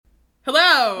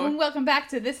Hello! And welcome back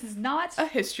to This Is Not A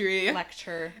History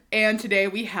Lecture. And today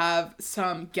we have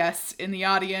some guests in the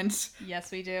audience.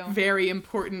 Yes, we do. Very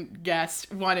important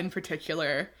guest, one in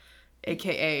particular,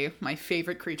 aka my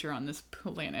favorite creature on this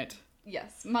planet.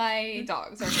 Yes, my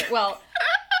dogs are good. Well,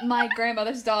 my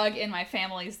grandmother's dog and my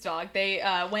family's dog, they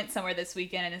went somewhere this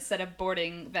weekend, and instead of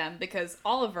boarding them, because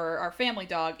Oliver, our family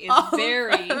dog, is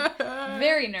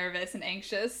very nervous and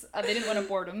anxious, they didn't want to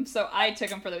board him, so I took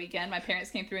him for the weekend. My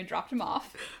parents came through and dropped him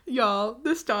off. Y'all,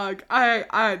 this dog,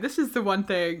 this is the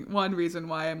one reason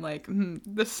why I'm like,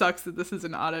 this sucks that this is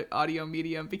an audio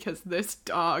medium, because this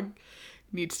dog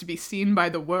needs to be seen by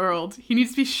the world. He needs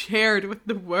to be shared with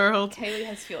the world. Kaylee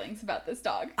has feelings about this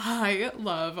dog. I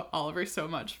love Oliver so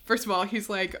much. First of all, he's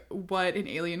like what an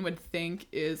alien would think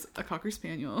is a Cocker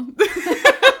Spaniel.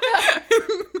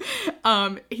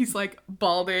 He's like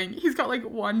balding. He's got like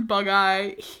one bug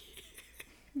eye.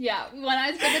 Yeah, one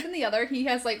eye's bigger than the other. He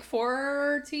has like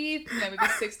 4 teeth, maybe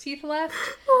 6 teeth left.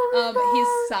 His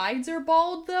sides are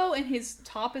bald though, and his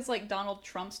top is like Donald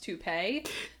Trump's toupee.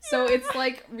 So it's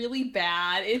like really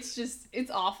bad. It's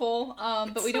awful.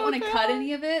 But we don't want to cut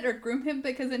any of it or groom him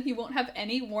because then he won't have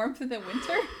any warmth in the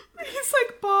winter. He's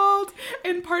like bald,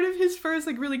 and part of his fur is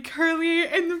like really curly,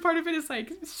 and then part of it is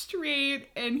like straight,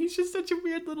 and he's just such a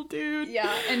weird little dude.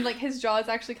 Yeah, and like his jaw is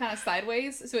actually kind of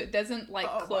sideways, so it doesn't like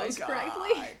close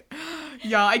correctly.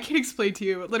 Yeah, I can't explain to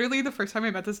you. Literally, the first time I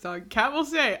met this dog, Kat will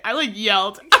say, I like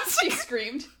yelled. She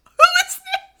screamed. Who is this?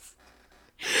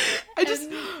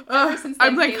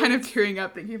 I'm like kind of tearing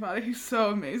up thinking about it. He's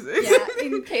so amazing. Yeah,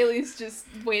 and Kaylee's just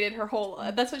waited her whole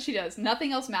that's what she does.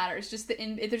 Nothing else matters. Just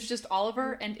there's just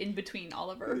Oliver and in between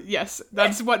Oliver. Yes,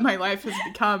 that's what my life has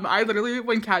become. I literally,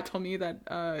 when Kat told me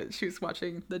that she was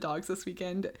watching the dogs this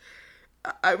weekend,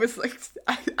 I was like,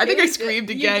 I think I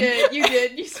screamed again. You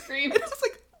did. You screamed. I was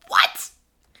like, what?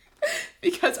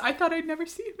 Because I thought I'd never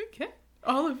see him again.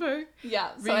 Oliver.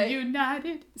 Yeah. So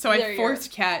reunited. So I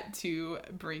forced Kat to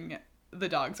bring the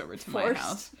dogs over to my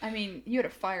house. I mean, you had a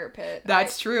fire pit.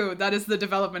 That's true. That is the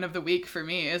development of the week for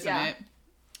me, isn't it?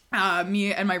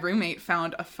 Me and my roommate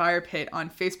found a fire pit on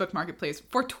Facebook Marketplace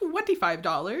for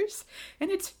 $25,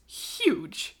 and it's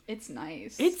huge. It's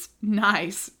nice. It's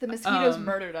nice. The mosquitoes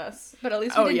murdered us, but at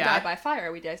least we didn't die by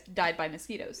fire. We died by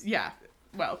mosquitoes. Yeah.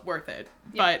 Well, worth it.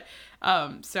 Yeah.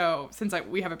 But, so since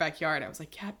we have a backyard, I was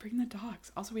like, Kat, bring the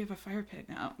dogs. Also, we have a fire pit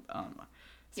now.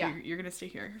 So you're going to stay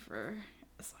here for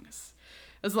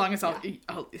as long as I'll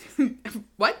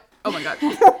what? Oh my God.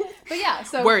 But yeah,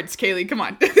 so. Words, Kaylee, come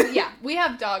on. Yeah, we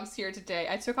have dogs here today.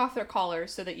 I took off their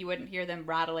collars so that you wouldn't hear them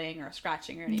rattling or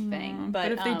scratching or anything.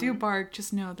 But if they do bark,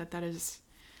 just know that is.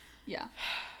 Yeah.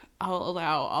 I'll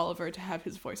allow Oliver to have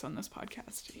his voice on this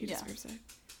podcast. He deserves it.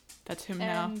 That's him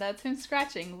now. And that's him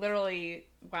scratching. Literally,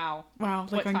 wow. Wow,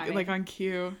 like on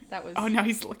cue. That was. Oh, now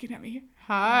he's looking at me.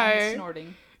 Hi.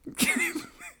 Snorting.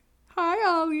 Hi,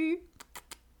 Ollie.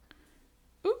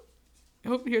 Oop.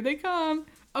 Oh, here they come.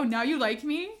 Oh, now you like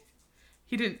me?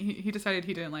 He didn't. He decided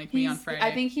he didn't like me on Friday.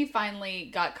 I think he finally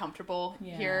got comfortable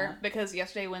here because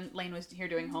yesterday when Lane was here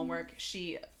doing homework,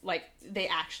 they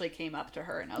actually came up to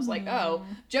her and I was like, oh,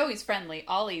 Joey's friendly.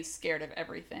 Ollie's scared of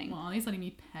everything. Well, Ollie's letting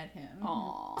me pet him.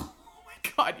 Aww. Oh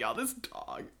my God, y'all, this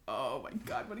dog. Oh my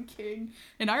God, what a king.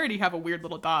 And I already have a weird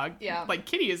little dog. Yeah. Like,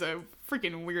 Kitty is a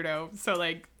freaking weirdo. So,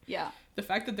 like, yeah. The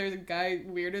fact that there's a guy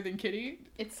weirder than Kitty.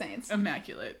 It's saints.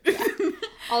 Immaculate. Yeah.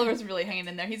 Oliver's really hanging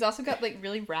in there. He's also got, like,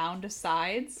 really round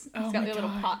sides. He's got a little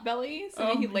pot belly. So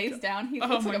when he lays down, he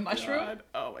looks like a mushroom. God.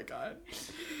 Oh my God.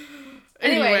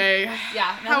 Anyway,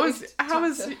 yeah. How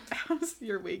was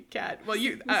your week, Kat? Well,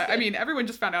 I mean, everyone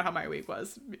just found out how my week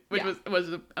was, which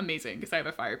was amazing because I have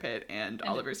a fire pit and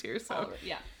Oliver's here, so Oliver,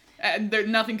 yeah. And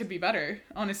nothing could be better,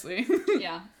 honestly.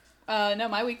 Yeah. No,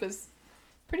 my week was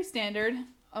pretty standard.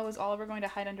 Oh, was Oliver going to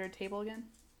hide under a table again?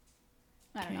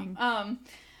 I don't know.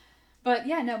 But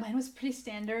yeah, no, mine was pretty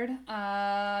standard.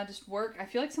 Just work. I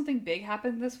feel like something big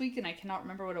happened this week and I cannot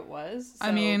remember what it was. So.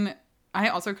 I mean, I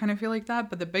also kind of feel like that,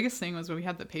 but the biggest thing was when we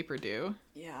had the paper due.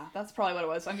 Yeah, that's probably what it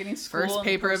was. I'm getting school first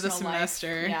paper and of the life.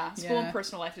 semester. Yeah, school and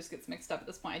personal life just gets mixed up at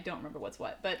this point. I don't remember what's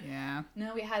what, but yeah.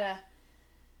 No, we had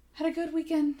a good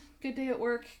weekend, good day at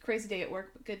work, crazy day at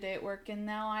work, but good day at work, and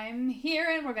now I'm here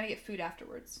and we're gonna get food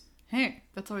afterwards. Hey,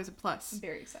 that's always a plus. I'm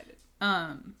very excited.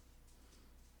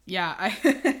 Yeah,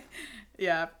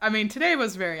 yeah. I mean, today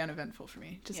was very uneventful for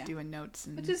me. Just doing notes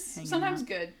and which is sometimes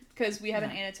good because we have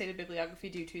an annotated bibliography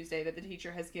due Tuesday that the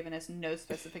teacher has given us no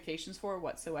specifications for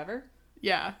whatsoever.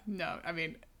 Yeah, no, I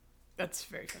mean, that's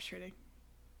very frustrating.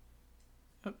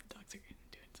 Oh, the dogs are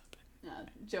doing something.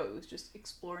 Joey was just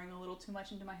exploring a little too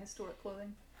much into my historic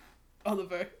clothing.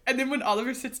 Oliver. And then when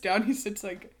Oliver sits down, he sits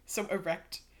like so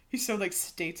erect. He's so like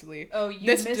stately. Oh,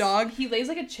 this dog. He lays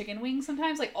like a chicken wing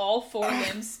sometimes, like all 4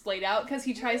 limbs splayed out because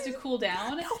he tries to cool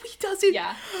down. No, he doesn't.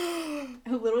 Yeah.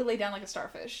 He'll literally lay down like a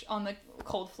starfish on the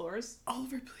cold floors.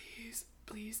 Oliver, please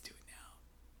do it now.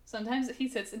 Sometimes he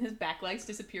sits and his back legs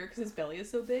disappear because his belly is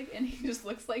so big, and he just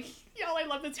looks like. Yo, I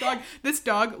love this dog. This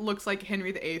dog looks like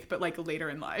Henry VIII, but like later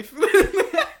in life.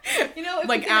 You know,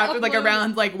 like after, like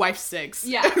around like wife 6.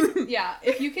 Yeah, yeah.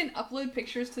 If you can upload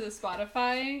pictures to the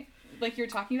Spotify. Like you were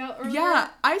talking about earlier? Yeah,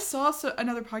 I saw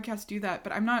another podcast do that,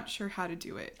 but I'm not sure how to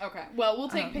do it. Okay. Well, we'll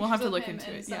take pictures we'll have to of look him,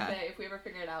 into and it. someday, if we ever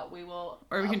figure it out, we will.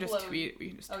 Or we can just tweet.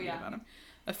 About him.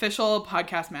 Official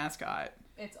podcast mascot.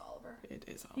 It's Oliver. It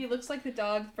is Oliver. He looks like the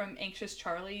dog from Anxious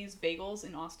Charlie's Bagels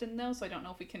in Austin, though, so I don't know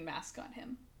if we can mascot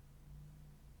him.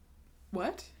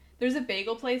 What? There's a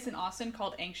bagel place in Austin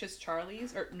called Anxious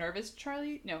Charlie's, or Nervous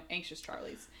Charlie? No, Anxious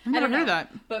Charlie's. I've never heard of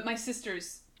that. But my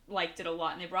sisters liked it a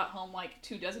lot, and they brought home like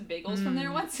 24 bagels from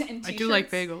there once, and t-shirts. I do like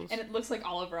bagels. And it looks like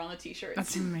Oliver on the t-shirts.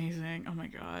 That's amazing. Oh my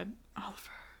god. Oliver.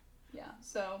 Yeah,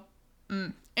 so.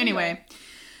 Anyway.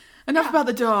 Enough about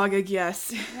the dog, I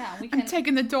guess. Yeah, we can. I'm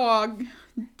taking the dog.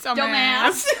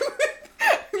 Dumbass.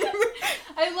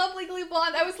 I love Legally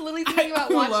Blonde. I was literally thinking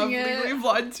about watching it. Legally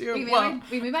Blonde too.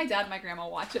 We made my dad and my grandma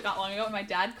watch it not long ago, and my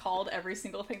dad called every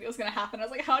single thing that was going to happen. I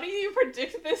was like, how do you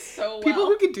predict this so well? People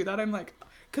who can do that, I'm like,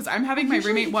 because I'm having my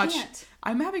roommate watch. Can't.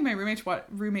 I'm having my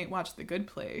roommate watch The Good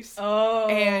Place. Oh.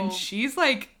 And she's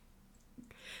like,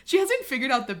 she hasn't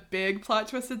figured out the big plot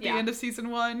twist at the end of season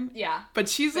 1. Yeah. But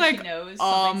she's but like she knows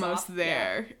almost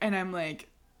there. Yeah. And I'm like,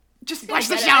 just watch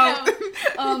the show.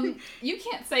 You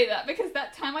can't say that because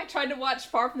that time I tried to watch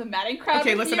Far from the Madding Crowd.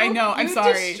 Okay, listen, I know. I'm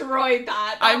sorry. You destroyed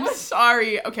that. I'm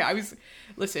sorry. Okay,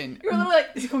 listen. You were literally like,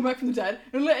 is he coming back from the dead?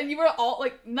 And you were all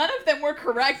like, none of them were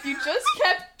correct. You just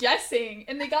kept guessing,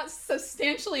 and they got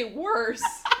substantially worse.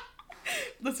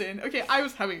 Listen, okay, I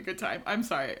was having a good time. I'm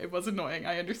sorry. It was annoying.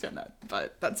 I understand that.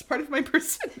 But that's part of my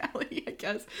personality, I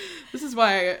guess. This is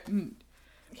why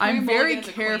I'm very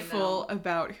careful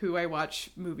about who I watch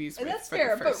movies with. That's for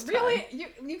fair, the first but really,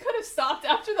 time. you could have stopped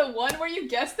after the one where you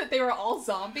guessed that they were all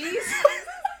zombies.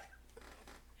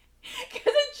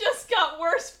 Because it just got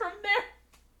worse from there.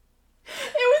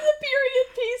 It was a period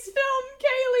piece film,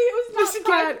 Kaylee. It was not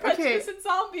Pride, Prejudice, and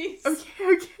Zombies.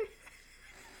 Okay.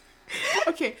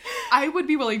 Okay, I would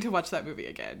be willing to watch that movie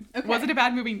again. Okay. Was it a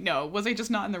bad movie? No. Was I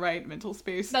just not in the right mental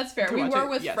space? That's fair. We were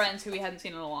with friends who we hadn't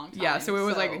seen in a long time. Yeah, so it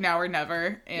was like now or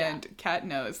never. And Kat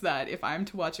knows that if I'm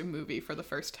to watch a movie for the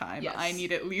first time, I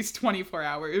need at least 24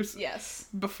 hours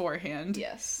beforehand.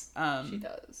 Yes, she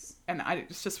does. And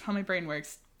it's just how my brain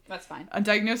works. That's fine.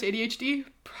 Undiagnosed ADHD?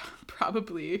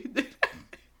 Probably.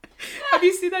 Have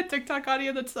you seen that TikTok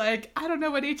audio that's like, I don't know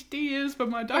what HD is, but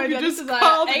my doctor just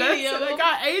called and I said I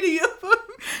got 80 of them.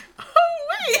 Oh,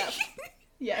 wait. Yep.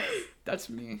 Yes. That's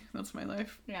me. That's my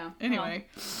life. Yeah. Anyway.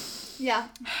 Yeah.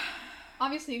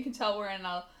 Obviously, you can tell we're in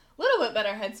a little bit better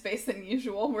headspace than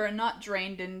usual. We're not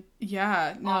drained and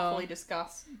awfully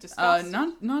discussed.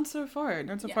 Not so far.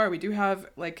 Not so far. We do have,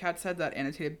 like Kat said, that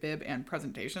annotated bib and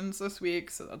presentations this week,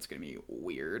 so that's going to be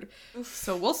weird. Oof.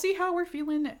 So we'll see how we're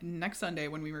feeling next Sunday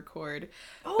when we record.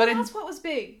 Oh, but that's what was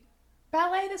big.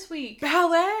 Ballet this week.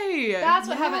 Ballet! That's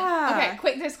what happened. Okay,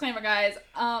 quick disclaimer, guys.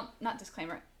 Not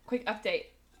disclaimer. Quick update.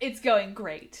 It's going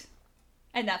great.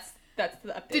 And that's the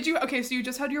update. So you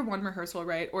just had your one rehearsal,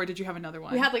 right? Or did you have another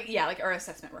one? We had our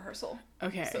assessment rehearsal.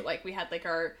 Okay. So we had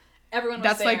everyone was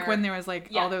there. That's like when there was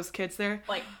all those kids there?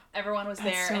 Like everyone was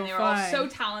there and they were all so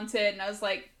talented and I was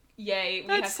like, yay,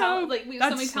 we have so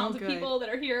many talented people that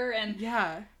are here and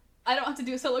I don't have to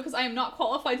do a solo because I am not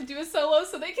qualified to do a solo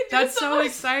so they can do That's so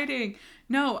exciting.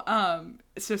 No,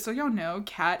 so y'all know,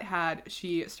 Kat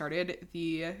she started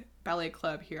the ballet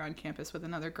club here on campus with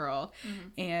another girl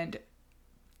and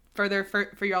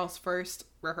for y'all's first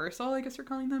rehearsal, I guess you're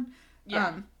calling them.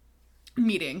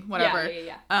 Meeting, whatever.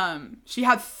 She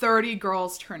had 30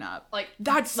 girls turn up.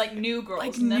 That's new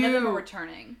girls. None of them are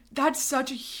returning. That's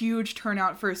such a huge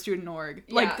turnout for a student org.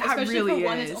 That especially really for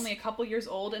one is only a couple years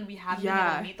old, and we haven't been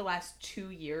able to meet the last 2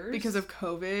 years because of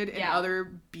COVID and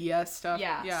other BS stuff.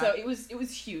 So it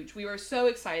was huge. We were so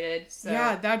excited. So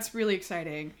that's really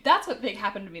exciting. That's what big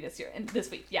happened to me this year and this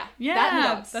week.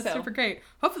 That's super great.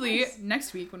 Hopefully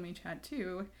next week when we chat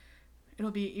too. It'll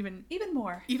be even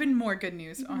more good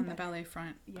news on the ballet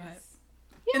front. Yes.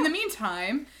 But in the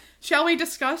meantime, shall we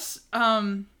discuss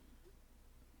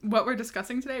what we're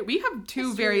discussing today? We have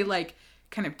two very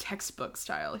kind of textbook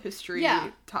style history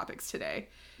topics today.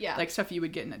 Yeah. Like stuff you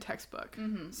would get in a textbook.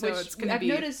 Mm-hmm. So it's going to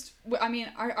be... I've noticed,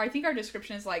 I think our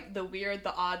description is the weird,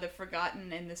 the odd, the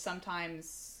forgotten, and the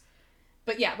sometimes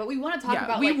But we want to talk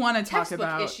about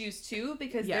textbook issues too,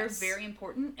 because they're very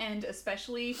important, and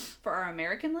especially for our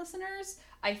American listeners,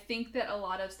 I think that a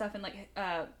lot of stuff in like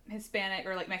Hispanic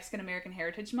or like Mexican American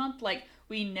Heritage Month, like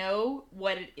we know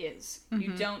what it is. Mm-hmm.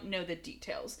 You don't know the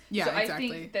details. Yeah, so exactly. I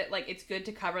think that like it's good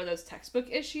to cover those textbook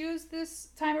issues this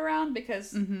time around,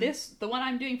 because the one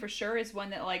I'm doing for sure is one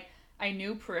that like I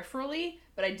knew peripherally,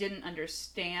 but I didn't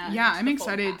understand. Yeah, I'm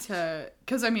excited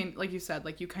because I mean, like you said,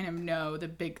 like you kind of know the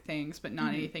big things, but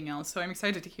not anything else. So I'm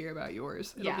excited to hear about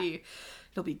yours.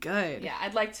 It'll be good. Yeah,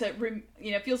 I'd like to,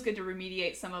 it feels good to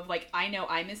remediate some of like, I know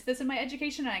I missed this in my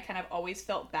education and I kind of always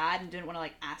felt bad and didn't want to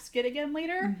like ask it again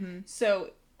later. Mm-hmm.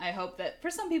 So I hope that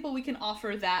for some people we can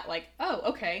offer that like, oh,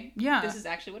 okay, this is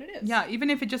actually what it is. Yeah, even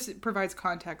if it just provides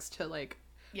context to like,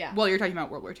 well, you're talking about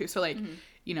World War II, so like,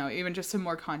 even just some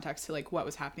more context to like what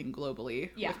was happening globally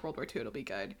with World War II, it'll be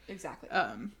good. Exactly.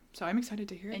 So I'm excited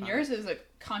to hear. And yours is a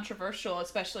controversial,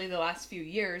 especially the last few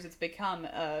years. It's become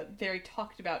a very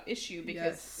talked about issue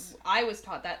because I was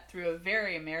taught that through a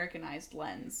very Americanized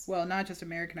lens. Well, not just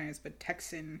Americanized, but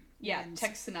Texan. Yeah, lens.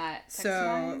 Texanized.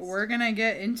 So we're gonna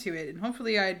get into it, and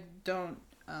hopefully I don't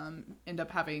end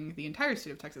up having the entire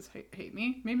state of Texas hate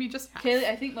me. Maybe just half. Kaylee,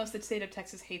 I think most of the state of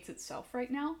Texas hates itself right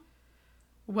now.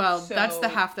 Well, that's the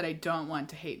half that I don't want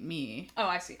to hate me. Oh,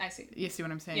 I see. You see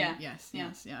what I'm saying? Yeah. Yes.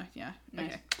 Nice.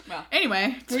 Okay. Well,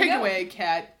 anyway, take it away,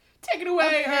 Kat. Take it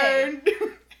away, Ern.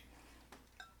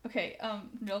 Okay,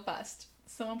 real fast.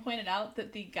 Someone pointed out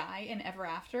that the guy in Ever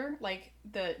After, like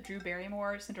the Drew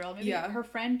Barrymore Cinderella movie, her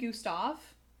friend Gustav,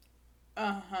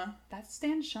 that's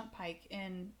Stan Shunpike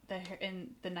in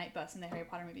the Night Bus in the Harry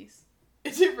Potter movies.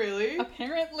 Is it really?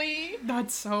 Apparently.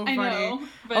 That's so funny. I know.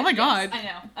 Oh my god. I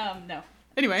know. No.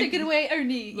 Anyway. Take it away,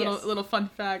 Ernie. Little fun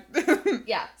fact.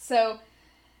 Yeah, so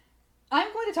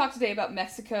I'm going to talk today about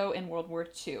Mexico in World War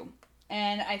II.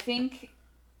 And I think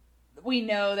we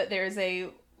know that there's a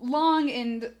long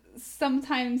and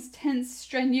sometimes tense,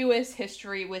 strenuous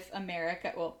history with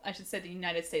America. Well, I should say the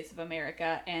United States of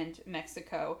America and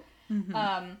Mexico.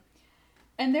 Mm-hmm.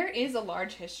 And there is a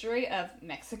large history of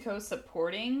Mexico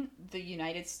supporting the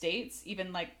United States,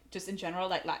 even like just in general,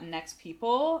 like Latinx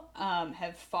people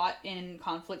have fought in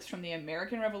conflicts from the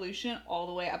American Revolution all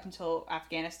the way up until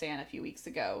Afghanistan a few weeks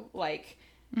ago. Like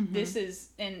this is,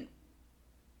 and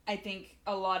I think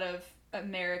a lot of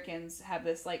Americans have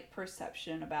this like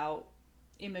perception about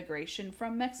immigration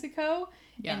from Mexico.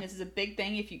 Yeah. And this is a big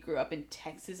thing if you grew up in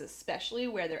Texas, especially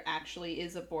where there actually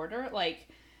is a border. Like,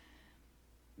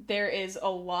 there is a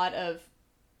lot of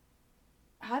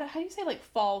how do you say like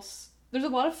false, there's a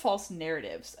lot of false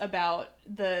narratives about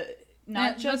the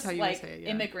not just like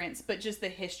immigrants, but just the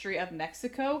history of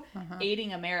Mexico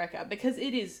aiding America, because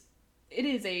it is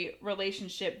a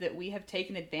relationship that we have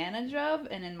taken advantage of,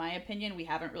 and in my opinion we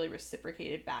haven't really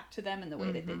reciprocated back to them in the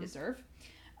way that they deserve.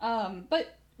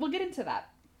 But we'll get into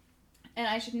that. And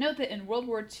I should note that in World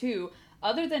War II,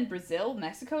 other than Brazil,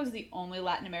 Mexico is the only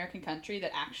Latin American country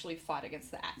that actually fought against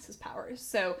the Axis powers.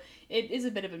 So it is a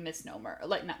bit of a misnomer,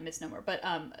 like not misnomer, but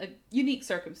a unique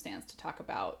circumstance to talk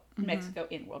about Mexico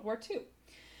in World War II.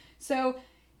 So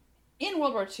in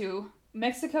World War II,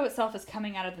 Mexico itself is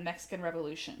coming out of the Mexican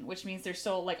Revolution, which means there's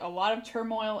still like a lot of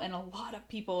turmoil and a lot of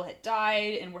people had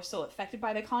died and were still affected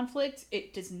by the conflict.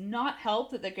 It does not help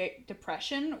that the Great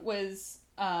Depression was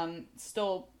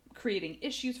still creating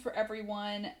issues for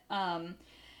everyone,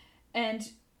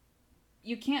 and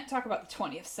you can't talk about the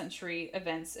 20th century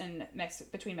events in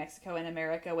between Mexico and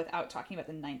America without talking about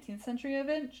the 19th century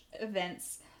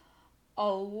events. A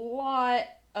lot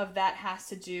of that has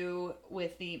to do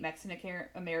with the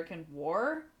Mexican-American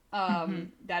War.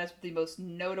 That is the most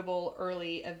notable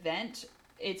early event.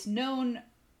 It's known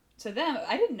to them,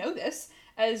 I didn't know this,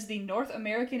 as the North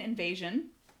American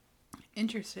Invasion.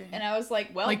 Interesting. And I was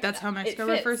like, well, like that's how Mexico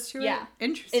refers to it? Yeah.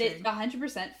 Interesting. It 100%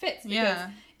 fits, because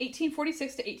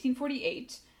 1846 to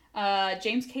 1848,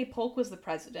 James K. Polk was the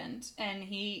president, and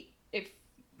you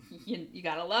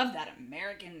gotta love that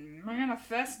American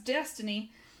manifest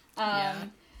destiny,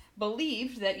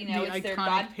 believed that, it's their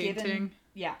God-given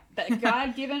that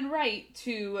God-given right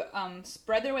to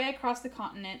spread their way across the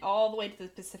continent all the way to the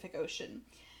Pacific Ocean.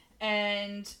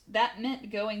 And that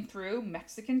meant going through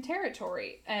Mexican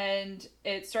territory. And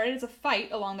it started as a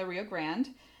fight along the Rio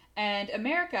Grande. And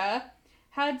America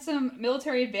had some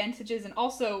military advantages. And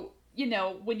also,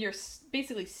 when you're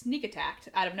basically sneak attacked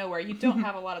out of nowhere, you don't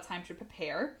have a lot of time to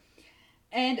prepare.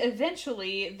 And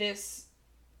eventually, this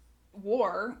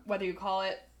war, whether you call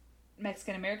it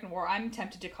Mexican-American War, I'm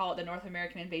tempted to call it the North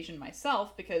American Invasion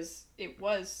myself, because it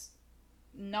was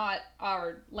not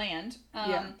our land.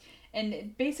 And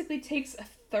it basically takes a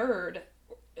third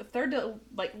a third to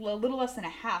like a little less than a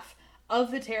half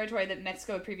of the territory that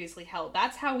Mexico had previously held.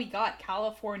 That's how we got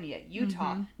California,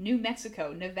 Utah, New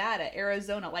Mexico, Nevada,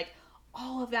 Arizona. Like,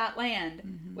 all of that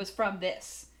land was from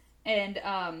this. And,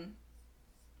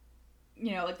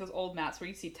 you know, like those old maps where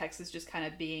you see Texas just kind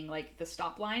of being like the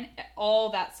stop line,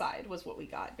 all that side was what we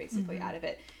got basically out of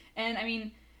it. And I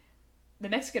mean, the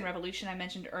Mexican Revolution I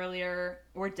mentioned earlier,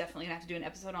 we're definitely gonna have to do an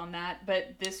episode on that.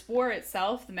 But this war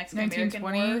itself, the Mexican-American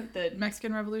War, the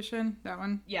Mexican Revolution, that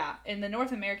one. Yeah, and the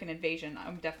North American invasion,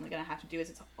 I'm definitely gonna have to do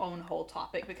as its own whole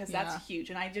topic because that's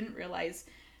huge. And I didn't realize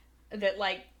that,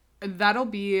 like, that'll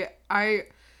be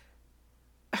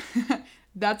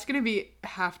that's gonna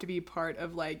have to be part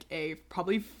of like a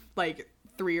probably like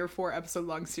 3 or 4 episode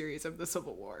long series of the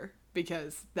Civil War,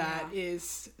 because that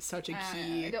is such a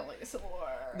key. I don't like the Civil War.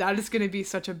 That is going to be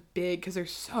such a big, because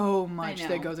there's so much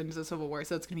that goes into the Civil War,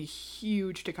 so it's going to be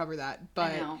huge to cover that.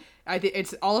 But I think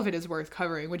it's all of it is worth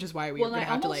covering, which is why we're going to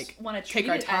have to like take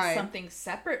our time. As something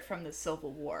separate from the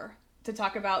Civil War. To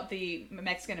talk about the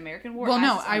Mexican-American War. Well,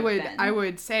 no, I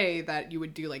would say that you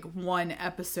would do like one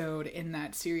episode in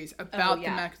that series about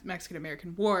the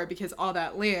Mexican-American War, because all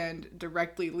that land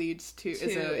directly leads to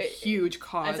is a huge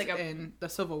cause like in the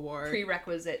Civil War.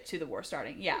 Prerequisite to the war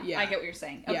starting. Yeah, I get what you're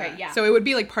saying. Okay, yeah. So it would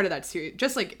be like part of that series,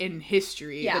 just like in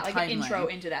history. Yeah, the like an intro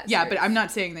into that series. Yeah, but I'm not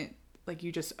saying that like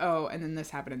you just, and then this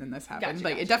happened and then this happened.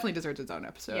 Gotcha. It definitely deserves its own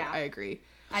episode. Yeah. I agree.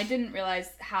 I didn't realize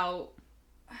how,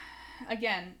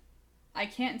 again, I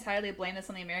can't entirely blame this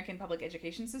on the American public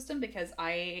education system, because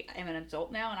I am an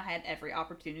adult now and I had every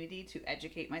opportunity to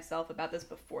educate myself about this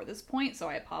before this point, so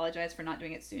I apologize for not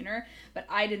doing it sooner. But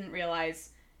I didn't realize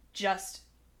just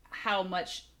how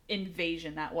much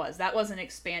invasion that was. That was an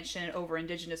expansion over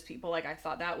indigenous people like I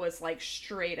thought. That was like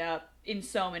straight up in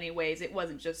so many ways. It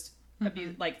wasn't just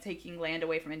like taking land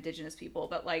away from indigenous people,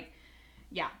 but like,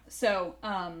 yeah. So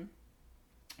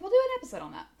we'll do an episode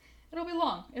on that. It'll be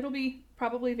long. It'll be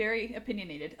probably very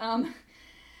opinionated.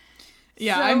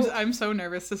 Yeah, so, I'm so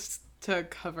nervous to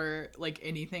cover like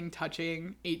anything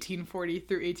touching 1840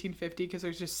 through 1850, because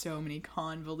there's just so many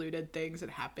convoluted things that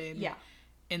happen. Yeah.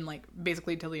 In like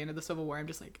basically till the end of the Civil War, I'm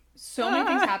just like, so many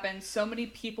things happened. So many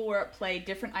people were at play.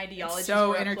 Different ideologies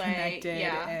so were at interconnected, play.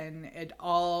 Yeah. And it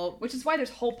all. Which is why there's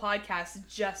whole podcasts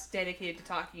just dedicated to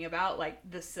talking about like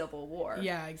the Civil War.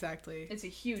 Yeah, exactly. It's a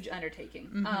huge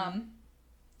undertaking.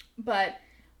 But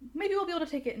maybe we'll be able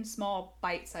to take it in small,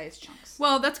 bite-sized chunks.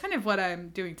 Well, that's kind of what I'm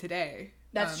doing today.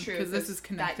 That's true. Because this is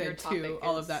connected to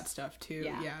all of that stuff,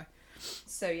 too. Yeah.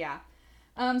 So, yeah.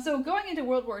 So going into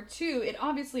World War II, it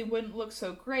obviously wouldn't look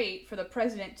so great for the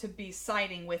president to be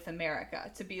siding with America.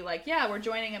 To be like, yeah, we're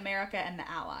joining America and the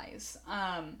Allies.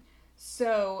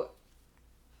 So,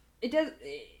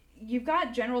 you've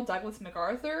got General Douglas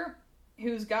MacArthur,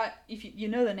 who's got, if you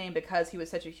know the name because he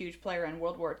was such a huge player in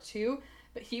World War II,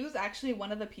 but he was actually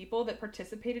one of the people that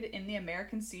participated in the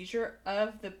American seizure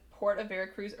of the port of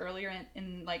Veracruz earlier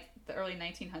in like the early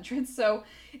 1900s. So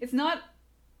it's not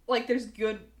like there's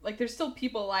still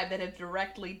people alive that have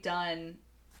directly done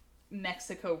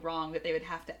Mexico wrong that they would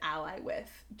have to ally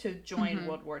with to join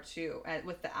World War II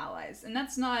with the Allies. And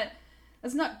that's not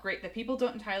great. The people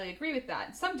don't entirely agree with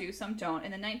that. Some do, some don't.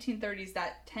 In the 1930s,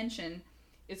 that tension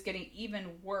is getting even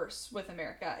worse with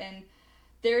America. And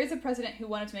there is a president who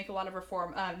wanted to make a lot of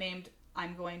reform, named,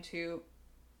 I'm going to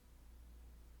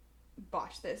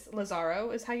botch this, Lazaro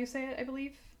is how you say it, I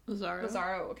believe?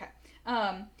 Lazaro, okay.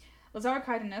 Lazaro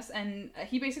Cardenas, and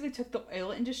he basically took the oil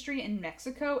industry in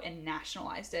Mexico and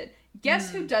nationalized it.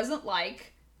 Guess who doesn't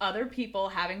like other people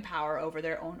having power over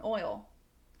their own oil?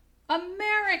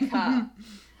 America!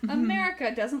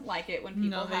 America doesn't like it when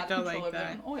people have control over their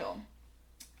own oil.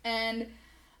 And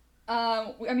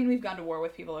I mean, we've gone to war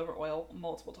with people over oil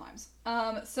multiple times.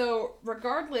 So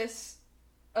regardless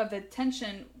of the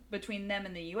tension between them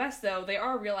and the U.S., though, they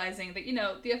are realizing that,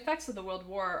 the effects of the World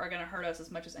War are going to hurt us as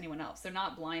much as anyone else. They're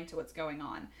not blind to what's going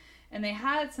on. And they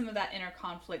had some of that inner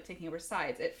conflict taking over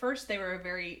sides. At first, they were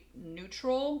very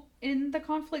neutral in the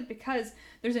conflict because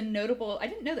there's I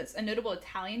didn't know this, a notable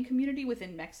Italian community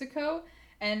within Mexico,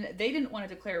 and they didn't want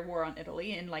to declare war on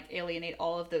Italy and, alienate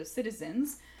all of those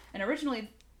citizens. And originally,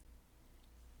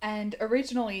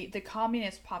 the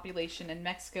communist population in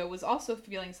Mexico was also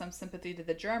feeling some sympathy to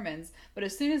the Germans, but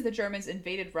as soon as the Germans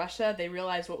invaded Russia, they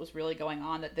realized what was really going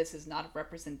on, that this is not a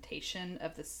representation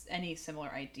of any similar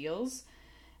ideals.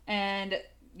 And,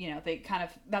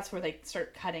 that's where they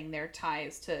start cutting their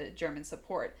ties to German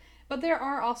support. But there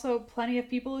are also plenty of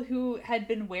people who had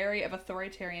been wary of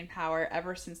authoritarian power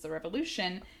ever since the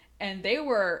revolution, and they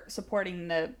were supporting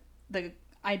the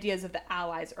ideas of the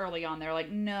Allies early on. They're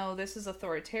like, no, this is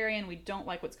authoritarian. We don't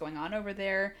like what's going on over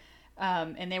there.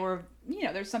 And they were,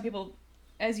 there's some people,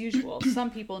 as usual, some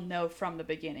people know from the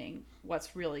beginning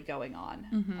what's really going on.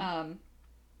 Mm-hmm.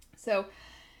 So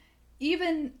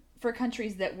even for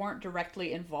countries that weren't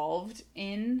directly involved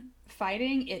in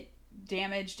fighting, it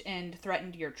damaged and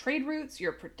threatened your trade routes,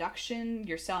 your production,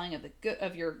 your selling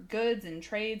of your goods and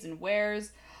trades and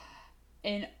wares,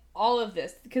 and all of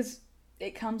this, because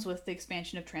it comes with the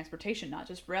expansion of transportation, not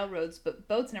just railroads, but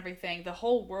boats and everything. The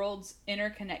whole world's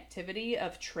interconnectivity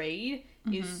of trade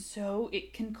is so,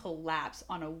 it can collapse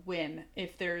on a whim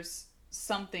if there's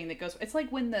something that goes. It's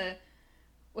like when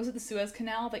was it the Suez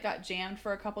Canal that got jammed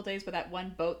for a couple days by that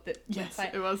one boat that yes,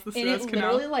 went by? It was the Suez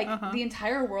Canal. Literally, like, the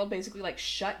entire world basically, like,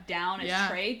 shut down its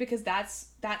trade, because that's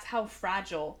how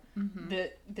fragile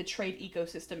the trade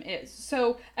ecosystem is.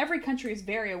 So every country is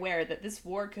very aware that this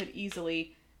war could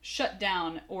easily shut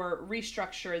down or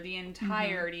restructure the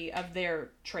entirety of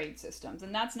their trade systems.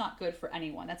 And that's not good for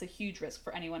anyone. That's a huge risk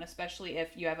for anyone, especially if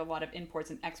you have a lot of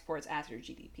imports and exports as your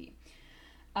GDP.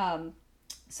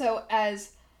 So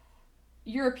as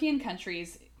European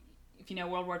countries, if you know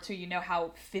World War II, you know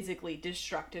how physically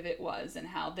destructive it was, and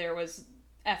how there was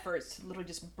efforts to literally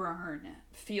just burn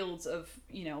fields of,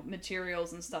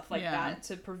 materials and stuff like that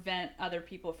to prevent other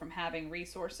people from having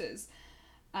resources.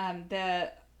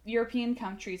 The European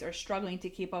countries are struggling to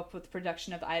keep up with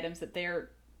production of the items that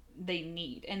they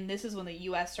need. And this is when the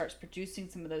U.S. starts producing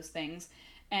some of those things.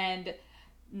 And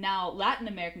now Latin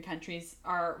American countries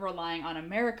are relying on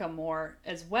America more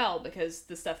as well, because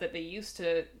the stuff that they used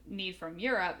to need from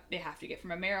Europe, they have to get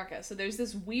from America. So there's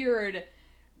this weird,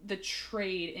 the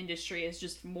trade industry is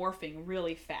just morphing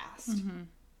really fast. Mm-hmm.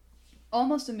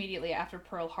 Almost immediately after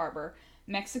Pearl Harbor,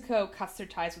 Mexico cuts their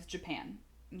ties with Japan.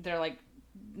 They're like,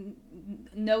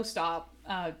 no stop.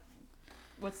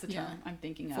 What's the term I'm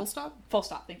thinking of? Full stop? Full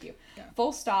stop, thank you. Yeah.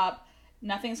 Full stop.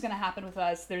 Nothing's going to happen with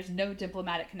us. There's no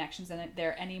diplomatic connections in it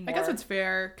there anymore. I guess it's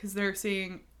fair, because they're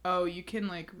seeing, you can,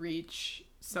 like, reach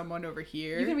someone over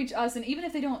here. You can reach us, and even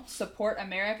if they don't support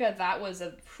America, that was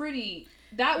a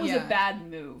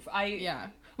bad move. Yeah.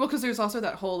 Well, because there's also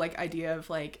that whole, like, idea of,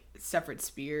 like, separate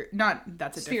spheres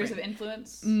of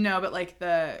influence? No, but,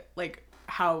 like,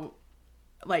 how,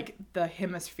 like, the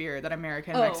hemisphere that America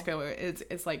and Mexico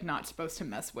is, like, not supposed to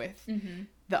mess with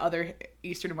the other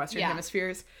Eastern and Western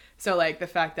hemispheres. So, like, the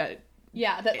fact that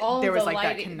there was, like,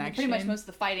 that connection. Pretty much most of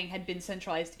the fighting had been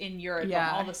centralized in Europe, and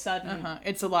all of a sudden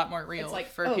it's a lot more real, like,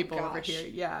 for people over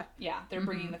here. Yeah, they're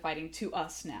bringing the fighting to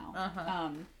us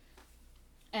now.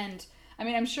 And I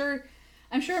mean, I'm sure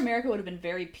America would have been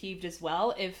very peeved as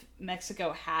well if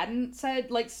Mexico hadn't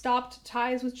stopped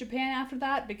ties with Japan after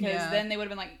that, because then they would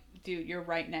have been like, dude, you're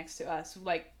right next to us.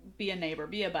 Like, be a neighbor,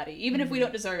 be a buddy. Even if we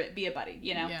don't deserve it, be a buddy,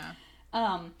 Yeah.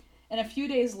 And a few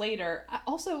days later,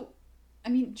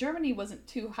 Germany wasn't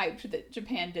too hyped that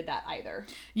Japan did that either.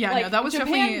 Yeah, no, that was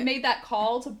Japan definitely... made that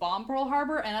call to bomb Pearl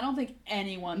Harbor, and I don't think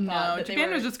anyone thought that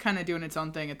Japan was just kind of doing its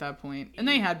own thing at that point. And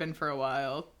they had been for a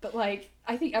while. But, like,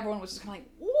 I think everyone was just kind of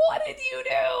like, what did you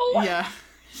do? Yeah.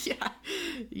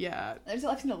 Yeah.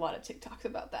 I've seen a lot of TikToks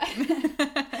about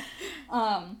that.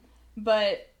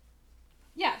 But...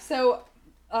 yeah, so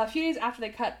a few days after they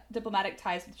cut diplomatic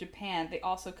ties with Japan, they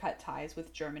also cut ties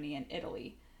with Germany and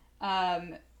Italy,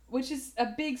 which is a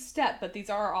big step, but these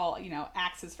are all,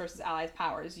 Axis versus Allies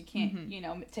powers. You can't,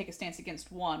 take a stance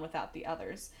against one without the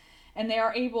others. And they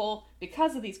are able,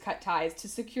 because of these cut ties, to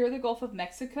secure the Gulf of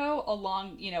Mexico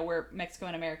along, where Mexico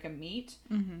and America meet.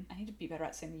 Mm-hmm. I need to be better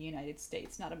at saying the United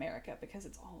States, not America, because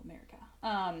it's all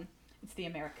America. It's the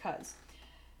Americas.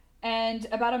 And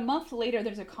about a month later,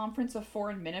 there's a conference of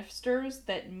foreign ministers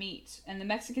that meet. And the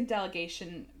Mexican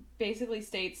delegation basically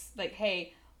states, like,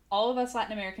 hey, all of us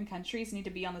Latin American countries need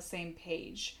to be on the same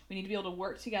page. We need to be able to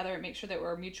work together and make sure that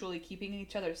we're mutually keeping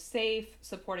each other safe,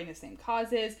 supporting the same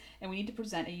causes, and we need to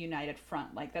present a united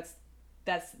front. Like, that's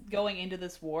going into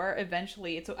this war.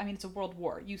 Eventually, it's a world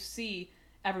war. You see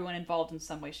everyone involved in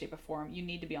some way, shape, or form. You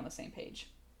need to be on the same page.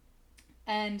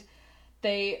 And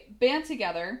they band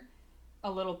together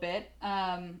a little bit,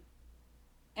 and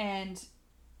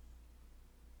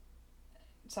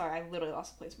sorry, I literally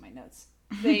lost the place in my notes.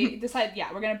 They decide,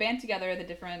 we're going to band together the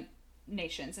different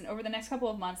nations, and over the next couple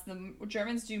of months, the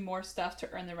Germans do more stuff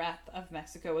to earn the wrath of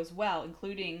Mexico as well,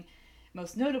 including,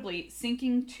 most notably,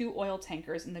 sinking 2 oil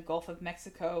tankers in the Gulf of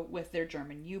Mexico with their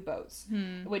German U-boats,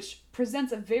 which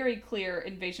presents a very clear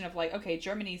invasion of, like, okay,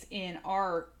 Germany's in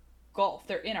our Gulf.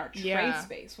 They're in our trade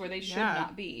space where they should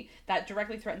not be. That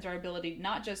directly threatens our ability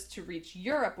not just to reach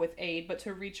Europe with aid, but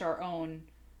to reach our own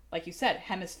like you said,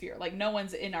 hemisphere. Like no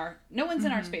one's in our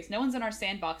space. No one's in our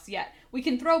sandbox yet. We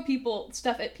can throw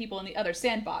stuff at people in the other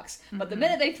sandbox, but the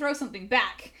minute they throw something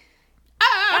back,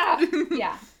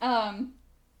 yeah.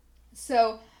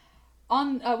 So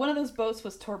on one of those boats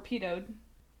was torpedoed.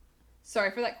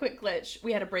 Sorry for that quick glitch.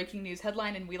 We had a breaking news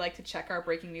headline, and we like to check our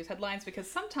breaking news headlines because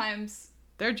sometimes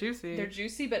they're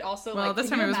juicy, but also well, this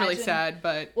time it was really sad.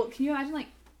 But can you imagine, like,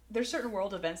 there's certain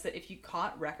world events that if you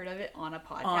caught record of it on a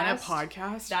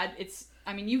podcast, that it's,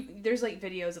 I mean, there's like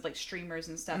videos of like streamers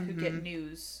and stuff who get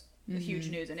news, huge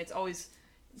news, and it's always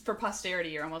for posterity.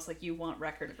 You're almost like you want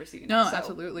record of receiving. No, so,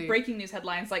 absolutely. Breaking news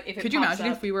headlines, like if it could you imagine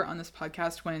if we were on this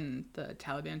podcast when the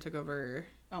Taliban took over?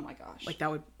 Oh my gosh, like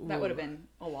that would have been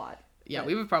a lot. Yeah, but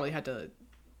we would probably had to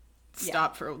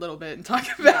stop for a little bit and talk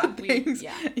about things.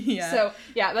 So,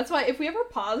 that's why if we ever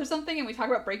pause or something and we talk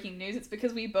about breaking news, it's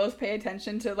because we both pay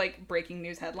attention to, like, breaking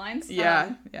news headlines.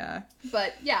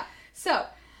 But, so,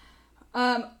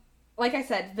 like I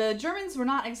said, the Germans were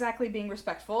not exactly being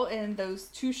respectful, and those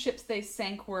 2 ships they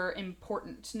sank were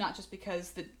important, not just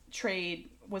because the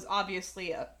trade was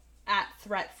obviously at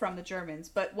threat from the Germans,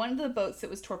 but one of the boats that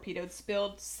was torpedoed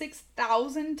spilled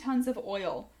 6,000 tons of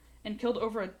oil and killed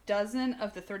over a dozen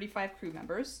of the 35 crew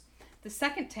members. The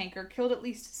second tanker killed at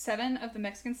least 7 of the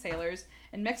Mexican sailors,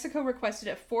 and Mexico requested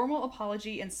a formal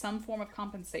apology and some form of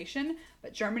compensation,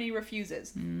 but Germany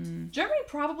refuses. Germany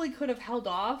probably could have held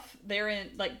off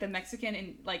the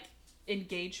Mexican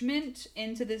engagement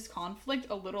into this conflict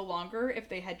a little longer if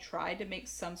they had tried to make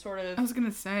some sort of... I was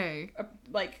gonna say...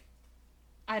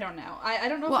 I don't know. I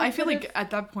don't know. Well, I feel like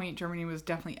at that point Germany was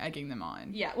definitely egging them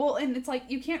on. Yeah. Well, and it's like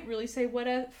you can't really say what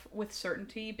if with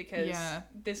certainty because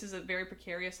this is a very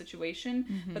precarious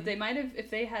situation. But they might have, if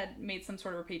they had made some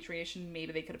sort of repatriation,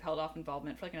 maybe they could have held off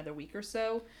involvement for like another week or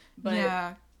so.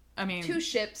 But I mean, 2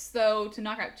 ships though, to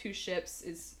knock out 2 ships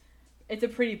it's a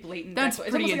pretty blatant. That's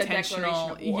pretty it's intentional. Like a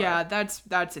declaration of war. Yeah,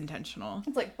 that's intentional.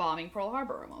 It's like bombing Pearl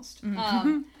Harbor almost.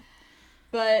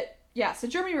 But. Yeah, so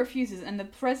Germany refuses, and the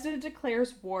president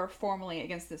declares war formally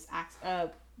against the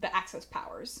Axis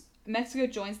powers. Mexico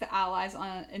joins the Allies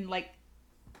in late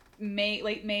May,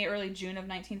 early June of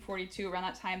 1942. Around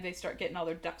that time, they start getting all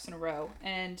their ducks in a row,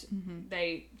 and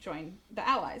they join the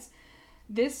Allies.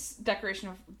 This declaration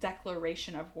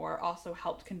of war also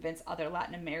helped convince other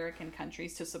Latin American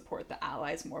countries to support the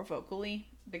Allies more vocally,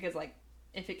 because, like,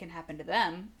 if it can happen to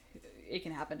them, it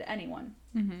can happen to anyone.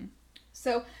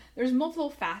 So there's multiple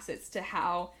facets to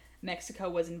how Mexico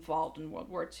was involved in World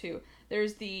War II.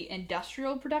 There's the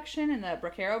industrial production and the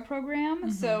Bracero program.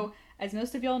 So as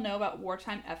most of y'all know about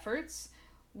wartime efforts,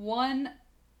 one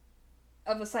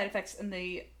of the side effects in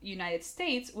the United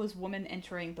States was women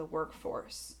entering the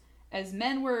workforce. As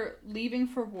men were leaving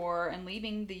for war and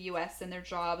leaving the U.S. and their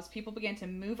jobs, people began to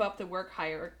move up the work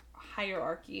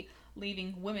hierarchy,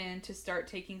 leaving women to start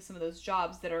taking some of those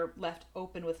jobs that are left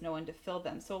open with no one to fill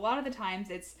them. So a lot of the times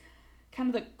it's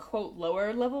kind of the, quote,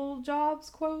 lower level jobs,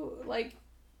 quote, like,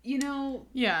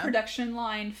 production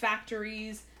line,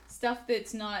 factories, stuff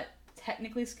that's not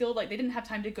technically skilled. Like, they didn't have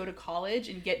time to go to college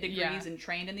and get degrees and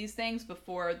trained in these things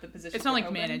before the position. It's not like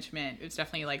open. Management. It's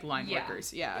definitely like line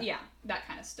workers. Yeah, that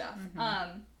kind of stuff.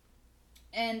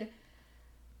 And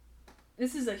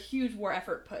this is a huge war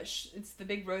effort push. It's the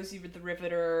big Rosie the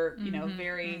Riveter,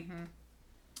 very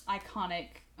iconic.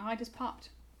 Oh, I just popped.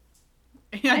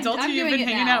 Yeah, I told you you've been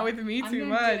hanging out with me too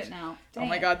much. Do it now. Oh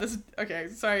my god, this is... Okay,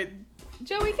 sorry.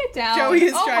 Joey, get down. Joey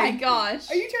is trying... Oh my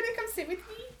gosh. Are you trying to come sit with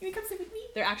me? Can you come sit with me?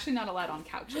 They're actually not allowed on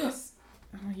couches.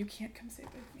 Oh, you can't come sit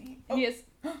with me. Oh. Yes.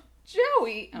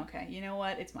 Joey! Okay, you know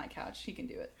what? It's my couch. He can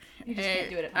do it. He just can't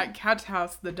do it at home. At Cat's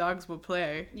house, the dogs will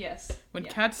play. Yes. When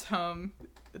Cat's home...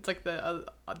 It's like the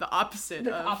opposite.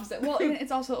 The opposite. Well,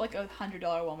 it's also like a $100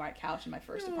 Walmart couch in my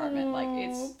first apartment. Like,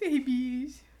 it's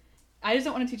babies. I just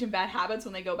don't want to teach them bad habits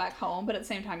when they go back home, but at the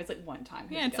same time, it's like one time.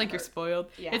 Yeah, it's like you're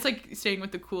spoiled. Yeah. It's like staying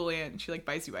with the cool aunt and she like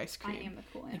buys you ice cream. I am the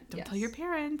cool aunt. Like, don't tell your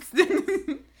parents.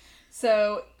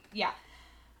 So yeah.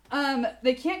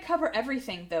 They can't cover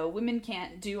everything though. Women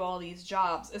can't do all these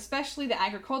jobs, especially the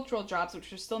agricultural jobs,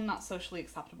 which are still not socially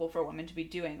acceptable for women to be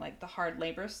doing, like the hard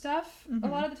labor stuff a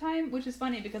lot of the time, which is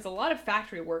funny because a lot of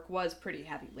factory work was pretty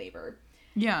heavy labor.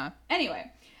 Yeah.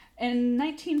 Anyway, in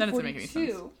 1942, that doesn't make any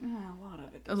sense.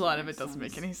 A lot of it doesn't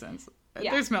make any sense.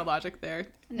 Yeah. There's no logic there.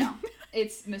 No,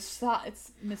 it's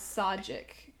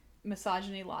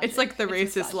misogyny logic. It's like the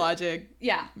racist logic.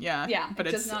 Yeah. Yeah. But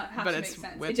it does not have to make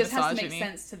sense. It just has to make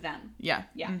sense to them. Yeah.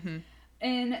 Yeah.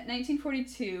 In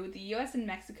 1942, the U.S. and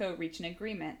Mexico reached an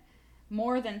agreement.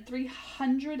 more than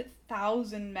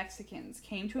 300,000 Mexicans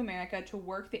came to America to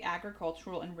work the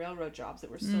agricultural and railroad jobs that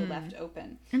were still left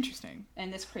open. Interesting.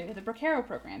 And this created the Bracero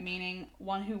program, meaning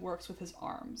one who works with his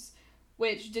arms,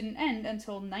 which didn't end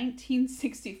until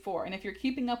 1964. And if you're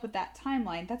keeping up with that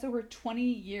timeline, that's over 20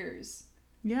 years.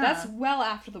 Yeah. That's well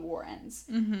after the war ends.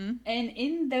 Mm-hmm. And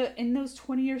in those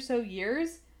 20 or so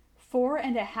years,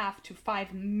 4.5 to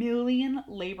 5 million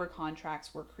labor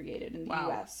contracts were created in the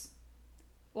U.S.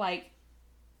 Like,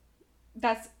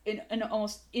 that's an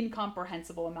almost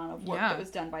incomprehensible amount of work that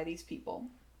was done by these people.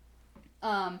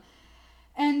 And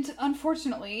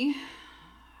unfortunately,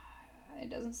 it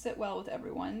doesn't sit well with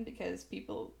everyone because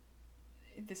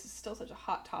this is still such a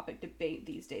hot topic debate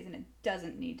these days, and it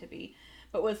doesn't need to be.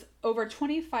 But with over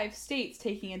 25 states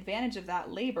taking advantage of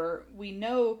that labor, we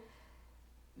know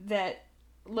that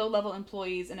low-level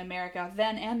employees in America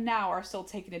then and now are still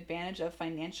taken advantage of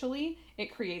financially.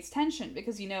 It creates tension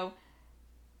because,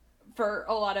 for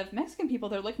a lot of Mexican people,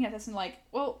 they're looking at this and like,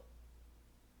 well,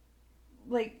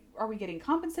 like, are we getting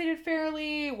compensated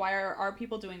fairly? Why are our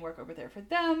people doing work over there for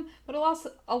them? But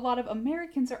also, a lot of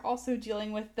Americans are also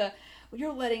dealing with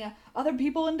you're letting other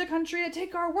people in the country to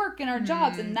take our work and our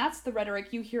jobs. And that's the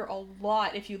rhetoric you hear a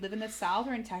lot. If you live in the South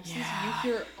or in Texas, you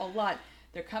hear a lot.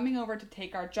 They're coming over to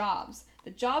take our jobs.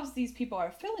 The jobs these people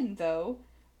are filling, though,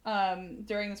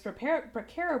 during this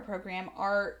Bracero program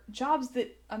are jobs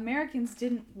that Americans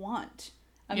didn't want.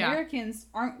 Americans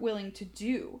aren't willing to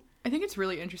do. I think it's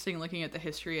really interesting looking at the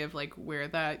history of, like, where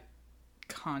that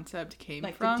concept came from.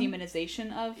 Like, the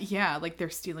demonization of... Yeah, like, they're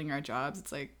stealing our jobs.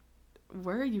 It's like,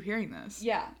 where are you hearing this?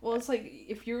 Yeah, well, it's like,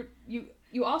 if you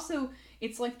also...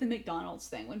 It's like the McDonald's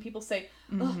thing. When people say,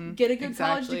 get a good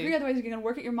college degree, otherwise you're going to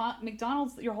work at your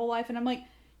McDonald's your whole life. And I'm like,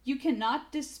 you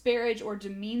cannot disparage or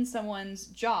demean someone's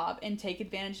job and take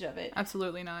advantage of it.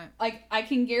 Absolutely not. Like, I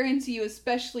can guarantee you,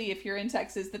 especially if you're in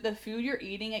Texas, that the food you're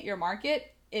eating at your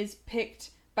market is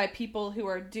picked by people who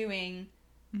are doing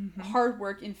hard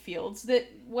work in fields that,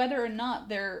 whether or not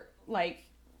they're like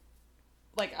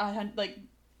I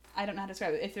don't know how to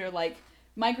describe it. If they're like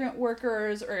migrant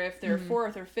workers, or if they're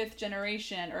fourth or fifth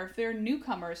generation, or if they're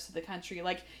newcomers to the country,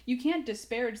 like, you can't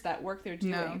disparage that work they're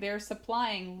doing. No. They're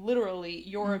supplying literally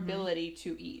your ability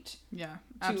to eat. Yeah, to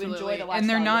absolutely. Enjoy the lifestyle. And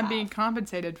they're not being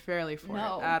compensated fairly for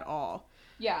it at all.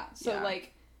 Yeah. So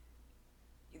like,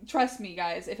 trust me,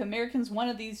 guys, if Americans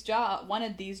wanted these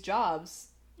jobs,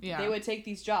 they would take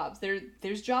these jobs.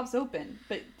 There's jobs open,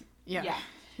 but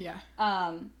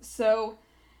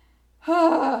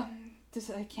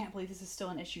so I can't believe this is still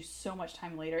an issue so much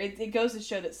time later. It goes to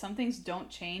show that some things don't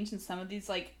change, and some of these,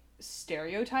 like,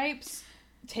 stereotypes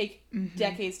take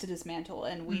decades to dismantle,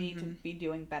 and we need to be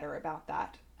doing better about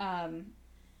that.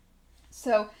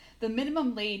 So the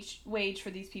minimum wage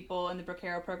for these people in the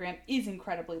Bracero program is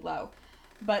incredibly low.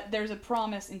 But there's a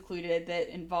promise included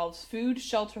that involves food,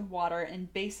 shelter, water,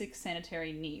 and basic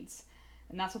sanitary needs.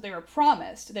 And that's what they were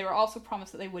promised. They were also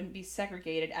promised that they wouldn't be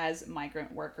segregated as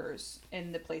migrant workers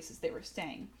in the places they were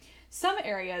staying. Some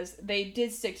areas, they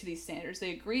did stick to these standards.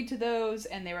 They agreed to those,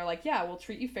 and they were like, yeah, we'll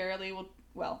treat you fairly.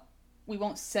 We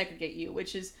won't segregate you,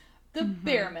 which is the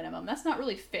bare minimum. That's not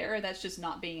really fair. That's just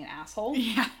not being an asshole.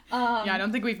 Yeah. I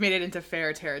don't think we've made it into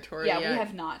fair territory yet. We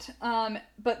have not.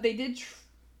 But they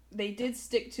did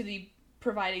stick to the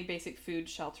providing basic food,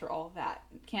 shelter, all of that.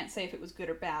 Can't say if it was good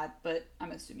or bad, but I'm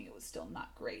assuming it was still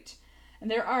not great. And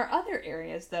there are other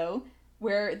areas, though,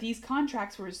 where these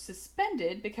contracts were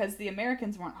suspended because the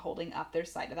Americans weren't holding up their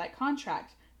side of that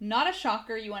contract. Not a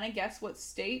shocker. You want to guess what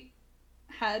state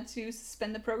had to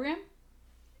suspend the program?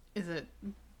 Is it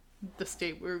the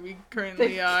state where we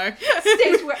currently are?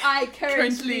 State where I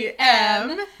currently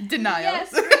am. Denial.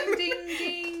 Yes, ring, ding,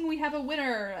 ding. We have a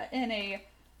winner in a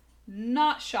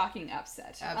not shocking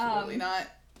upset. Absolutely not.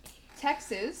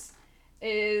 Texas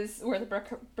is where the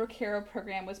Bracero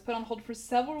program was put on hold for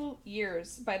several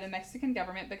years by the Mexican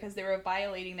government because they were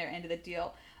violating their end of the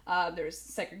deal. There's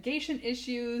segregation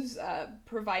issues,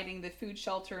 providing the food,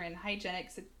 shelter, and hygienic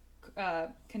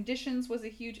conditions was a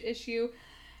huge issue.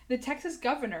 The Texas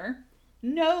governor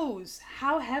knows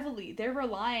how heavily they're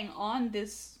relying on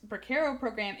this Bracero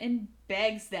program and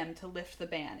begs them to lift the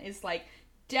ban. Is like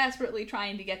desperately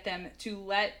trying to get them to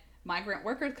let migrant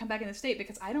workers come back in the state,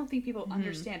 because I don't think people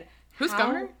understand. Who's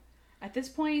governor? At this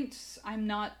point, I'm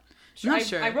not sure.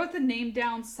 I wrote the name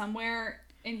down somewhere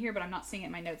in here, but I'm not seeing it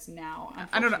in my notes now.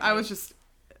 I don't know. I was just...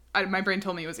 my brain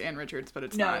told me it was Ann Richards, but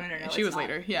it's not. No. She was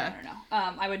later. Yeah. No.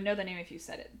 I would know the name if you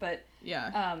said it, but...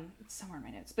 Yeah. It's somewhere in my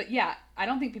notes. But yeah, I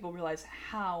don't think people realize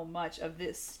how much of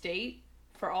this state,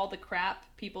 for all the crap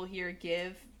people here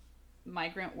give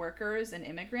migrant workers and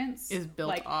immigrants is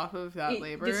built off of that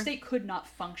labor. The state could not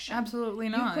function. Absolutely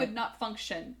not. You could not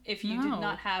function if you did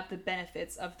not have the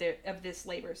benefits of this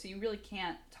labor. So you really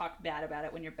can't talk bad about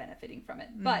it when you're benefiting from it.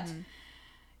 But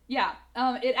yeah,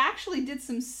 it actually did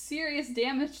some serious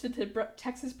damage to the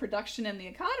Texas production and the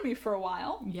economy for a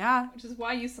while. Yeah. Which is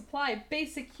why you supply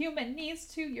basic human needs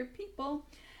to your people.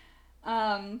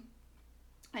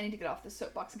 I need to get off the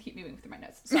soapbox and keep moving through my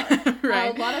notes. Sorry.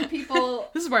 Right. A lot of people...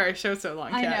 This is why our show's so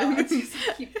long, Kat. I know.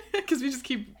 Because we just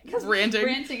keep ranting.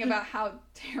 Ranting about how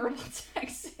terrible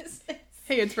Texas is.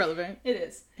 Hey, it's relevant. It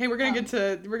is. Hey, we're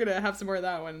gonna have some more of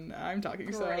that when I'm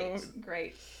talking.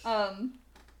 Great. And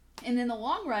in the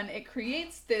long run, it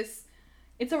creates this...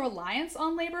 It's a reliance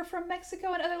on labor from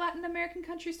Mexico and other Latin American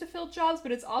countries to fill jobs,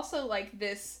 but it's also like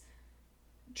this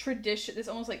tradition, this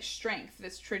almost like strength,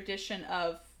 this tradition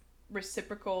of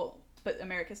reciprocal, but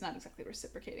America's not exactly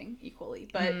reciprocating equally,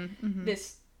 but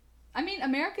this, I mean,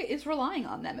 America is relying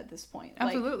on them at this point.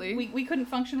 Absolutely. Like, we couldn't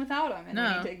function without them, and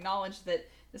we need to acknowledge that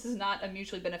this is not a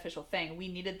mutually beneficial thing. We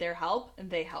needed their help, and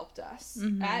they helped us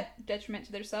at detriment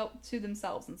to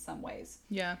themselves in some ways.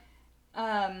 Yeah.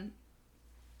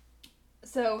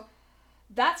 So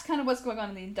that's kind of what's going on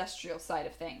in the industrial side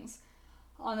of things.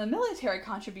 On the military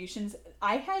contributions,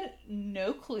 I had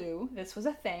no clue this was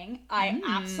a thing. I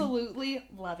absolutely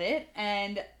love it.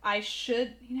 And I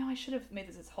should have made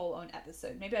this its whole own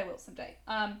episode. Maybe I will someday.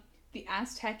 The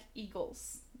Aztec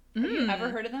Eagles. Have you ever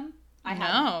heard of them? I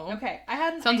haven't. Okay. I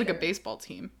hadn't. Sounds like a baseball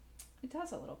team. It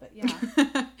does a little bit,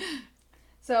 yeah.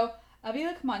 So,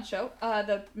 Avila Camacho,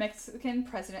 the Mexican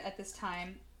president at this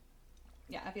time,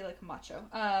 Avila Camacho,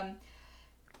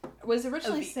 was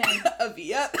originally saying...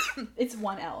 Avila? It's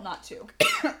one L, not two.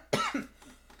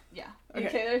 Yeah. Okay,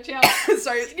 there, champ?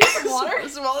 Sorry. You need some water?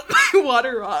 Swallow my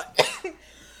water rock.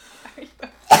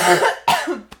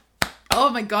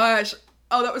 Oh my gosh.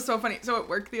 Oh, that was so funny. So at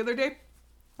work the other day,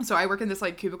 so I work in this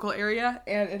like cubicle area,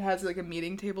 and it has like a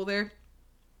meeting table there.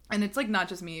 And it's like not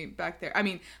just me back there. I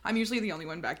mean, I'm usually the only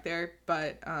one back there,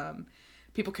 but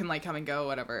people can like come and go,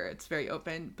 whatever. It's very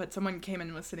open. But someone came in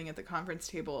and was sitting at the conference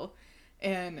table.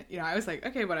 And, I was like,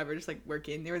 okay, whatever, just, like,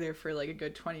 working. They were there for, like, a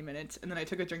good 20 minutes. And then I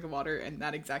took a drink of water, and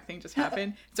that exact thing just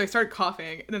happened. So I started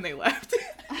coughing, and then they left. And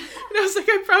I was like,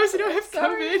 I promise I don't have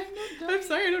COVID. I'm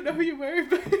sorry, I don't know who you were,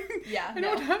 but I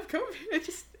don't have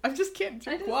COVID. I just can't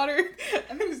drink water.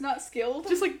 I was not skilled.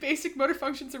 Just, like, basic motor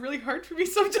functions are really hard for me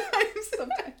sometimes.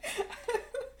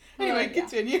 Anyway,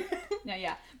 continue.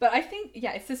 Yeah. But I think,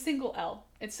 it's a single L.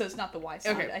 So it's not the Y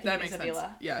sound. Okay, I think that makes Avila.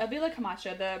 sense. Yeah. Avila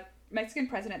Camacho, the Mexican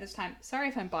president at this time, sorry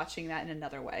if I'm botching that in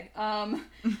another way,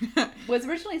 was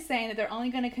originally saying that they're only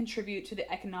going to contribute to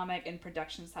the economic and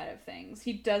production side of things.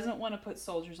 He doesn't want to put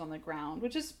soldiers on the ground,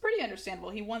 which is pretty understandable.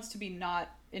 He wants to be not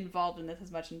involved in this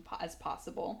as much as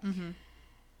possible.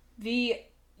 The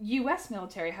U.S.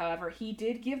 military, however, he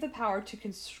did give the power to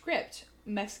conscript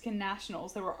Mexican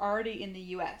nationals that were already in the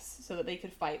U.S. so that they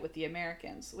could fight with the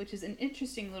Americans, which is an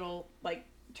interesting little, like,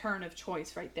 turn of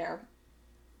choice right there.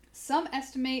 Some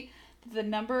estimate that the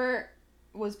number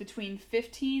was between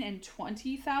 15 and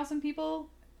 20,000 people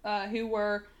who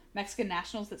were Mexican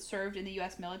nationals that served in the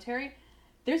U.S. military.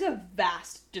 There's a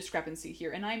vast discrepancy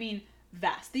here, and I mean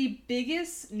vast. The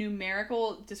biggest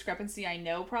numerical discrepancy I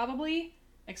know, probably,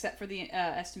 except for the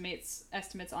estimates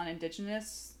on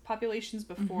indigenous populations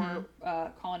before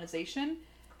colonization.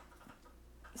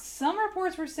 Some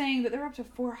reports were saying that there were up to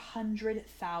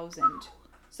 400,000.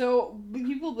 So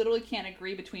people literally can't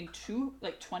agree between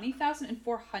 20,000 and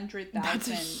 400,000. That's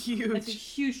a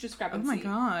huge discrepancy. Oh my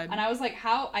god! And I was like,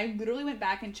 I literally went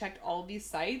back and checked all of these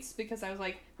sites because I was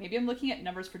like, maybe I'm looking at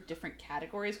numbers for different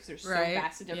categories because they're so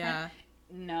vastly different. Yeah.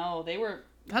 No, they were.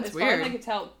 That's weird. As far as I could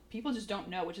tell, people just don't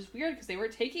know, which is weird because they were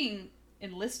taking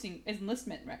enlistment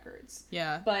records.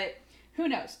 Yeah. But who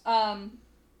knows? A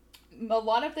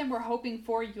lot of them were hoping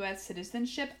for U.S.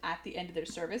 citizenship at the end of their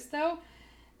service, though.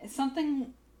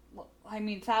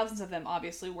 Thousands of them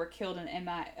obviously were killed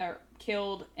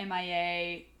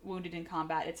MIA, wounded in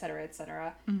combat, etc.,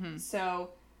 etc. So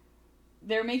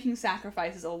they're making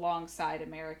sacrifices alongside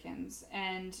Americans,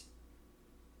 and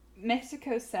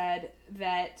Mexico said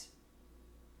that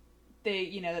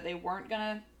they weren't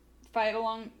gonna fight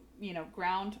along,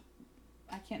 ground.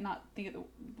 I can't not think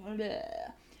of the.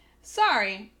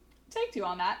 Sorry. Take two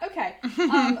on that. Okay.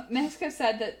 Mexico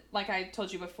said that, like I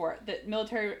told you before, that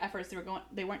military efforts, they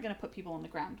weren't going to put people on the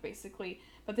ground, basically.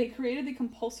 But they created the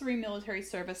compulsory military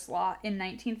service law in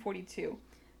 1942.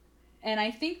 And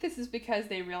I think this is because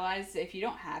they realized that if you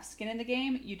don't have skin in the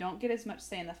game, you don't get as much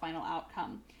say in the final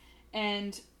outcome.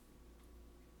 And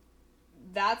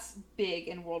that's big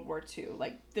in World War II.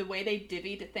 Like, the way they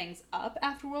divvied things up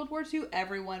after World War II,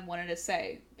 everyone wanted a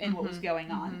say in what was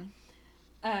going on.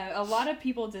 A lot of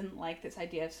people didn't like this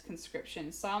idea of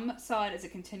conscription. Some saw it as a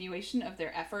continuation of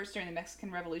their efforts during the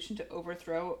Mexican Revolution to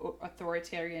overthrow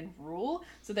authoritarian rule.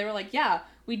 So they were like, yeah,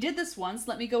 we did this once,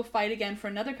 let me go fight again for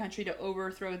another country to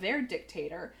overthrow their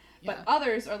dictator. Yeah. But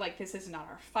others are like, this is not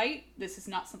our fight, this is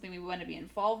not something we want to be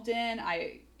involved in,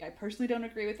 I personally don't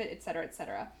agree with it, etc.,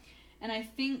 etc. And I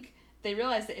think they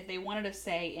realized that if they wanted to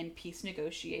say in peace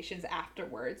negotiations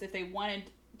afterwards, if they wanted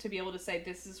to be able to say,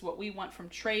 this is what we want from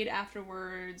trade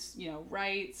afterwards, you know,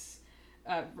 rights,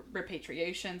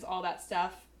 repatriations, all that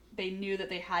stuff, they knew that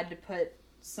they had to put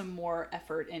some more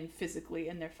effort in physically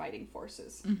in their fighting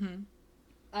forces. And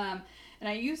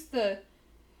I use the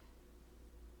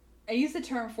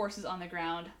term forces on the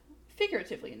ground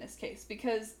figuratively in this case,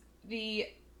 because the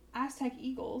Aztec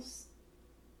Eagles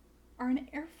are an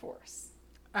air force.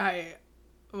 I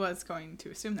was going to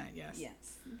assume that, yes. Yes,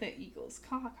 the Eagles,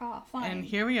 flying. And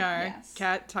here we are,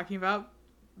 Kat talking about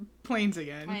planes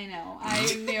again. I know. I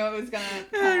knew it was going to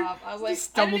come up. I was like,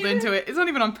 stumbled into it. It's not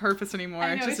even on purpose anymore.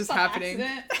 I know, it's just happening.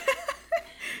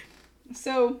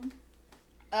 So,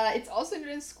 it's also known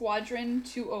as Squadron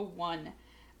 201,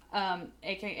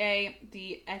 aka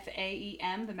the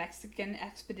FAEM, the Mexican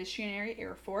Expeditionary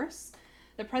Air Force.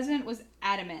 The president was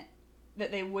adamant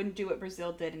that they wouldn't do what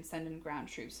Brazil did and send in ground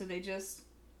troops. So they just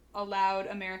allowed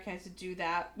America to do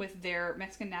that with their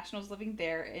Mexican nationals living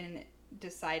there, and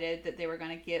decided that they were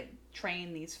going to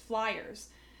train these flyers.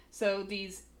 So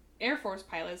these Air Force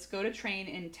pilots go to train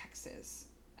in Texas.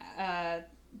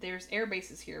 There's air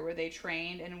bases here where they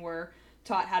trained and were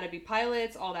taught how to be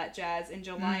pilots, all that jazz, in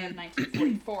July of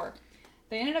 1944.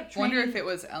 They ended up training... Wonder if it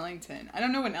was Ellington. I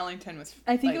don't know when Ellington was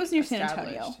I think it was near San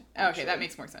Antonio. Okay, that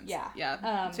makes more sense.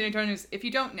 Yeah. San Antonio is, if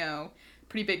you don't know,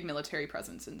 pretty big military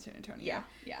presence in San Antonio.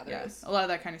 Yeah, there is. A lot of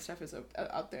that kind of stuff is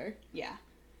out there. Yeah.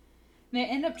 They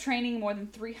end up training more than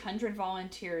 300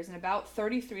 volunteers, and about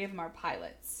 33 of them are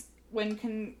pilots.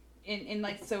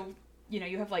 So, you know,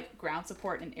 you have like ground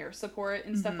support and air support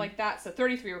and stuff like that. So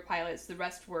 33 were pilots, the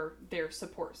rest were their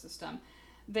support system.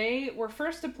 They were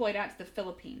first deployed out to the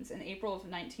Philippines in April of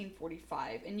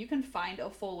 1945, and you can find a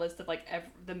full list of like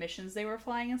the missions they were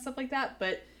flying and stuff like that,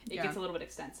 but it gets a little bit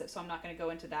extensive, so I'm not going to go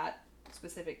into that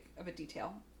specific of a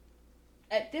detail.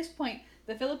 At this point,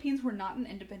 the Philippines were not an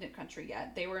independent country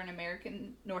yet. They were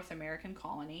an North American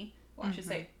colony, or I should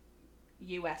say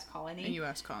U.S. colony. A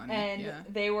U.S. colony, and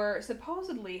they were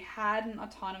supposedly had an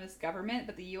autonomous government,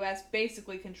 but the U.S.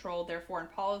 basically controlled their foreign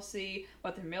policy,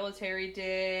 what their military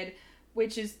did,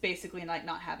 which is basically like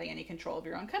not having any control of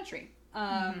your own country.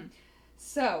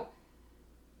 So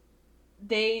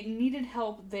they needed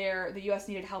help there. The U.S.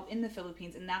 needed help in the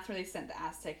Philippines, and that's where they sent the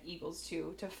Aztec Eagles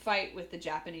to fight with the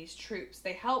Japanese troops.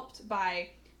 They helped by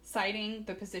sighting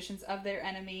the positions of their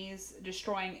enemies,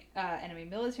 destroying enemy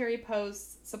military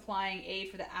posts, supplying aid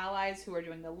for the Allies who were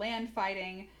doing the land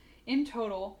fighting. In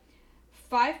total,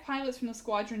 5 pilots from the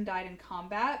squadron died in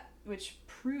combat, which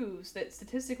proves that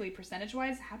statistically,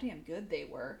 percentage-wise, how damn good they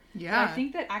were. Yeah. But I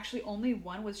think that actually only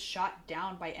one was shot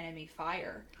down by enemy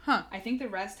fire. Huh. I think the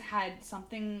rest had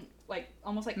something like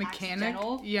almost like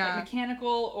mechanical, like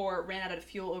mechanical, or ran out of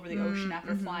fuel over the ocean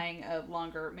after flying a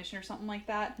longer mission or something like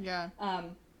that. Yeah.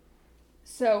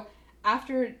 So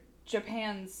after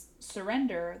Japan's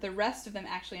surrender, the rest of them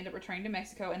actually end up returning to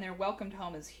Mexico, and they're welcomed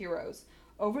home as heroes.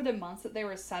 Over the months that they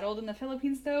were settled in the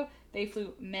Philippines, though, they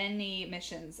flew many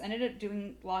missions. Ended up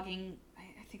logging,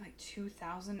 I think, like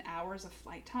 2,000 hours of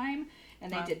flight time.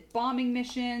 And they did bombing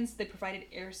missions. They provided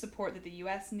air support that the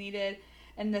U.S. needed.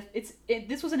 And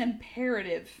this was an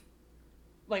imperative.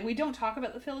 Like, we don't talk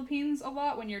about the Philippines a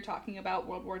lot when you're talking about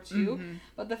World War II.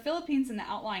 But the Philippines and the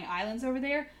outlying islands over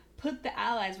there put the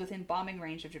Allies within bombing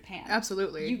range of Japan.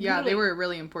 Absolutely. They were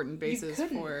really important bases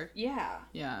for...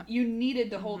 Yeah. You needed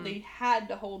to hold... They had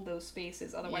to hold those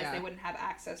spaces, otherwise they wouldn't have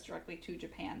access directly to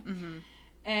Japan.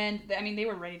 And, I mean, they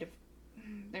were ready to...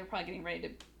 They were probably getting ready to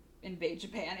invade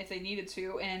Japan if they needed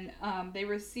to. And they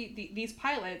received... These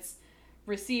pilots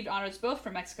received honors both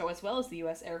from Mexico as well as the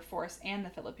U.S. Air Force and the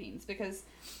Philippines, because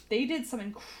they did some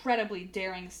incredibly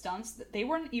daring stunts that they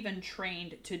weren't even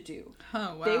trained to do.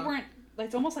 Oh, wow. They weren't...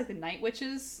 It's almost like the Night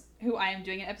Witches, who I am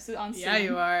doing an episode on soon. Yeah,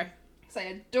 you are. Because I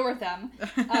adore them.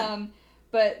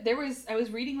 But I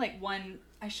was reading like one,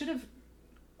 I should have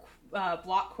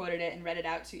block quoted it and read it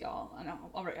out to y'all.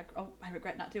 I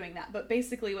regret not doing that. But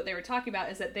basically what they were talking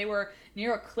about is that they were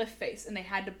near a cliff face and they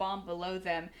had to bomb below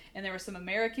them. And there were some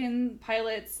American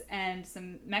pilots and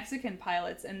some Mexican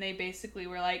pilots, and they basically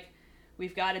were like,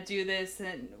 we've got to do this,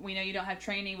 and we know you don't have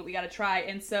training, but we got to try.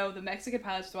 And so the Mexican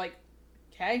pilots were like,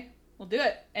 okay, we'll do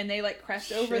it. And they like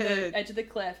crest over the edge of the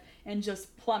cliff and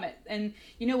just plummet. And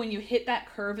you know, when you hit that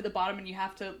curve at the bottom and you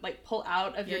have to like pull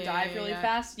out of your dive really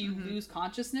fast, you lose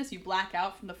consciousness, you black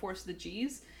out from the force of the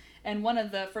G's. And one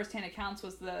of the first-hand accounts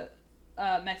was the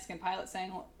Mexican pilot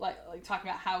saying, like talking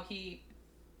about how he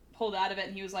pulled out of it,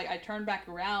 and he was like, I turned back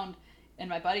around and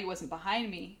my buddy wasn't behind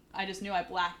me. I just knew I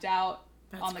blacked out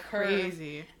on the curve.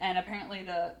 And apparently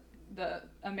the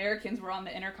Americans were on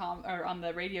the intercom or on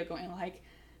the radio going like,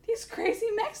 these crazy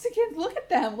Mexicans, look at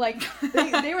them. Like,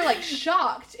 they were, like,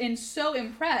 shocked and so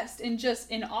impressed and just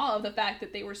in awe of the fact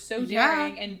that they were so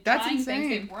daring and trying things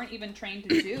they weren't even trained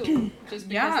to do. Just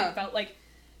because they felt like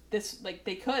this, like,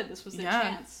 they could. This was their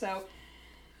chance. So,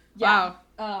 wow.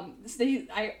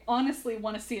 I honestly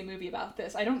want to see a movie about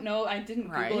this. I don't know. I didn't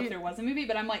Google if there was a movie,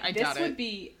 but I'm like, this would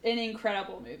be an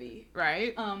incredible movie.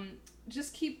 Right?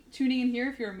 Just keep tuning in here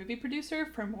if you're a movie producer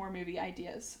for more movie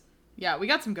ideas. Yeah, we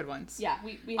got some good ones. Yeah,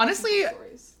 we honestly, have some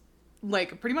good stories.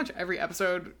 Like, pretty much every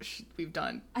episode we've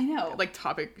done. I know. Like,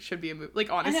 topic should be a movie.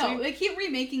 Like, honestly. I know. They keep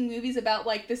remaking movies about,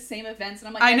 like, the same events, and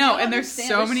I'm like, I know, and there's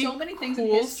so many things cool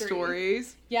in history.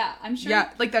 Stories. Yeah, I'm sure.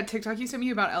 Yeah, like that TikTok you sent me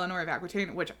about Eleanor of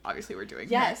Aquitaine, which obviously we're doing.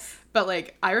 Yes. Here. But,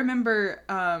 like, I remember,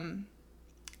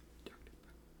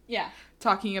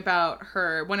 talking about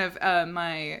her. One of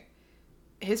my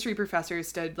history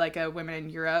professors did like a Women in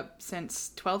Europe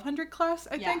since 1200 class,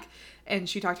 I think. And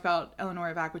she talked about Eleanor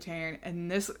of Aquitaine, and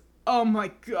this, oh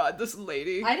my god, this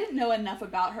lady. I didn't know enough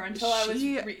about her until I was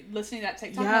listening to that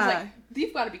TikTok. Yeah. I was like,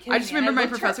 you've got to be kidding me. I just remember my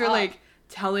professor like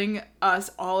telling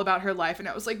us all about her life, and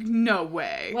I was like, no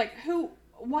way. Like,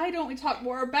 why don't we talk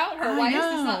more about her? Why is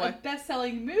this not a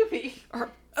best-selling movie?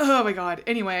 Oh my god.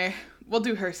 Anyway, we'll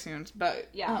do her soon, but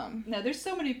no, there's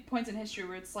so many points in history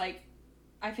where it's like,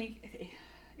 I think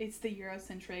it's the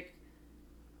Eurocentric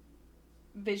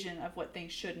vision of what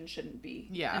things should and shouldn't be.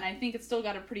 Yeah. And I think it's still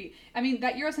got that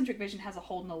Eurocentric vision has a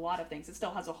hold in a lot of things. It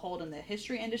still has a hold in the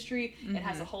history industry. Mm-hmm. It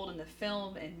has a hold in the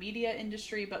film and media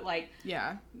industry. But, like,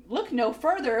 look no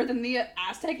further than the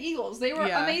Aztec Eagles. They were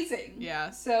amazing. Yeah.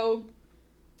 So,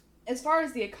 as far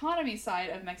as the economy side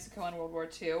of Mexico in World War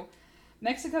II,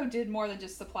 Mexico did more than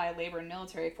just supply labor and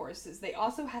military forces. They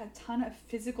also had a ton of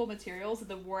physical materials that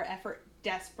the war effort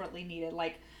desperately needed,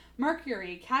 like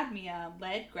mercury, cadmium,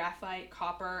 lead, graphite,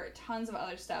 copper, tons of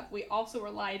other stuff. We also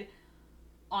relied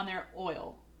on their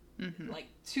oil, like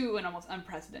to an almost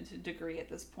unprecedented degree at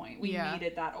this point. We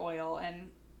needed that oil,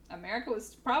 and America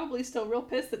was probably still real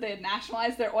pissed that they had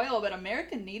nationalized their oil, but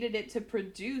America needed it to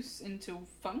produce and to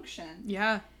function.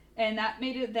 Yeah. And that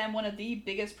made it them one of the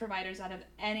biggest providers out of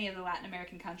any of the Latin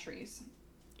American countries.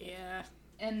 Yeah.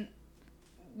 And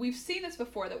we've seen this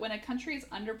before, that when a country is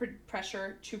under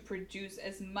pressure to produce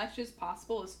as much as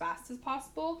possible, as fast as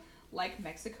possible, like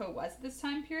Mexico was at this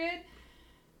time period,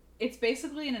 it's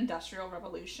basically an industrial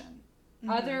revolution. Mm-hmm.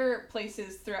 Other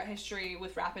places throughout history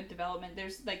with rapid development,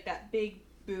 there's like that big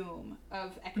boom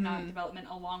of economic development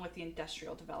along with the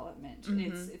industrial development.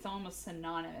 Mm-hmm. It's almost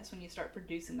synonymous when you start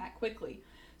producing that quickly.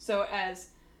 So as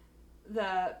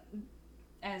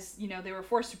you know, they were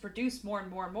forced to produce more and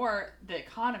more and more, the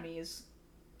economy is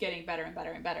getting better and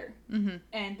better and better. Mm-hmm.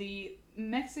 And the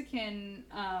Mexican,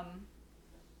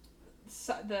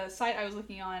 the site I was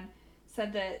looking on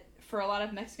said that for a lot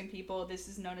of Mexican people, this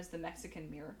is known as the Mexican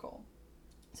miracle.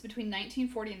 So between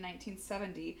 1940 and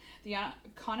 1970, the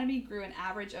economy grew an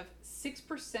average of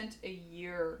 6% a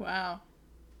year. Wow.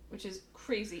 Which is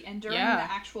crazy. And during the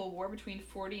actual war between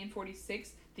 40 and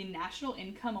 46, the national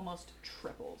income almost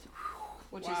tripled,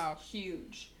 which is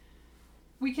huge.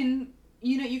 You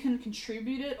can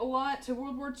contribute it a lot to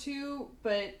World War II,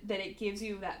 but that it gives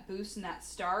you that boost and that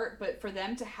start. But for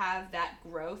them to have that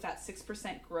growth, that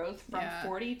 6% growth from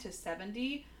 40 to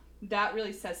 70, that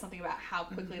really says something about how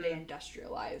quickly they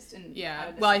industrialized. And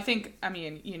well, I think,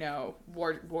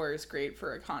 war is great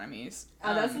for economies.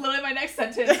 That's literally my next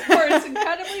sentence. War is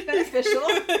incredibly beneficial.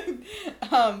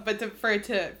 But for it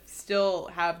to still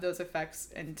have those effects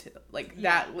and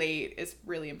that late is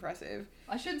really impressive.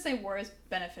 I shouldn't say war is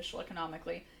beneficial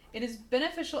economically. It is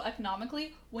beneficial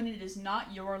economically when it is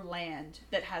not your land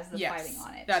that has the fighting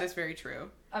on it. That is very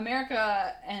true.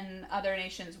 America and other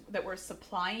nations that were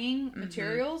supplying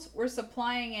materials were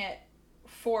supplying it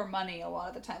for money a lot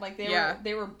of the time. Like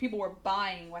people were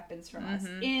buying weapons from us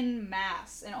in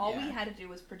mass, and all we had to do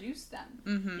was produce them.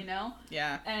 You know?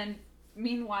 Yeah. And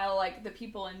meanwhile, like, the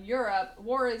people in Europe,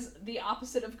 war is the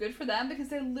opposite of good for them because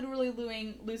they're literally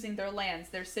losing their lands,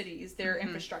 their cities, their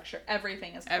infrastructure.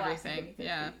 Everything is collapsing. Everything,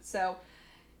 yeah. So,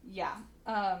 yeah.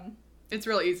 it's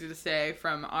real easy to say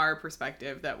from our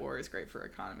perspective that war is great for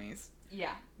economies.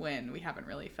 Yeah. When we haven't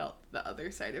really felt the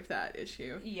other side of that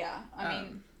issue. Yeah. I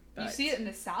mean, you see it in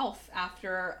the South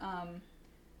after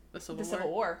the Civil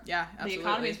War. Yeah, absolutely. The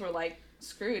economies were, like,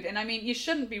 screwed. And, I mean, you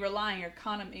shouldn't be relying your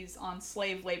economies on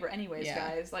slave labor anyways,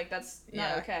 guys. Like, that's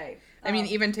not okay. I mean,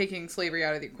 even taking slavery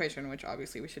out of the equation, which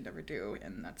obviously we should never do,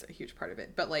 and that's a huge part of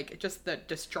it. But, like, just the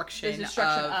destruction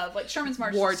of like, Sherman's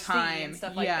March wartime and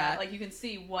stuff like that. Like, you can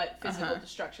see what physical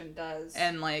destruction does.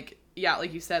 And, like, yeah,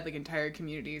 like you said, like, entire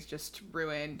communities just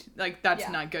ruined. Like, that's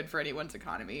not good for anyone's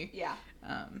economy. Yeah.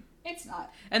 It's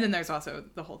not. And then there's also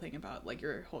the whole thing about, like,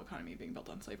 your whole economy being built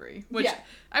on slavery, which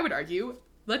I would argue,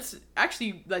 let's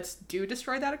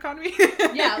destroy that economy.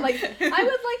 Yeah, like, I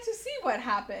would like to see what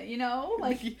happened, you know?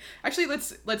 Like, actually,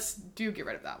 let's get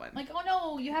rid of that one. Like, oh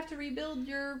no, you have to rebuild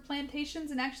your plantations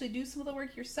and actually do some of the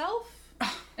work yourself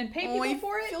and pay people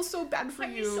for it? I feel so bad for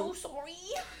you. I'm so sorry.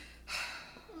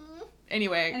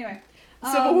 Anyway.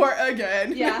 Civil War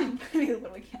again. Yeah, we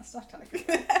literally can't stop talking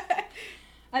about it.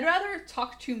 I'd rather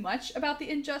talk too much about the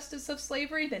injustice of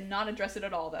slavery than not address it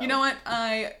at all, though. You know what?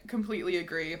 I completely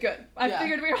agree. Good. I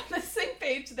figured we were on the same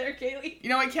page there, Kaylee. You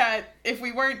know what, Kat? If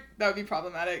we weren't, that would be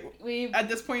problematic. At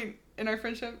this point in our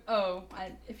friendship. Oh,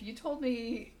 if you told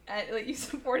me that you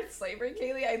supported slavery,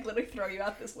 Kaylee, I'd literally throw you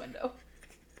out this window.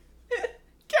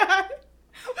 God.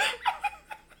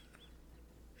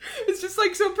 It's just,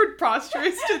 like, so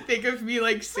preposterous to think of me,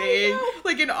 like, saying,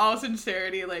 like, in all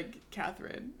sincerity, like,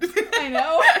 Catherine. I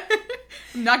know.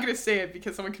 I'm not gonna say it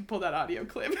because someone could pull that audio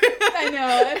clip. I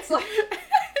know. It's like...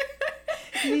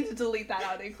 You need to delete that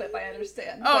audio clip, I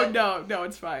understand. Oh, no,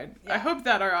 it's fine. Yeah. I hope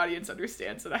that our audience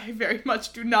understands that I very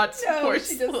much do not support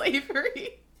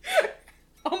slavery.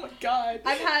 Oh, my God.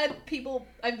 I've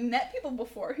met people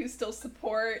before who still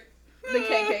support the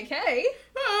KKK.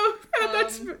 Oh,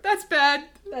 that's bad.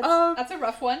 That's a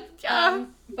rough one. Yeah.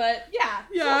 But yeah.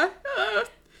 Yeah.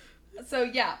 So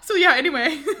yeah.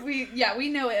 Anyway. we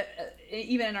know it,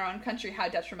 even in our own country, how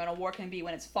detrimental war can be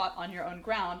when it's fought on your own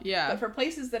ground. Yeah. But for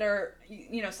places that are,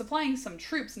 supplying some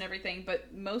troops and everything,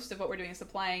 but most of what we're doing is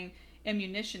supplying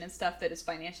ammunition and stuff that is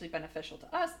financially beneficial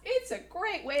to us, it's a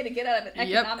great way to get out of an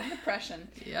economic depression.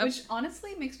 Yep. Which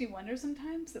honestly makes me wonder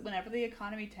sometimes that whenever the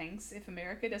economy tanks, if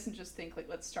America doesn't just think, like,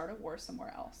 let's start a war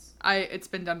somewhere else. It's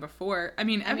been done before. I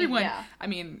mean,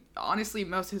 honestly,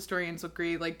 most historians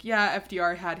agree, like, yeah,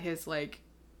 FDR had his, like,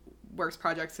 works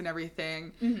projects and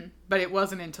everything, but it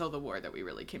wasn't until the war that we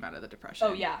really came out of the Depression.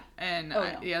 Oh, yeah. And,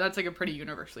 that's, like, a pretty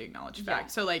universally acknowledged fact. Yeah.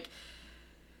 So, like,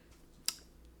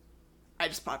 I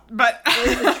just popped, but it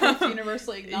is a truth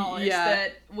universally acknowledged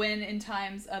that when in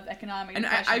times of economic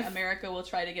depression, America will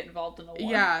try to get involved in a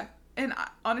war. Yeah, and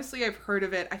honestly, I've heard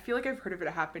of it. I feel like I've heard of it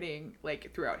happening,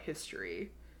 like, throughout history,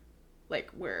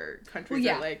 like, where countries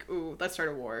are like, "Ooh, let's start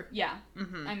a war." Yeah,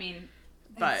 I mean,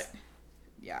 but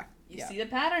you see the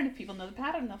pattern. If people know the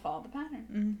pattern, they'll follow the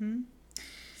pattern.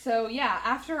 So, yeah,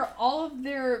 after all of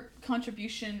their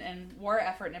contribution and war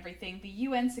effort and everything, the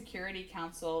UN Security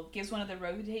Council gives one of the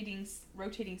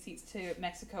rotating seats to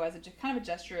Mexico as kind of a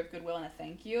gesture of goodwill and a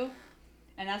thank you.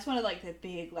 And that's one of, like, the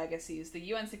big legacies. The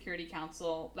UN Security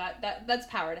Council, that's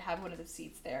power to have one of the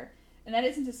seats there. And that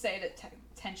isn't to say that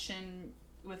tension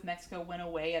with Mexico went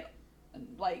away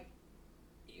like,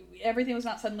 everything was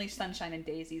not suddenly sunshine and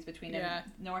daisies between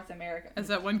North America. As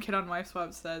that one kid on Wife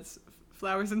Swap says,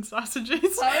 flowers and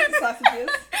sausages. Flowers and sausages.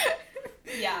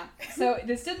 Yeah. So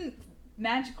this didn't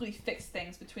magically fix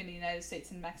things between the United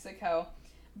States and Mexico,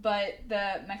 but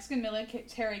the Mexican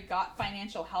military got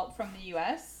financial help from the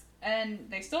U.S., and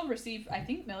they still receive, I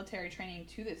think, military training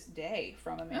to this day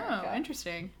from America. Oh,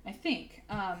 interesting. I think.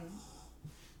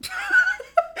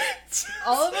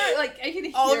 Oliver, like, I can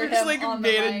hear Oliver him just, like, on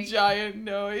made the mic. a giant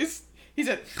noise. He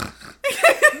said...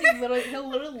 He'll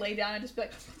literally lay down and just be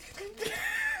like...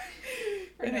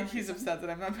 I think he's upset that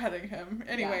I'm not petting him.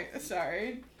 Anyway,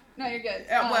 sorry. No, you're good.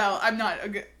 Well, I'm not.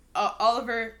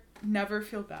 Oliver, never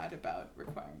feel bad about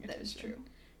requiring attention. That is true.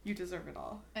 You deserve it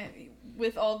all.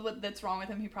 With all that's wrong with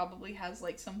him, he probably has,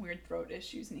 like, some weird throat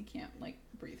issues and he can't, like,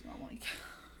 breathe normally.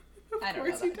 Of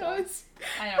course he does.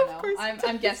 I don't know.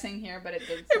 I'm guessing here, but it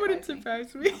did. It wouldn't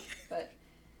surprise me. No, but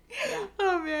yeah.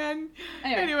 Oh man.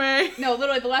 Anyway. No,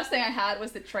 literally, the last thing I had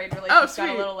was that trade relations got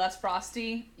a little less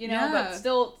frosty, but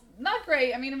still not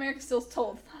great. I mean, America still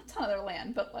told a ton of their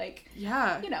land, but, like,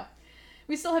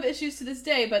 we still have issues to this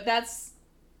day. But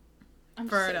I'm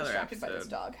for just so another distracted episode by this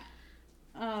dog.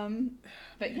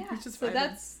 But yeah, so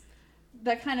that's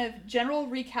that kind of general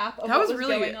recap of what was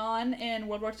really going on in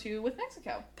World War II with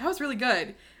Mexico. That was really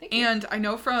good. Thank you. And I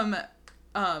know from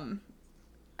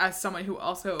as someone who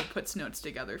also puts notes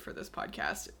together for this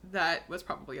podcast, that was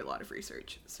probably a lot of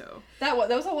research. So that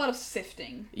was a lot of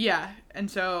sifting. Yeah, and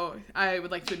so I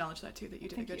would like to acknowledge that too, that you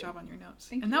did a good job on your notes.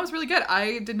 Thank you. That was really good.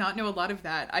 I did not know a lot of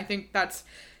that. I think that's,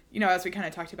 as we kind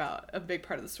of talked about, a big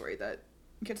part of the story that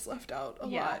gets left out a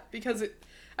lot, because at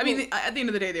the end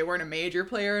of the day, they weren't a major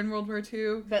player in World War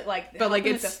II. But like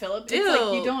it's the Philippines,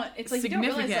 still you don't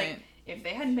realize, like, if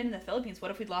they hadn't been in the Philippines, what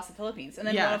if we'd lost the Philippines? And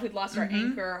then what if we'd lost our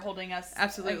anchor holding us?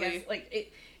 Absolutely.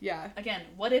 Again,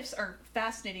 what ifs are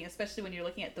fascinating, especially when you're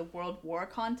looking at the World War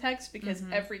context, because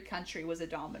every country was a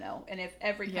domino. And if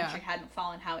every country hadn't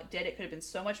fallen how it did, it could have been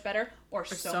so much better or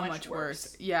so much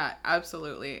worse. Yeah,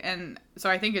 absolutely. And so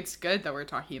I think it's good that we're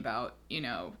talking about,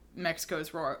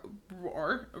 Mexico's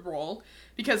role.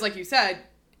 Because like you said,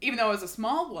 even though it was a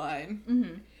small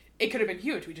one, it could have been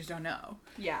huge. We just don't know.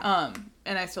 Yeah.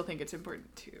 And I still think it's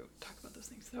important to talk about those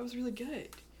things. That was really good.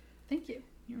 Thank you.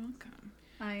 You're welcome.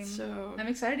 I'm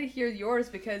excited to hear yours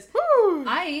because Woo!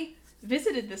 I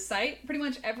visited this site pretty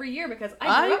much every year because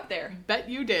I grew up there. Bet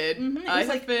you did. Mm-hmm. I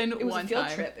have been it was one a field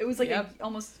time. trip. It was like an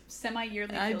almost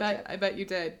semi-yearly field trip. I bet you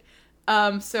did.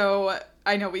 So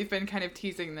I know we've been kind of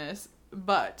teasing this,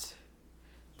 but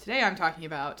today I'm talking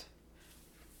about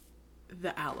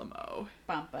the Alamo.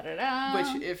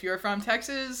 Which, if you're from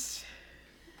Texas,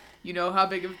 you know how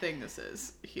big of a thing this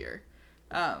is here.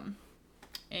 And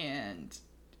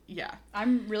yeah.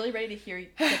 I'm really ready to hear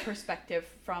the perspective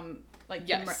from the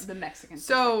Mexican perspective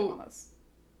on this.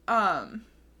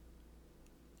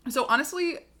 So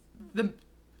honestly,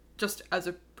 just as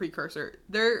a precursor,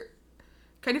 there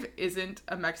kind of isn't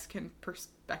a Mexican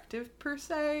perspective per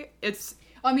se. It's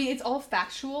all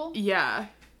factual. Yeah.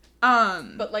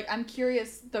 But I'm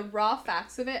curious, the raw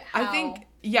facts of it, how... I think,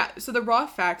 so the raw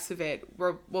facts of it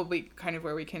will be kind of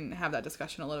where we can have that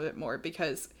discussion a little bit more,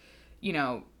 because,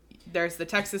 there's the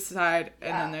Texas side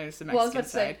and then there's the Mexican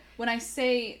side. When I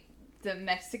say the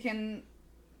Mexican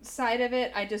side of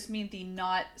it, I just mean the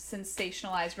not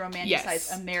sensationalized,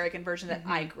 romanticized American version that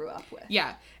I grew up with.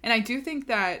 Yeah, and I do think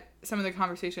that some of the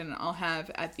conversation I'll have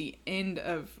at the end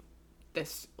of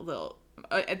this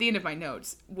at the end of my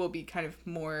notes will be kind of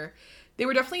more, they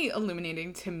were definitely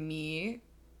illuminating to me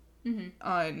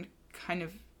on kind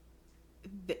of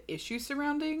the issues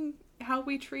surrounding how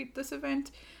we treat this event.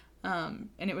 And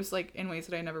it was in ways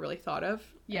that I never really thought of.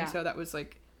 Yeah. And so that was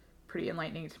pretty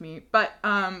enlightening to me. But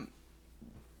I'll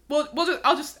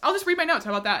just read my notes.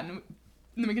 How about that? And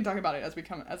then we can talk about it as they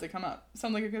come up.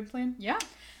 Sound like a good plan? Yeah.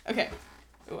 Okay.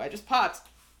 Oh, I just popped.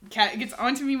 Cat gets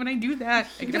onto me when I do that.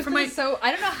 I get it from So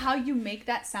I don't know how you make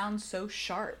that sound so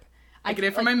sharp. I get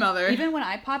it from my mother. Even when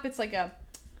I pop, it's like a...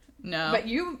 No. But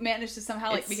you managed to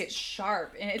somehow make it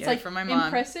sharp. And it's from my mom.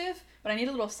 Impressive, but I need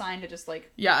a little sign to just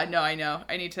Yeah, no, I know.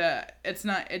 I need to...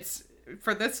 It's...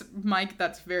 For this mic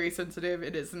that's very sensitive,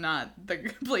 it is not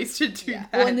the place to do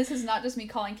that. Well, and this is not just me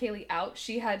calling Kaylee out.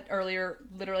 She had earlier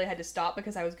literally had to stop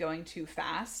because I was going too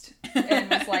fast and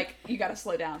was like, you got to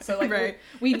slow down. So right.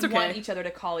 we want each other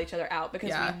to call each other out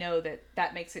because we know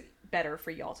that makes it better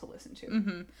for y'all to listen to.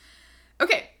 Mm-hmm.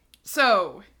 Okay,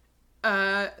 so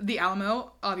the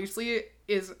Alamo obviously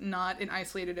is not an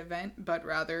isolated event, but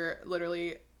rather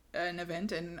literally an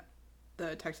event in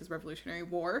the Texas Revolutionary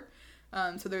War.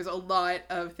 So there's a lot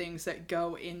of things that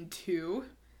go into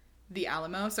the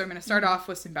Alamo. So I'm going to start off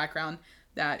with some background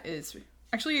that is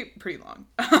actually pretty long.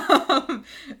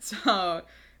 So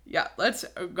yeah, let's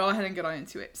go ahead and get on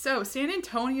into it. So San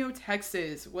Antonio,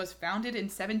 Texas was founded in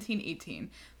 1718.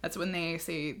 That's when they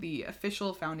say the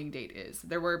official founding date is.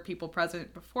 There were people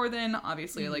present before then,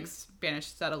 obviously Spanish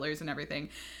settlers and everything.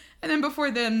 And then before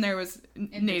them there was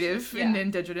native and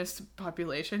indigenous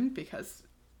population because...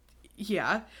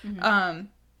 Yeah.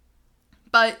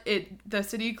 But the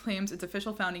city claims its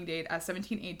official founding date as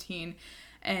 1718,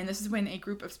 and this is when a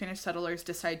group of Spanish settlers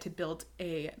decided to build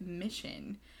a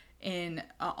mission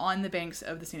on the banks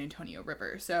of the San Antonio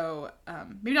River. So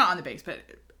maybe not on the banks, but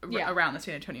around the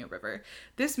San Antonio River.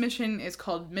 This mission is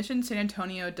called Mission San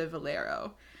Antonio de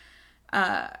Valero.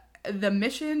 The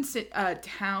mission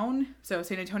town, so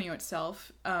San Antonio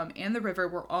itself, and the river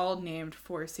were all named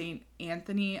for Saint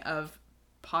Anthony of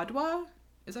Padua?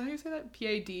 Is that how you say that?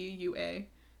 P-A-D-U-A?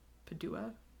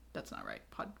 Padua? That's not right.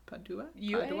 Padua?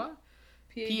 Padua?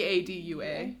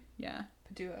 P-A-D-U-A. Yeah.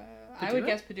 Padua. I would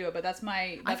guess Padua, but that's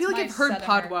my... I feel like I've heard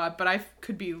Padua, but I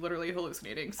could be literally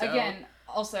hallucinating, so... Again,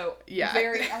 also,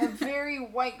 I'm a very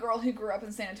white girl who grew up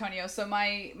in San Antonio, so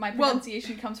my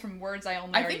pronunciation comes from words I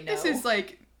only already know. I think this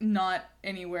is, not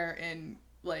anywhere in...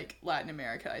 Latin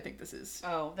America. I think this is...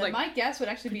 Oh, then my guess would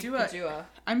actually be Padua.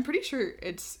 I'm pretty sure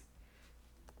it's...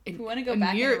 If we want to go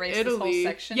back and erase Italy, this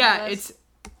whole section. Yeah, it's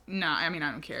No, I mean,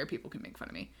 I don't care. People can make fun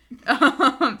of me. I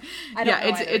don't know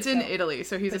either, it's in Italy.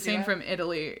 So he's a saint from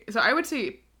Italy. So I would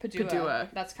say Padua.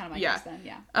 That's kind of my guess then,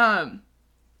 yeah.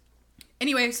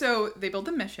 Anyway, so they build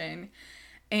the mission,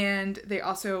 and they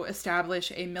also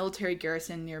establish a military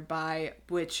garrison nearby,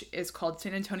 which is called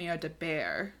San Antonio de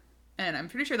Bear. And I'm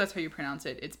pretty sure that's how you pronounce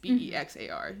it. It's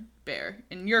Bexar, Bear.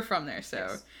 And you're from there,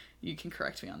 so you can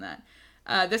correct me on that.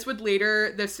 This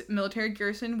military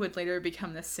garrison would later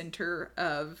become the center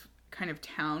of kind of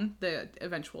town, the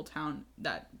eventual town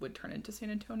that would turn into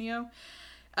San Antonio.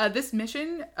 This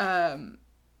mission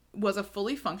was a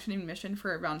fully functioning mission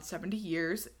for around 70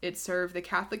 years. It served the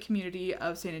Catholic community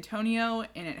of San Antonio,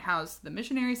 and it housed the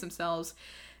missionaries themselves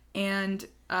and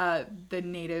the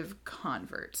native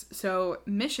converts. So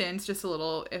missions, just a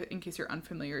little, in case you're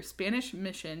unfamiliar, Spanish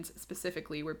missions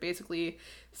specifically were basically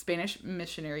Spanish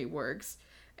missionary works,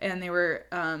 and they were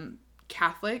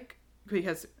Catholic,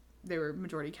 because they were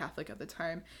majority Catholic at the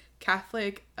time,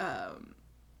 Catholic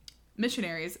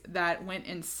missionaries that went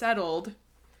and settled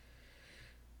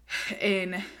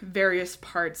in various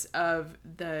parts of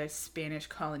the Spanish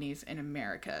colonies in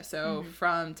America. So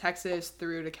from Texas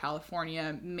through to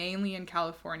California, mainly in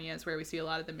California is where we see a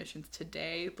lot of the missions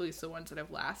today, at least the ones that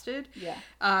have lasted. Yeah.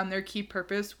 Their key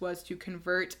purpose was to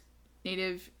convert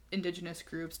native indigenous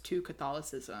groups to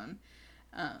Catholicism.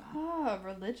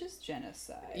 Religious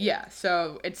genocide. Yeah,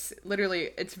 so it's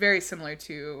very similar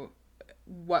to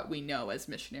what we know as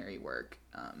missionary work.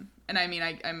 And I mean,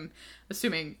 I'm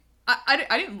assuming...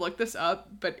 I didn't look this up,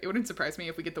 but it wouldn't surprise me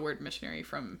if we get the word missionary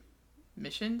from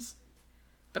missions.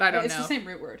 But I don't know. It's the same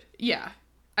root word. Yeah.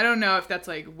 I don't know if that's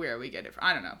like where we get it from.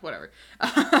 I don't know. Whatever.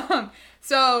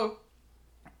 So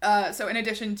in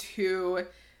addition to,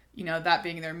 that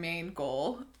being their main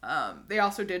goal, they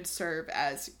also did serve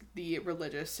as the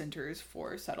religious centers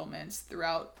for settlements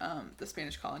throughout the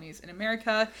Spanish colonies in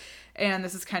America. And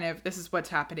this is what's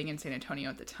happening in San Antonio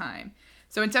at the time.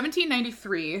 So in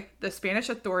 1793, the Spanish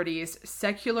authorities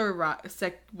secularized,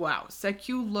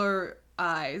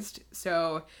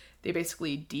 so they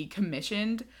basically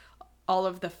decommissioned all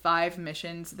of the 5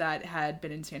 missions that had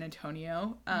been in San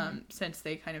Antonio since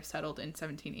they kind of settled in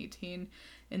 1718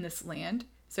 in this land.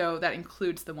 So that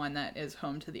includes the one that is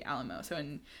home to the Alamo. So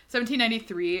in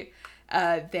 1793,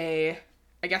 they,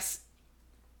 I guess,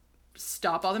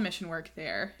 stop all the mission work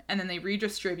there, and then they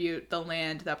redistribute the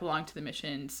land that belonged to the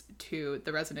missions to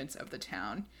the residents of the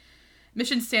town.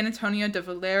 Mission San Antonio de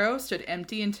Valero stood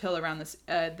empty until around the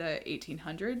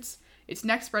 1800s. Its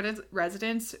next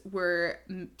residents were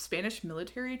Spanish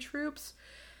military troops,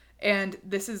 and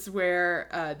this is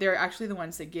where they're actually the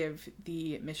ones that give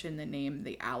the mission the name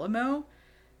the Alamo.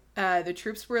 The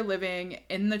troops were living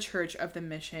in the church of the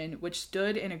mission, which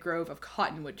stood in a grove of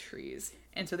cottonwood trees.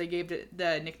 And so they gave it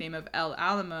the nickname of El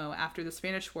Alamo after the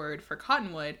Spanish word for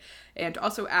cottonwood, and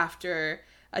also after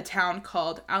a town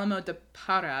called Alamo de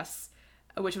Parras,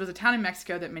 which was a town in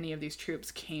Mexico that many of these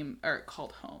troops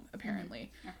called home,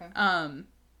 apparently. Okay.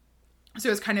 So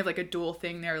it was kind of like a dual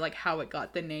thing there, like how it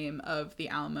got the name of the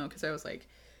Alamo, because I was like,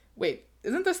 wait,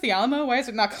 isn't this the Alamo? Why is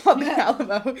it not called the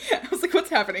Alamo? I was like, what's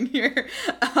happening here?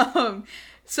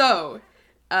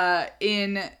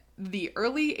 In the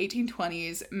early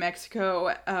 1820s,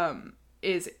 Mexico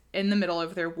is in the middle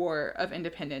of their war of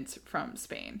independence from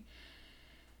Spain.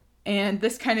 And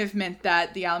this kind of meant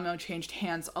that the Alamo changed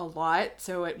hands a lot.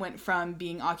 So it went from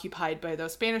being occupied by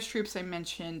those Spanish troops I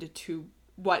mentioned to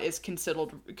what is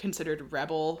considered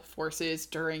rebel forces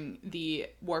during the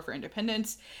War for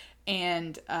Independence,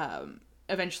 and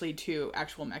eventually to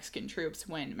actual Mexican troops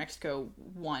when Mexico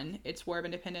won its War of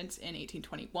Independence in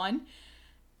 1821.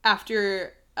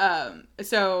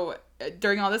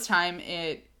 During all this time,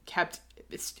 it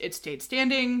stayed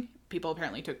standing. People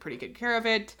apparently took pretty good care of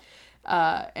it.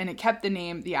 And it kept the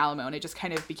name the Alamo, and it just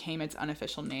kind of became its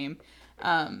unofficial name,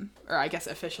 or I guess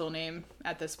official name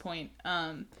at this point,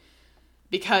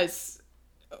 because,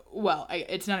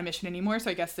 it's not a mission anymore, so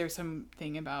I guess there's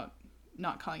something about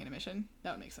not calling it a mission.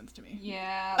 That would make sense to me.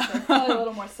 Yeah, they're probably a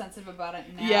little more sensitive about it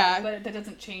now, but that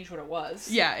doesn't change what it was.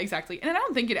 Yeah, exactly. And I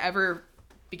don't think it ever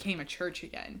became a church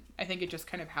again. I think it just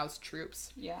kind of housed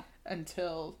troops. Yeah.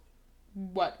 Until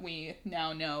what we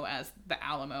now know as the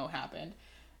Alamo happened.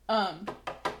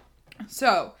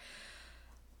 So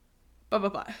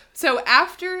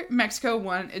after Mexico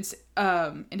won its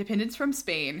independence from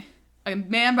Spain, a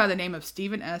man by the name of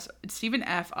Stephen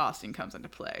F. Austin comes into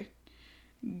play.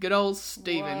 Good old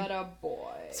Stephen. What a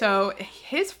boy. So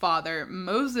his father,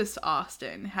 Moses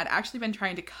Austin, had actually been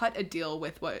trying to cut a deal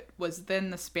with what was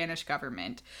then the Spanish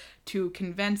government to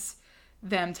convince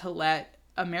them to let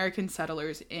American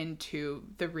settlers into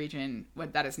the region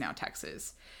that is now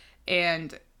Texas.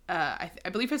 And I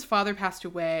believe his father passed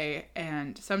away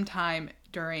and sometime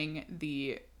during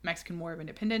the Mexican War of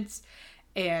Independence.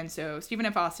 And so Stephen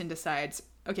F. Austin decides,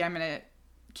 okay, I'm going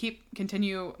to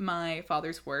continue my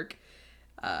father's work.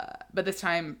 But this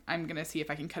time I'm going to see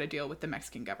if I can cut a deal with the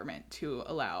Mexican government to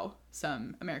allow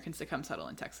some Americans to come settle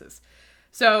in Texas.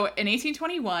 So in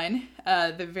 1821,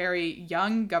 the very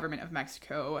young government of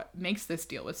Mexico makes this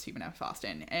deal with Stephen F.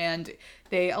 Austin, and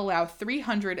they allow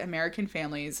 300 American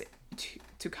families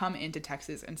to come into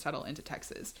Texas and settle into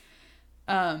Texas.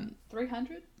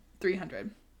 300?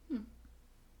 300.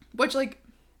 Which, like...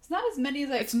 It's not as many as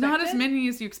I expected. It's not as many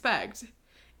as you expect.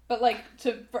 But, like,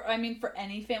 for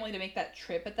any family to make that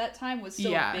trip at that time was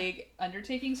still a big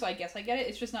undertaking, so I guess I get it.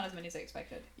 It's just not as many as I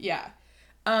expected. Yeah.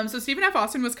 So Stephen F.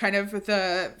 Austin was kind of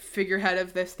the figurehead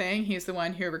of this thing. He's the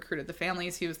one who recruited the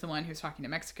families. He was the one who was talking to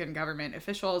Mexican government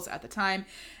officials at the time,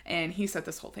 and he set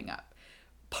this whole thing up.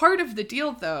 Part of the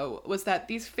deal, though, was that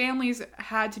these families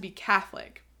had to be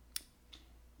Catholic.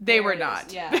 They were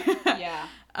not. Yeah,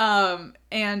 yeah.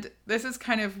 And this is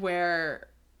kind of where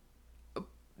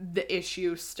the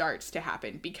issue starts to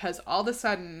happen, because all of a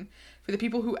sudden, for the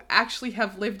people who actually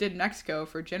have lived in Mexico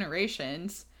for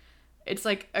generations, it's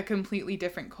like a completely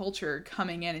different culture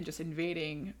coming in and just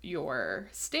invading your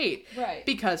state. Right.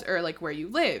 Because, or like where you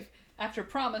live. After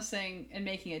promising and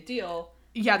making a deal.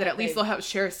 Yeah, that at least they'll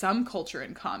share some culture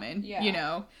in common, you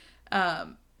know?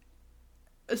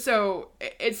 So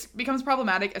it becomes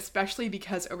problematic, especially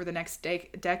because over the next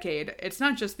decade, it's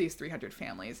not just these 300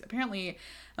 families. Apparently,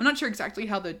 I'm not sure exactly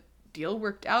how the deal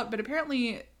worked out, but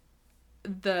apparently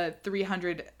the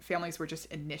 300 families were just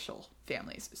initial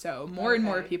families. So more and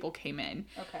more people came in.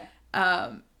 Okay.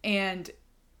 And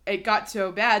it got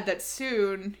so bad that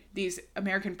soon these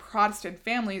American Protestant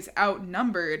families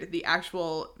outnumbered the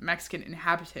actual Mexican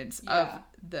inhabitants of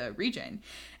the region.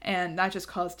 And that just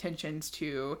caused tensions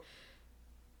to...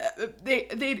 They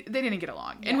didn't get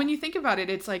along. Yeah. And when you think about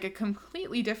it, it's like a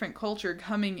completely different culture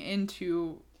coming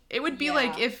into... It would be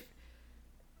like if...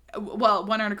 Well,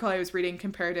 one article I was reading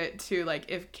compared it to, like,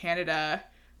 if Canada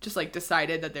just, like,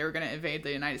 decided that they were going to invade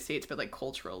the United States, but, like,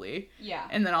 culturally. Yeah.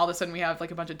 And then all of a sudden we have,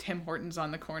 like, a bunch of Tim Hortons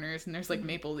on the corners, and there's, like,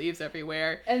 maple leaves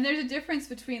everywhere. And there's a difference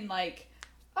between, like,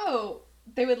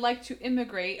 they would like to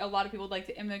immigrate. A lot of people would like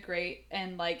to immigrate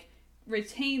and, like,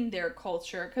 retain their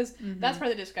culture. Because that's part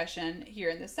of the discussion here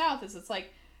in the South is it's,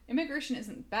 like, immigration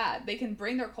isn't bad. They can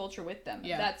bring their culture with them.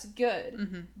 Yeah. That's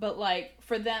good. But, like,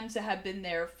 for them to have been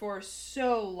there for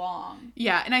so long.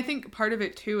 Yeah, and I think part of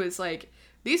it, too, is, like,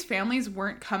 these families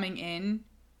weren't coming in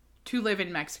to live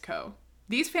in Mexico.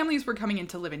 These families were coming in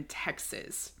to live in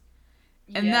Texas.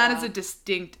 And that is a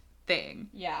distinct thing.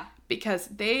 Yeah. Because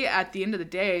they, at the end of the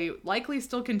day, likely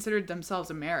still considered themselves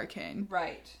American.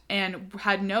 Right. And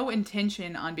had no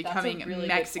intention on becoming really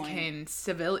Mexican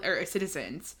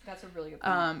citizens. That's a really good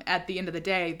point. At the end of the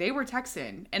day, they were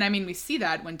Texan. And I mean, we see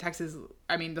that when Texas,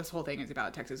 I mean, this whole thing is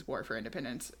about Texas War for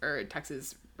Independence, or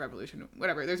Texas Revolution,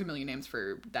 whatever. There's a million names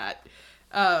for that.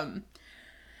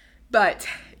 But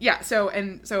yeah, so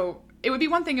it would be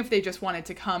one thing if they just wanted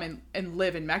to come and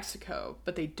live in Mexico,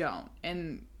 but they don't.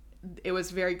 And it was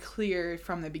very clear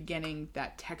from the beginning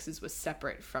that Texas was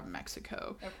separate from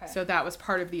Mexico. Okay. So that was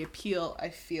part of the appeal, I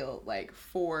feel like,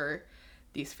 for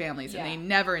these families. And they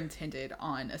never intended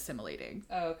on assimilating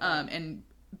and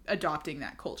adopting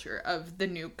that culture of the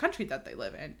new country that they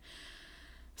live in.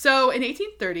 So in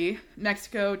 1830,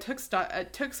 Mexico took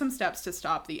some steps to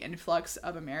stop the influx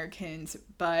of Americans,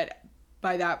 but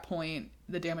by that point,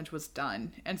 the damage was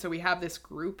done. And so we have this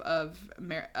group of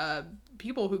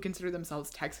people who consider themselves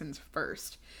Texans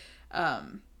first,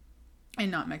 and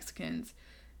not Mexicans.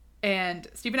 And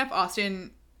Stephen F.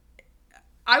 Austin,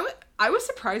 I was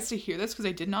surprised to hear this because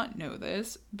I did not know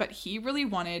this, but he really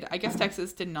wanted, I guess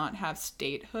Texas did not have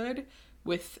statehood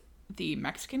with the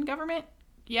Mexican government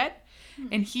yet.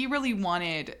 And he really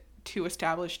wanted to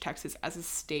establish Texas as a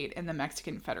state in the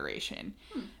Mexican Federation.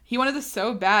 He wanted this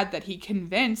so bad that he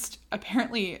convinced,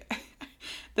 apparently,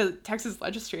 the Texas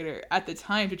legislature at the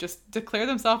time to just declare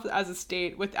themselves as a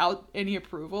state without any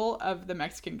approval of the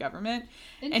Mexican government.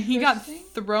 And he got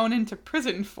thrown into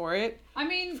prison for it. I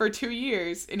mean, for 2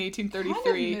 years in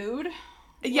 1833. Kind of mood.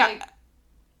 Yeah. Like,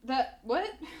 that, what?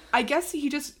 I guess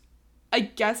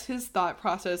his thought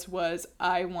process was,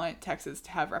 I want Texas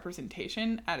to have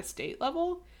representation at a state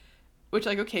level. Which,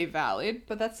 like, okay, valid.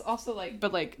 But that's also, like...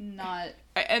 But, like... Not...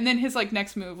 And then his, like,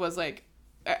 next move was, like...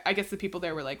 I guess the people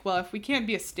there were like, well, if we can't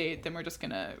be a state, then we're just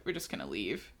gonna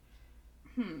leave.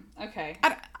 Okay.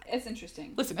 it's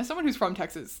interesting. Listen, as someone who's from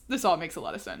Texas, this all makes a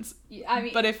lot of sense. Yeah, I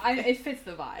mean, but it fits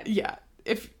the vibe. Yeah.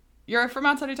 If you're from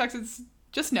outside of Texas,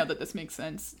 just know that this makes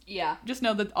sense. Yeah. Just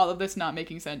know that all of this not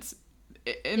making sense,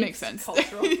 it makes sense.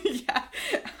 Cultural. Yeah.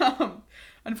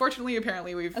 Unfortunately,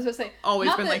 apparently, we've say,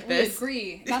 always been like this.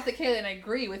 Agree. Not that Kayla and I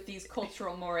agree with these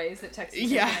cultural mores that Texas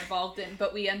has been involved in,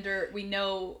 but we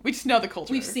know. We just know the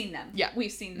culture. We've seen them. Yeah.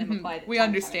 We've seen them applied. We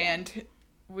understand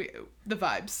the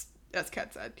vibes, as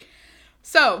Kat said.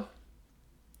 So,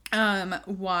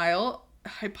 while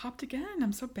I popped again,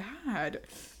 I'm so bad.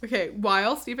 Okay,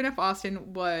 while Stephen F.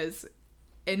 Austin was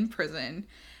in prison,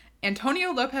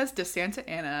 Antonio Lopez de Santa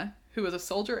Anna, who was a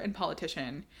soldier and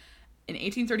politician, in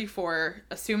 1834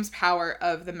 assumes power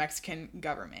of the Mexican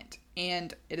government.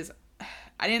 And it is,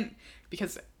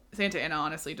 because Santa Anna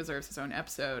honestly deserves his own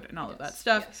episode and all of that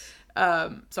stuff.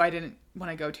 Yes. So I didn't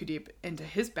want to go too deep into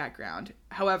his background.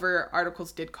 However,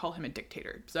 articles did call him a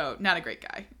dictator. So not a great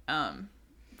guy.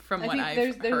 From what I've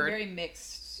heard. There's very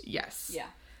mixed. Yes. Yeah.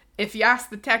 If you ask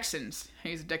the Texans,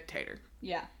 he's a dictator.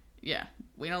 Yeah. Yeah.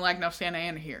 We don't like no Santa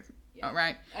Anna here. Yeah. All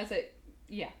right? I say,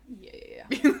 yeah.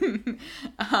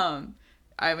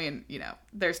 I mean,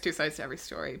 there's two sides to every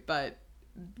story, but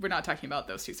we're not talking about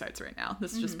those two sides right now.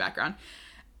 This is just background.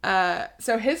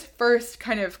 So his first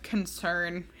kind of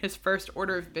concern, his first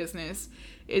order of business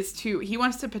is he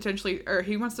wants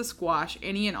to squash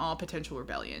any and all potential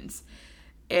rebellions.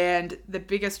 And the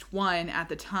biggest one at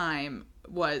the time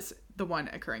was the one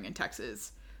occurring in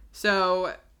Texas.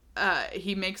 So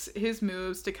he makes his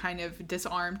moves to kind of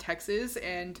disarm Texas,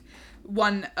 and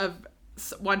one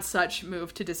such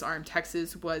move to disarm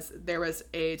Texas was there was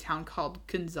a town called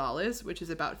Gonzales, which is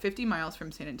about 50 miles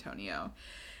from San Antonio,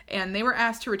 and they were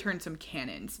asked to return some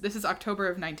cannons. This is October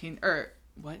of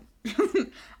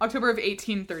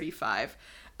 1835.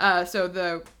 So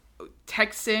the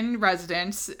Texan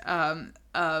residents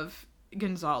of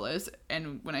Gonzales,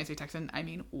 and when I say Texan, I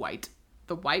mean white.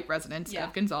 The white residents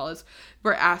of Gonzales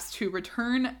were asked to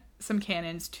return some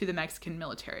cannons to the Mexican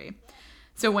military.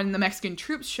 So when the Mexican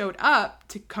troops showed up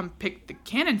to come pick the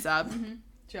cannons up... Mm-hmm.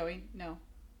 Joey, no.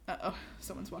 Uh-oh,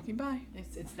 someone's walking by.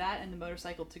 It's that and the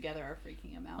motorcycle together are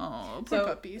freaking him out. Oh, poor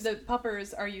puppies. The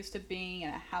puppers are used to being in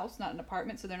a house, not an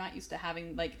apartment, so they're not used to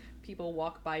having, people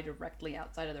walk by directly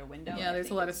outside of their window. Yeah,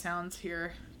 there's a lot of sounds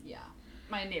here. Yeah.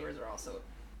 My neighbors are also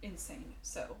insane,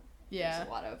 so yeah. There's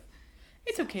a lot of...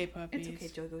 It's okay, puppies. It's okay,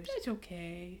 Jogosh. It's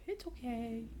okay. It's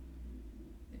okay.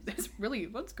 That's really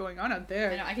what's going on out there.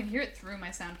 I know, I can hear it through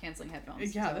my sound-canceling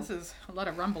headphones. Yeah, so. This is a lot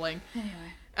of rumbling. Anyway.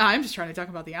 I'm just trying to talk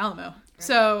about the Alamo. Right.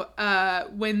 So,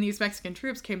 when these Mexican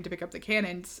troops came to pick up the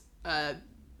cannons,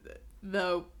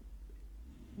 the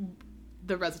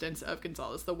residents of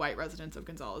Gonzales, the white residents of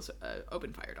Gonzales,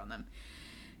 opened fire on them.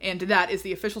 And that is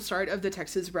the official start of the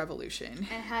Texas Revolution.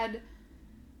 And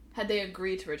had they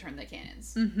agreed to return the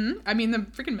cannons? Mm-hmm. I mean, the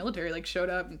freaking military, showed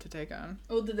up to take them.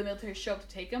 Well, did the military show up to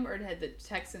take them, or had the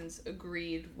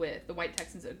white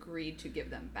Texans agreed to give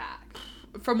them back?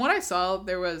 From what I saw,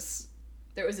 there was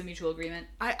a mutual agreement.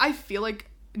 I feel like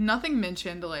nothing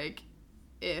mentioned,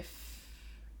 if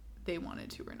they wanted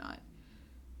to or not.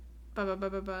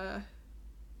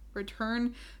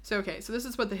 Return. So, okay, so this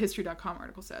is what the History.com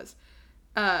article says.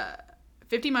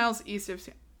 50 miles east of...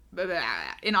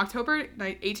 In October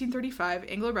 1835,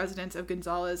 Anglo residents of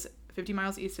Gonzales, 50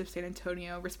 miles east of San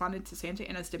Antonio, responded to Santa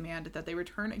Anna's demand that they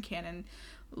return a cannon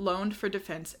loaned for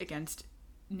defense against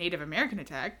Native American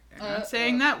attack, I'm not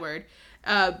saying that word,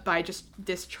 by just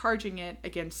discharging it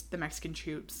against the Mexican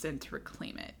troops sent to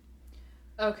reclaim it.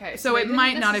 Okay. So it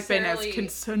might not have been as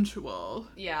consensual.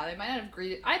 Yeah, they might not have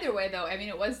agreed. Either way, though, I mean,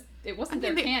 it wasn't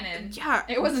their cannon. Yeah.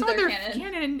 It wasn't their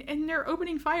cannon. And they're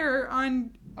opening fire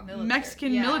on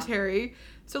Mexican military.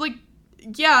 So,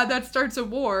 that starts a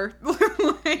war.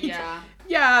 Yeah.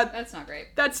 Yeah. That's not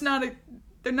great.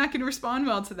 They're not going to respond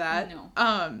well to that. No.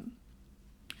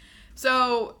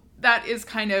 So that is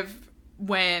kind of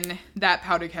when that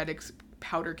powder keg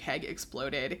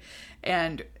exploded,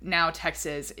 and now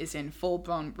Texas is in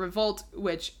full-blown revolt,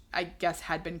 which I guess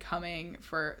had been coming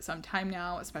for some time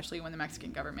now, especially when the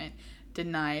Mexican government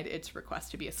denied its request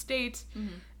to be a state.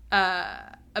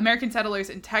 Mm-hmm. American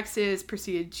settlers in Texas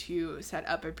proceeded to set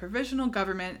up a provisional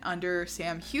government under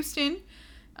Sam Houston,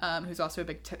 who's also a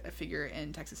big figure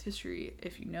in Texas history,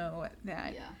 if you know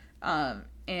that. Yeah.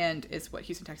 And is what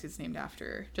Houston, Texas is named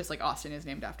after, just like Austin is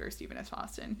named after Stephen F.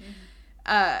 Austin.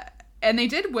 Mm-hmm. And they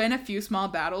did win a few small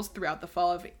battles throughout the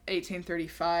fall of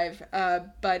 1835,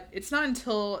 but it's not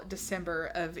until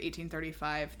December of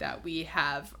 1835 that we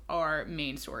have our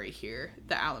main story here,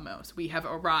 the Alamos. We have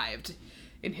arrived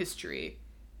in history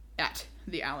at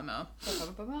the Alamo.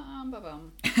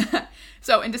 Ba-bum.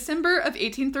 So in December of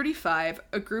 1835,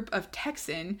 a group of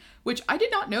Texan, which I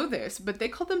did not know this, but they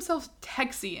called themselves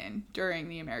Texian during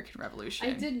the American Revolution.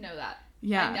 I did know that.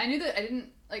 Yeah. I knew that. I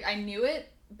didn't, like, I knew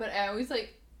it, but I always,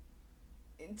 like,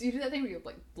 do you do that thing where you,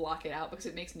 like, block it out because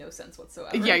it makes no sense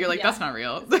whatsoever? Yeah, you're like, that's not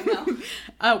real. Like, no.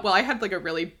 Well, I had, like, a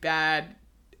really bad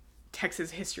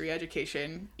Texas history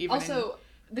education. Also,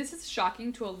 this is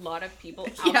shocking to a lot of people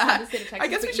outside the state of Texas. I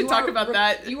guess we should talk about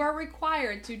that. You are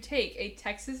required to take a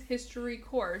Texas history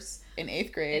course. In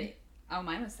 8th grade.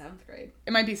 Mine was 7th grade.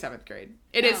 It might be 7th grade.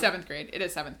 It is 7th grade. It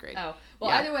is 7th grade. Oh. Well,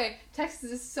 yeah. Either way,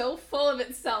 Texas is so full of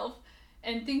itself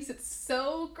and thinks it's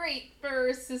so great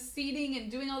for seceding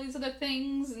and doing all these other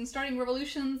things and starting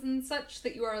revolutions and such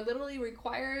that you are literally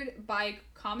required by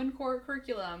Common Core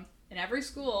curriculum in every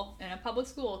school, in a public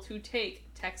school, to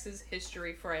take Texas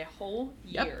history for a whole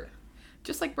year. Yep.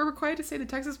 Just like we're required to say the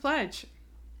Texas Pledge.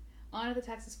 Honor the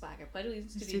Texas flag. I pledge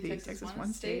allegiance to the Texas,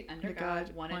 one state, under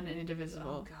God, one and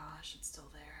indivisible. Oh gosh, it's still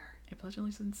there. I pledge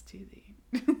allegiance to thee.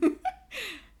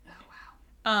 Oh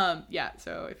wow. Yeah,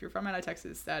 so if you're from out of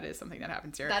Texas, that is something that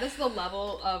happens here. That is the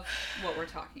level of what we're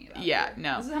talking about. Yeah, here.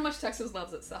 no. This is how much Texas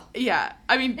loves itself. Yeah,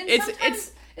 I mean,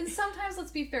 And sometimes,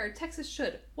 let's be fair, Texas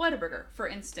should. Whataburger, for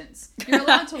instance. You're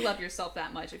allowed to love yourself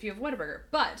that much if you have Whataburger.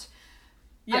 But,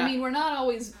 yeah. I mean, we're not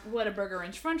always Whataburger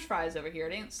and french fries over here.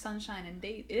 It ain't sunshine and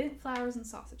date. It ain't flowers and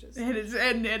sausages. It is,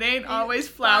 and it ain't always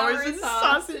flowers and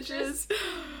sausages.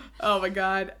 Oh my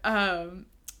god.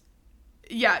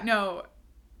 Yeah, no.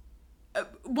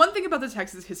 One thing about the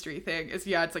Texas history thing is,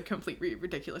 yeah, it's like completely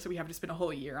ridiculous that we have to spend a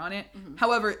whole year on it. Mm-hmm.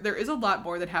 However, there is a lot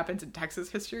more that happens in Texas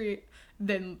history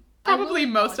than probably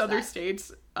most other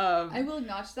states. I will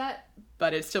acknowledge that.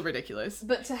 But it's still ridiculous.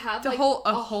 But to have a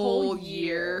whole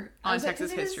year on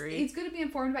Texas history. It's good to be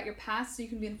informed about your past so you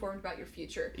can be informed about your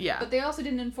future. Yeah. But they also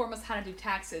didn't inform us how to do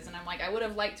taxes. And I'm like, I would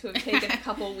have liked to have taken a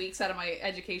couple of weeks out of my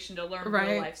education to learn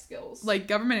real life skills. Like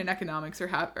government and economics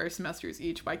are semesters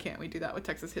each. Why can't we do that with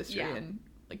Texas history and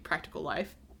like practical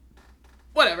life?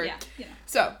 Whatever. Yeah. You know.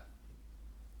 So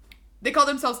they call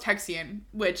themselves Texian,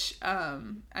 which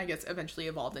I guess eventually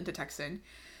evolved into Texan.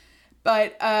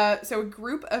 But, so a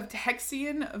group of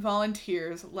Texian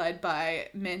volunteers led by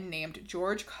men named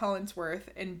George Collinsworth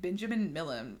and Benjamin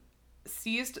Millen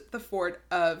seized the fort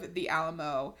of the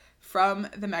Alamo from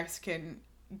the Mexican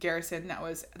garrison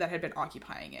that had been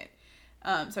occupying it.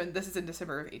 So this is in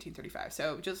December of 1835.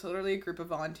 So just literally a group of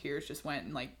volunteers just went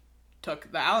and, like,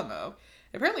 took the Alamo.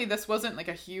 Apparently this wasn't, like,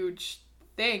 a huge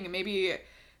thing. Maybe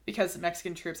because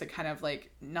Mexican troops had kind of,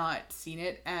 like, not seen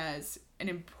it as an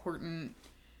important...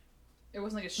 It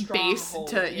wasn't like a strong base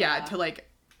to like,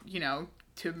 you know,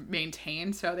 to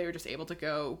maintain. So they were just able to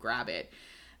go grab it.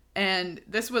 And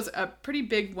this was a pretty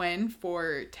big win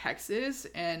for Texas.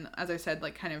 And as I said,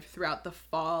 like kind of throughout the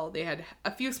fall, they had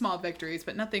a few small victories,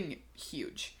 but nothing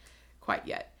huge quite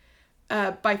yet.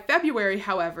 By February,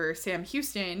 however, Sam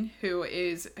Houston, who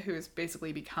has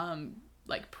basically become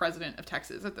like president of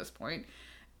Texas at this point,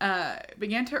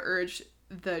 began to urge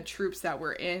the troops that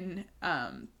were in,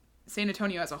 San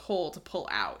Antonio as a whole to pull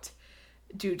out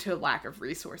due to lack of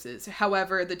resources.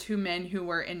 However, the two men who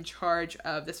were in charge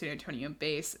of the San Antonio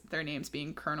base, their names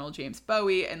being Colonel James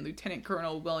Bowie and Lieutenant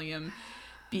Colonel William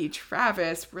B.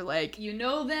 Travis, were like... You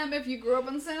know them if you grew up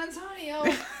in San Antonio.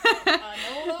 I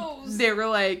know those. They were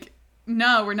like,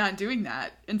 no, we're not doing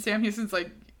that. And Sam Houston's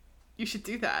like, you should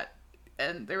do that.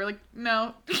 And they were like,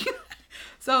 no.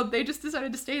 So they just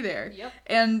decided to stay there. Yep.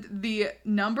 And the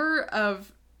number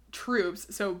of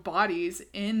troops, so bodies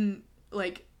in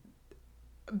like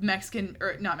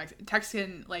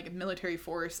Texan like military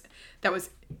force that was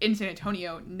in San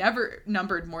Antonio never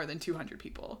numbered more than 200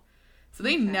 people. So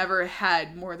they never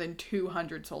had more than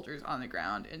 200 soldiers on the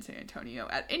ground in San Antonio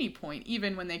at any point,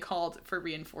 even when they called for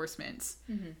reinforcements.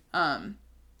 Mm-hmm.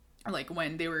 Like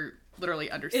when they were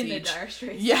literally under siege. In the Dire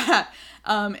Straits. Yeah.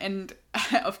 And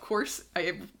of course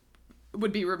I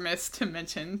would be remiss to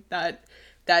mention that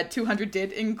 200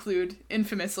 did include,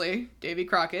 infamously, Davy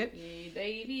Crockett.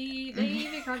 Davy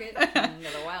Crockett.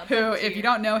 Who, if you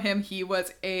don't know him, he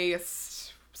was a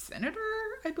senator,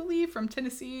 I believe, from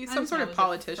Tennessee. Some sort of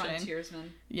politician.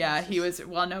 Frontiersman. Yeah, he was a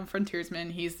well-known frontiersman.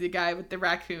 He's the guy with the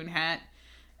raccoon hat.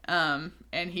 And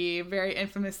he very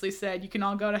infamously said, you can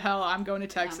all go to hell, I'm going to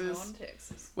Texas. I'm going to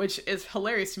Texas. Which is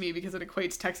hilarious to me because it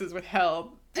equates Texas with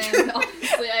hell. And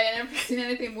honestly, I have never seen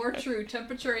anything more true,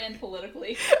 temperature and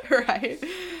politically. Right.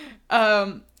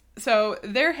 So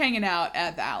they're hanging out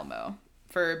at the Alamo,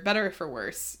 for better or for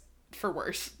worse. For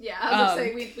worse. Yeah, I was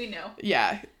going to say, we know.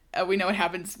 Yeah, we know what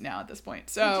happens now at this point.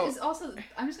 So which is also,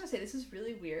 I'm just going to say, this is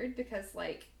really weird because,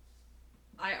 like,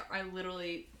 I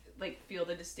literally like feel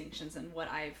the distinctions in what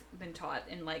I've been taught,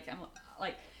 and like I'm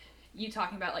like you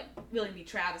talking about like William B.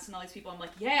 Travis and all these people. I'm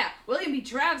like, yeah, William B.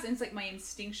 Travis, and it's like my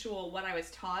instinctual what I was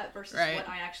taught versus what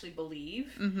I actually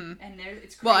believe. Mm-hmm. And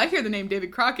it's crazy. Well, I hear the name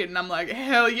David Crockett, and I'm like,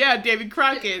 hell yeah, David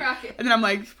Crockett. And then I'm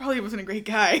like, probably wasn't a great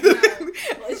guy. No.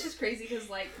 Well, it's just crazy because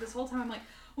like this whole time I'm like,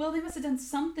 well, they must have done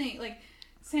something like.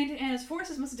 Santa Anna's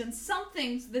forces must have done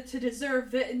something to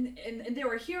deserve it, and they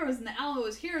were heroes, and the Alamo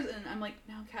was heroes, and I'm like,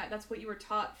 no, Kat, that's what you were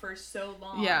taught for so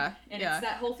long. Yeah, and it's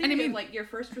that whole thing of, like, your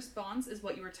first response is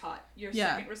what you were taught. Your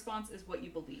second response is what you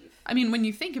believe. I mean, when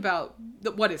you think about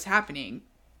what is happening,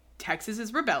 Texas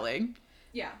is rebelling.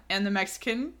 Yeah. And the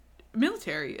Mexican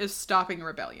military is stopping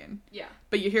rebellion. Yeah.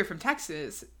 But you hear from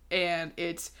Texas, and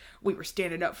it's, we were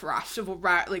standing up for our civil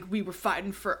rights, like, we were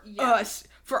fighting for us,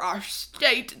 for our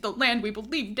state, the land we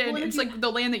believed in. Well, it's like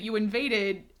the land that you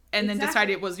invaded and then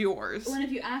decided it was yours. Well, and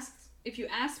if you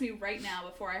asked me right now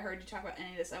before I heard you talk about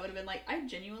any of this, I would have been like, I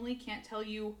genuinely can't tell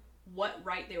you what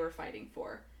right they were fighting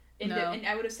for. And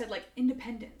I would have said, like,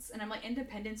 independence. And I'm like,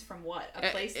 independence from what? A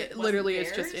place that wasn't literally theirs?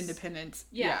 It's just independence.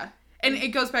 Yeah. And it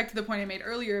goes back to the point I made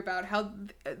earlier about how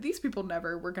these people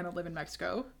never were going to live in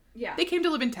Mexico. Yeah. They came to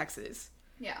live in Texas.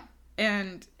 Yeah.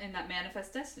 And that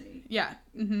manifest destiny. Yeah.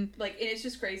 Mm-hmm. Like, and it's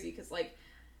just crazy because, like,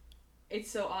 it's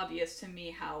so obvious to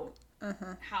me how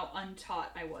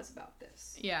untaught I was about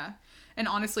this. Yeah. And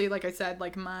honestly, like I said,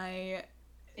 like, my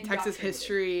Texas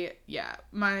history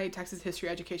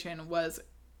education was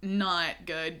not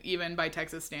good, even by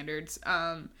Texas standards.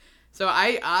 So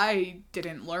I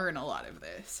didn't learn a lot of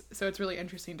this. So it's really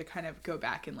interesting to kind of go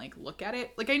back and, like, look at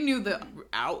it. Like, I knew the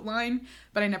outline,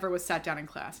 but I never was sat down in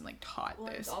class and, like, taught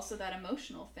this. It's also that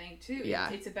emotional thing, too. Yeah.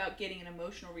 It's about getting an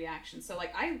emotional reaction. So,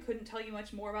 like, I couldn't tell you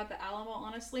much more about the Alamo,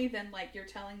 honestly, than, like, you're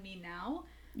telling me now.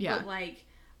 Yeah. But, like,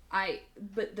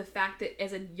 but the fact that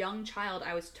as a young child,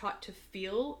 I was taught to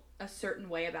feel a certain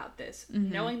way about this,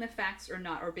 knowing the facts or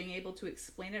not, or being able to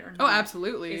explain it or not. Oh,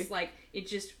 absolutely. It's like, it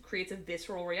just creates a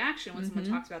visceral reaction when someone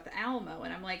talks about the Alamo,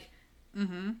 and I'm like,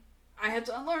 I had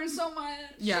to unlearn so much.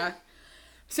 Yeah.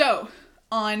 So,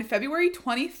 on February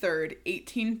 23rd,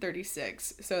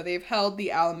 1836, so they've held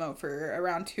the Alamo for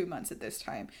around 2 months at this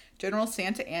time, General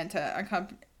Santa Anna,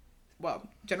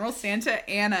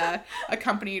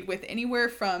 accompanied with anywhere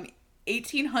from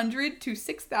 1,800 to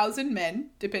 6,000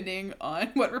 men, depending on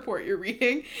what report you're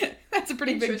reading. That's a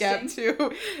pretty big gap, too.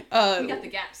 We got the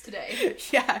gaps today.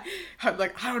 Yeah. I'm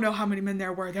like, I don't know how many men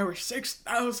there were. There were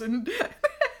 6,000.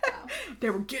 Wow. They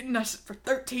were getting us for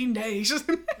 13 days.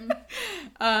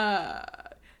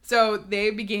 So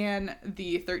they began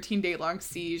the 13-day long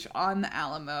siege on the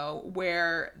Alamo,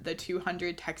 where the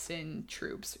 200 Texan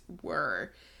troops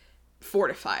were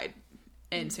fortified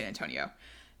in San Antonio.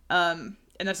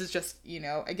 And this is just,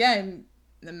 again,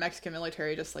 the Mexican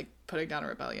military just, like, putting down a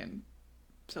rebellion.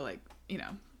 So, like,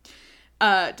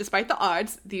 despite the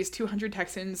odds, these 200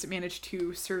 Texans managed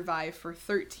to survive for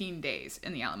 13 days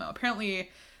in the Alamo. Apparently,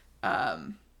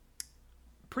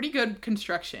 pretty good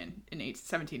construction in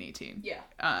 1718.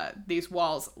 Yeah. These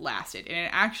walls lasted. And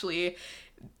actually,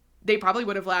 they probably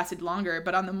would have lasted longer,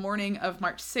 but on the morning of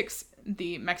March 6th,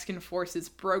 the Mexican forces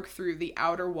broke through the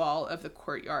outer wall of the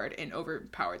courtyard and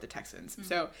overpowered the Texans.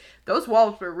 So those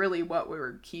walls were really what we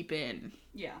were keeping,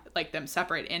 like, them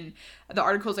separate. And the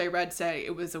articles I read say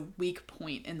it was a weak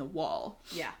point in the wall.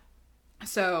 Yeah.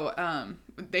 So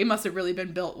they must have really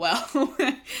been built well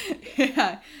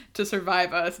to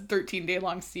survive a 13-day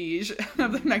long siege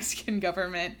of the Mexican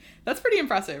government. That's pretty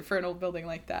impressive for an old building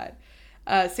like that.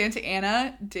 Santa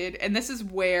Anna did, and this is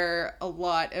where a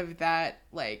lot of that,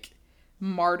 like,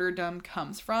 martyrdom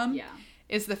comes from,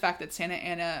 is the fact that Santa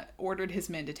Anna ordered his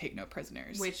men to take no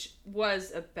prisoners. Which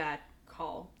was a bad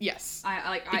call. Yes.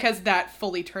 Because that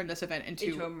fully turned this event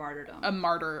into a martyrdom. A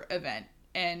martyr event.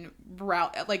 And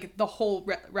like the whole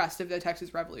rest of the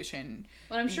Texas Revolution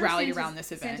rallied around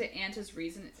this event.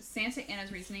 Santa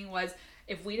Anna's reasoning was,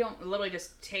 if we don't literally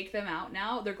just take them out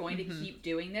now, they're going to keep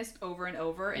doing this over and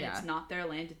over, and it's not their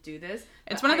land to do this.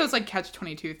 It's one of those, like,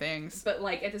 catch-22 things. But,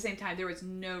 like, at the same time, there was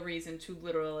no reason to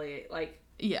literally, like...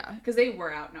 Yeah. Because they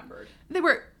were outnumbered. They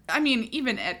were, I mean,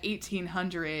 even at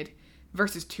 1,800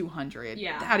 versus 200,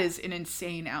 that is an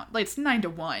insane like, it's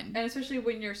 9-1. And especially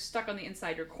when you're stuck on the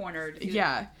inside, you're cornered.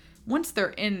 Yeah. Once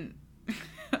they're in...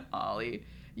 Ollie,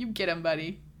 you get him,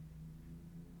 buddy.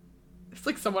 It's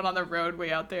like someone on the road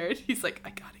way out there. He's like,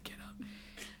 I gotta get up.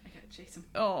 I gotta chase him.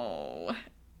 Oh.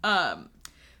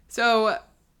 So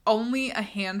only a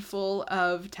handful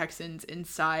of Texans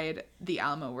inside the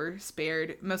Alamo were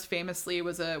spared. Most famously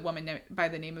was a woman by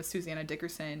the name of Susanna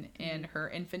Dickerson and her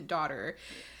infant daughter.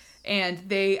 And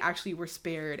they actually were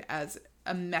spared as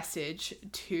a message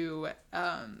to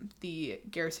the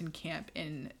garrison camp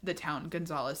in the town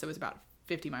Gonzales that was about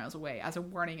 50 miles away as a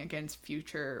warning against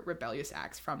future rebellious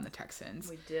acts from the Texans.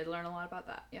 We did learn a lot about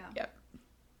that. Yeah.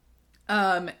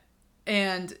 Yep.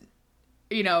 And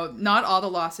you know, not all the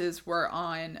losses were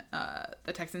on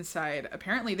the Texans side.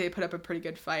 Apparently, they put up a pretty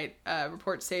good fight.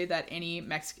 Reports say that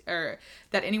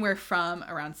that anywhere from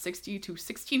around 600 to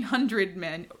 1,600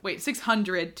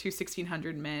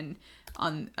 men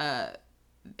on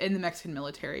in the Mexican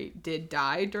military did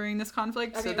die during this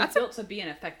conflict. I mean, that's built to be an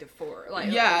effective fort.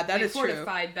 That they is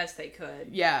fortified true. best they could.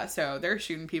 Yeah, so they're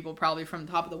shooting people probably from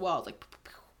the top of the walls, like.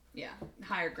 Yeah,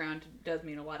 higher ground does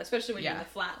mean a lot, especially when you're in the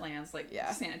flatlands like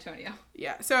San Antonio.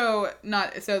 Yeah, so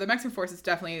the Mexican forces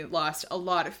definitely lost a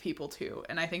lot of people too,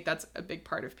 and I think that's a big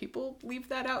part of people leave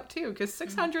that out too, because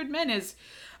 600 men that's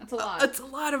a lot. It's a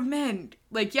lot of men.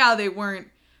 Like, yeah, they weren't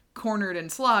cornered and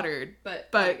slaughtered, but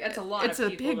like, that's a lot. It's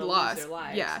of people a big loss. Lose their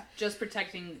lives, yeah, just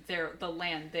protecting the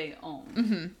land they own.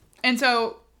 Mm-hmm. And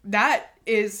so that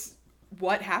is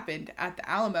what happened at the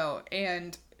Alamo,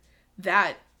 and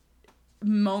that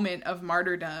moment of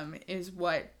martyrdom is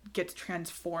what gets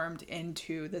transformed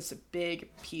into this big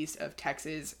piece of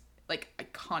Texas, like,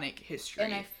 iconic history.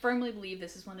 And I firmly believe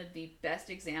this is one of the best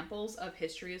examples of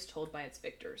history as told by its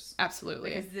victors.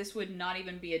 Absolutely. Because this would not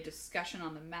even be a discussion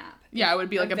on the map. Yeah, it would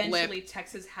be like a blip. Eventually,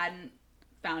 Texas hadn't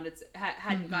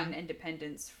gotten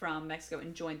independence from Mexico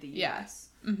and joined the U.S.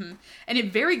 Yeah. Mm-hmm. And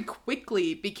it very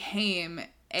quickly became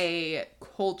a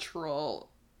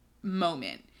cultural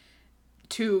moment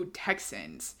to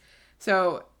Texans.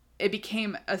 So it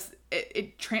became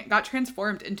got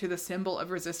transformed into the symbol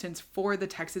of resistance for the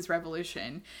Texas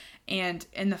Revolution. And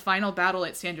in the final battle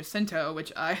at San Jacinto,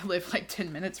 which I live like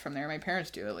 10 minutes from there, my parents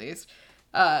do at least,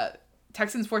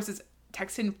 Texan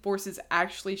forces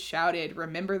actually shouted,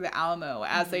 "Remember the Alamo,"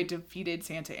 as they defeated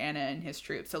Santa Anna and his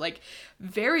troops. So, like,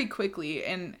 very quickly,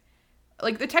 and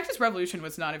like, the Texas Revolution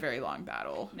was not a very long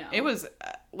battle. No. It was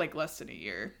like less than a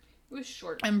year. It was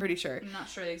short. I'm pretty sure. I'm not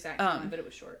sure the exact time, but it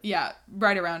was short. Yeah,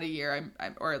 right around a year,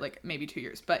 or like maybe 2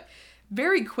 years. But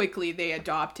very quickly, they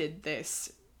adopted the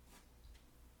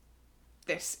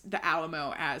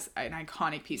Alamo as an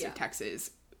iconic piece of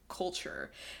Texas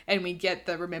culture, and we get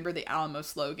the "Remember the Alamo"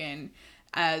 slogan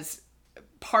as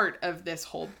part of this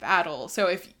whole battle. So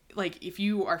if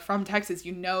you are from Texas,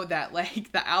 you know that,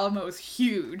 like, the Alamo is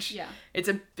huge. Yeah, it's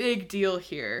a big deal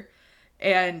here,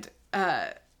 and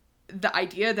the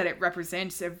idea that it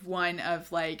represents of one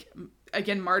of, like,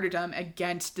 again, martyrdom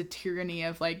against the tyranny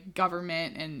of, like,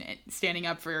 government and standing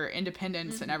up for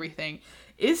independence and everything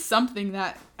is something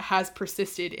that has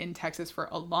persisted in Texas for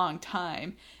a long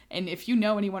time. And if you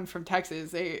know anyone from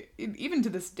Texas, even to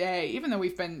this day, even though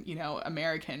we've been,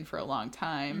 American for a long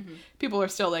time, people are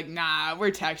still like, "Nah,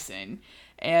 we're Texan."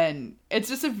 And it's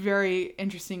just a very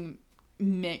interesting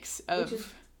mix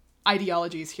of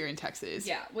ideologies here in Texas.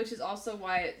 Yeah, which is also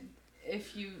why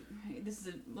this is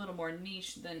a little more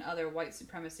niche than other white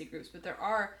supremacy groups, but there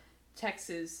are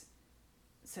Texas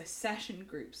secession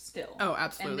groups still. Oh,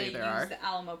 absolutely, and they use the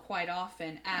Alamo quite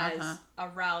often as a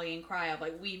rallying cry of,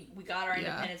 like, we got our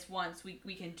independence once,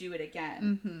 we can do it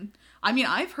again. Mm-hmm. I mean,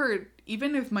 I've heard,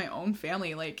 even with my own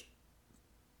family, like,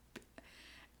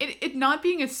 it not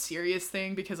being a serious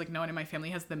thing, because, like, no one in my family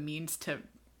has the means to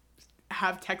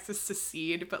have Texas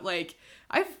secede, but, like,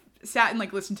 I've sat and,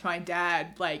 like, listened to my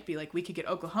dad, like, be like, we could get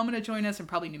Oklahoma to join us, and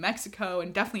probably New Mexico,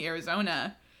 and definitely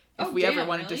Arizona if we ever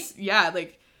wanted to. Yeah,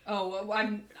 like. Oh,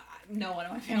 I'm no one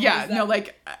in my family. Yeah, no,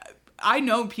 like, I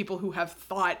know people who have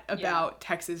thought about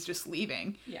Texas just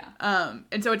leaving. Yeah.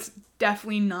 And so it's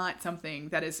definitely not something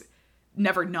that is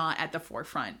never not at the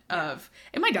forefront of.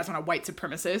 And my dad's not a white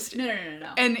supremacist.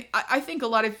 No. And I think a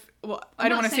lot of, I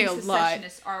don't want to say a lot.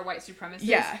 Secessionists are white supremacists.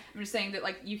 Yeah. I'm just saying that,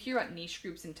 like, you hear about niche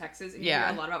groups in Texas, and you hear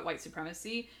a lot about white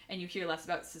supremacy, and you hear less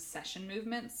about secession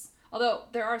movements. Although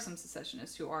there are some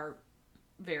secessionists who are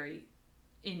very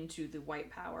into the white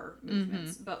power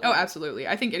movements. But, like, absolutely.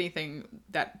 I think anything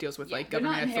that deals with, like,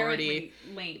 government authority.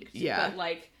 Linked, yeah. But,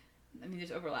 like, I mean,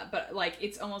 there's overlap. But, like,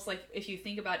 it's almost like if you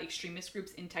think about extremist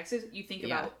groups in Texas, you think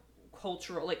about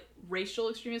cultural, like,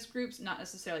 racial extremist groups, not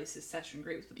necessarily secession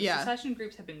groups. But the secession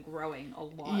groups have been growing a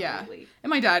lot lately. And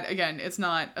my dad, again, is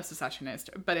not a secessionist,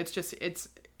 but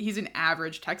he's an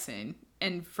average Texan.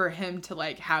 And for him to,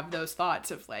 like, have those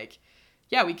thoughts of, like,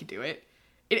 yeah, we could do it.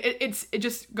 It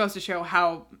just goes to show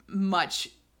how much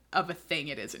of a thing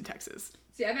it is in Texas.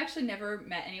 See, I've actually never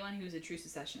met anyone who's a true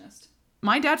secessionist.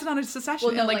 My dad's not a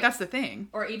secessionist. Well, no, like, that's the thing.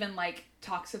 Or even, like,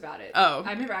 talks about it. Oh.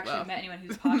 I've never actually met anyone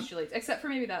who postulates, except for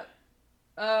maybe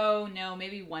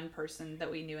maybe one person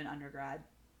that we knew in undergrad.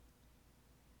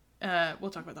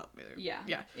 We'll talk about that later.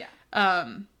 Yeah.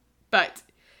 But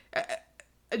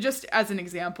just as an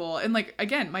example, and like,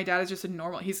 again, my dad is just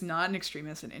he's not an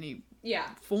extremist in any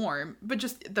form, but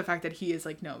just the fact that he is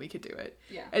like, no, we could do it.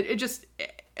 Yeah. It just,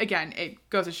 again, it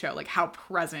goes to show like how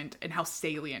present and how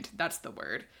salient, that's the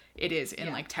word, it is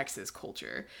in like Texas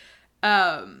culture.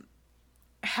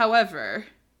 However,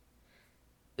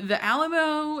 the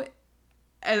Alamo,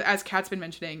 as Kat's been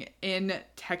mentioning, in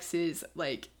Texas,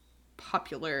 like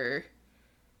popular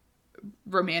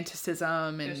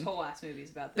romanticism and there's whole ass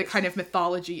movies about this. The kind of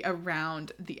mythology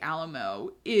around the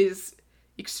Alamo is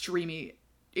extremely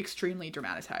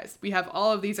dramatized. We have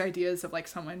all of these ideas of like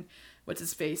someone, what's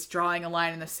his face, drawing a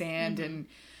line in the sand, and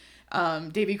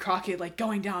Davy Crockett like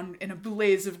going down in a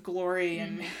blaze of glory,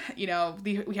 and you know,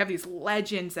 we have these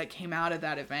legends that came out of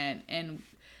that event, and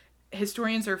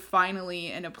historians are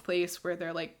finally in a place where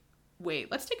they're like, wait,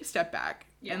 let's take a step back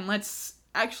and let's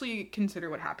actually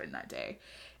consider what happened that day.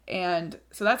 And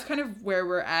so that's kind of where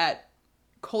we're at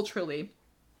culturally.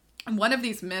 And one of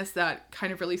these myths that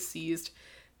kind of really seized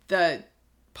the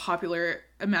popular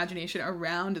imagination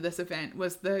around this event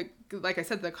was like I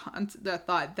said, the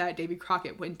thought that Davy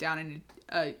Crockett went down in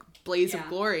a blaze of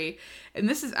glory. And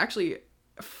this is actually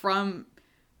from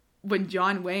when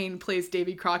John Wayne plays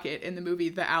Davy Crockett in the movie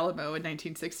The Alamo in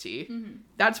 1960.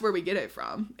 That's where we get it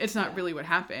from. It's not really what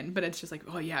happened, but it's just like,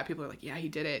 oh yeah, people are like, yeah, he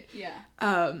did it.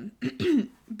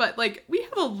 But like, we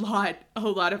have a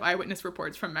lot of eyewitness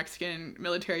reports from Mexican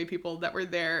military people that were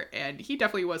there, and he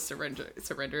definitely was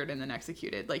surrendered and then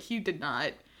executed. Like, he did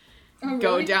not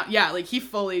go down. Yeah, like he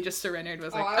fully just surrendered.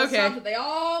 Was like, I was okay. They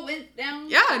all went down.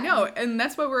 Yeah, no, and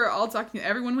that's what we're all talking.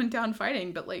 Everyone went down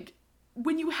fighting, but like,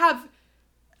 when you have.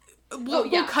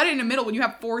 We'll cut it in the middle when you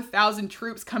have 4,000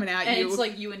 troops coming at you. And it's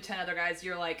like you and 10 other guys,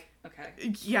 you're like,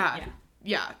 okay. Yeah.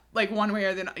 Like one way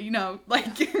or the other, you know, like,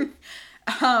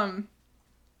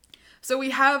 so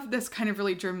we have this kind of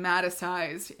really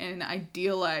dramatized and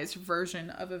idealized version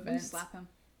of events. Slap him.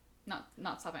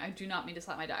 Not slap him. I do not mean to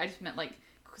slap my dad. I just meant like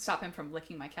stop him from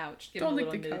licking my couch. Don't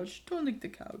lick the couch. Don't lick the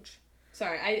couch.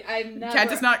 Sorry, I'm not. Cat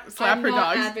does not slap her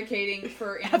dogs. I'm not advocating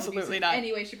for animal Absolutely abuse not. in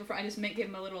any way, shape, or form. I just meant give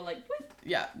him a little like. Whoop.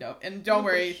 Yeah, no, and don't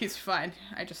worry, he's fine.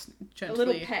 I just gently. A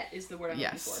little pet is the word I'm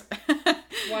looking for.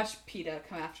 Watch PETA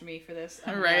come after me for this.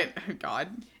 Right, God.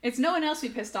 It's no one else we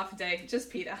pissed off today, just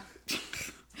PETA.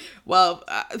 Well,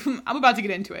 I'm about to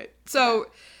get into it. So,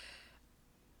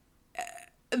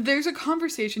 there's a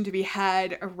conversation to be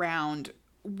had around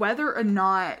whether or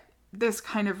not this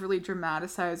kind of really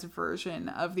dramatized version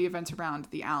of the events around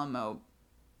the Alamo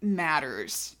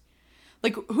matters.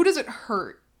 Like, who does it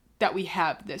hurt that we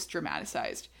have this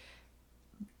dramatized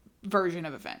version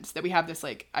of events, that we have this,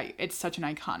 like, it's such an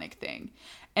iconic thing?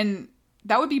 And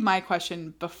that would be my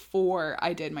question before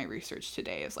I did my research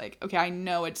today, is like, okay, I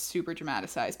know it's super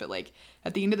dramatized, but like,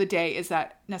 at the end of the day, is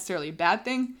that necessarily a bad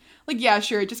thing? Like, yeah,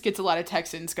 sure, it just gets a lot of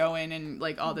Texans going and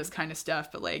like all this kind of stuff,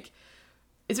 but like,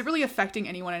 is it really affecting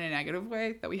anyone in a negative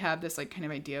way that we have this like kind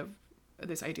of idea of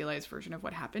this idealized version of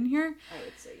what happened here? I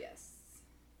would say yes.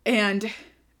 And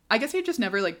I guess I just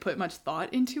never like put much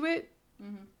thought into it.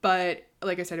 But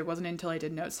like I said, it wasn't until I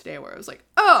did notes today where I was like,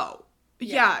 oh,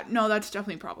 yeah, no, that's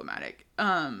definitely problematic.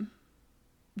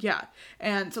 Yeah.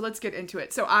 And so let's get into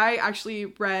it. So I actually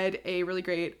read a really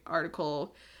great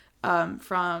article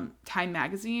from Time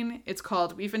Magazine. It's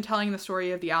called "We've Been Telling the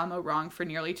Story of the Alamo Wrong for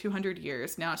Nearly 200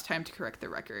 Years. Now it's time to correct the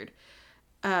record."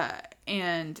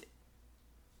 And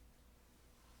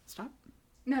stop.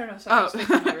 No, sorry.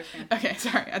 Oh. Okay,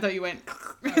 sorry. I thought you went.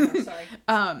 Oh, no,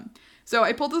 sorry. So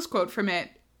I pulled this quote from it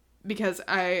because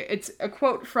it's a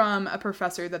quote from a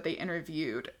professor that they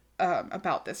interviewed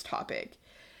about this topic.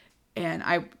 And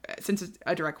since it's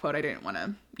a direct quote, I didn't want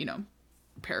to,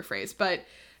 paraphrase. But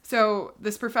so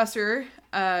this professor,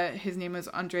 his name was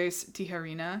Andres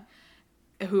Tijerina,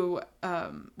 who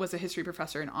was a history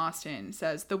professor in Austin,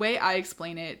 says, "The way I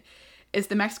explain it is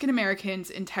the Mexican Americans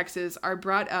in Texas are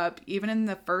brought up, even in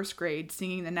the first grade,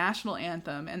 singing the national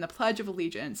anthem and the Pledge of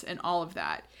Allegiance and all of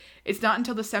that. It's not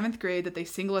until the 7th grade that they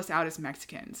single us out as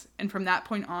Mexicans. And from that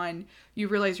point on, you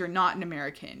realize you're not an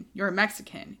American. You're a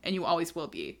Mexican, and you always will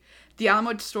be. The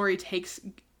Alamo story takes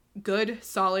good,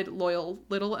 solid, loyal,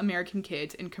 little American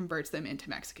kids and converts them into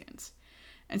Mexicans."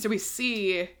 And so we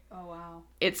see... Oh, wow.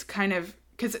 It's kind of...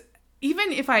 Because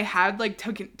even if I had, like,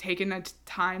 taken a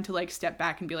time to, like, step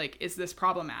back and be like, is this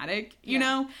problematic? You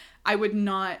know? I would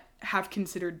not have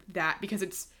considered that because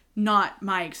it's not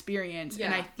my experience. Yeah.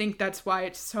 And I think that's why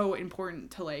it's so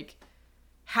important to, like,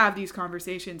 have these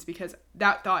conversations, because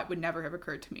that thought would never have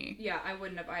occurred to me. Yeah, I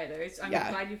wouldn't have either. I'm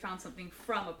glad you found something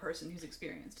from a person who's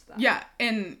experienced that. Yeah,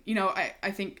 and, you know,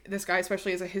 I think this guy,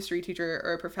 especially as a history teacher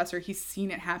or a professor, he's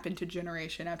seen it happen to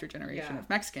generation after generation of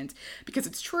Mexicans, because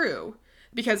it's true.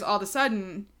 Because all of a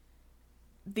sudden,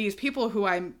 these people who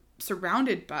I'm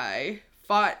surrounded by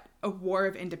fought a war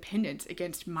of independence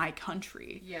against my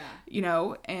country. Yeah. You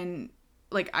know, and,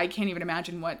 like, I can't even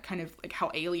imagine what kind of, like,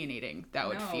 how alienating that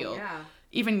would feel. Yeah.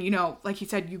 Even, you know, like you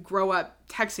said, you grow up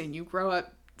Texan, you grow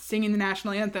up singing the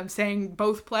national anthem, saying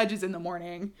both pledges in the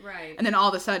morning. Right. And then all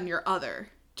of a sudden you're other,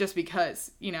 just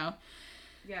because, you know.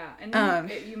 Yeah. And then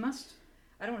you must,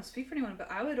 I don't want to speak for anyone, but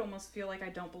I would almost feel like I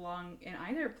don't belong in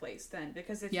either place then.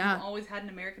 Because if you've always had an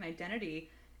American identity,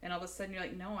 and all of a sudden you're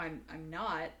like, no, I'm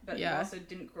not. But you also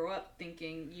didn't grow up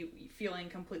thinking, you feeling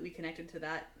completely connected to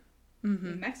that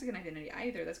Mexican identity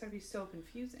either. That's gotta be so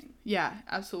confusing. Yeah,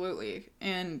 absolutely.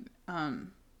 And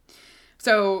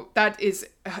so that is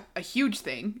a huge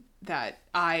thing that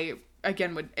I,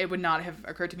 again, it would not have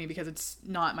occurred to me because it's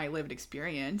not my lived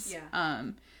experience. Yeah.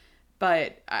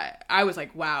 But I was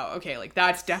like, wow, okay, like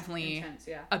that's definitely intense,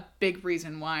 a big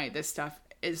reason why this stuff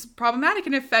is problematic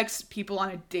and affects people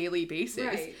on a daily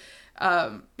basis.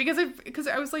 Right. Because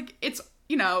I was like, it's,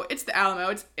 you know, it's the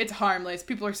Alamo. It's harmless.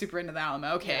 People are super into the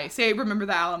Alamo. Okay, say remember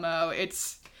the Alamo.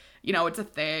 It's, you know, it's a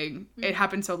thing. Mm-hmm. It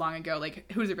happened so long ago.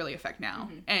 Like, who does it really affect now?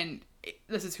 Mm-hmm. And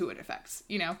this is who it affects,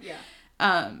 you know?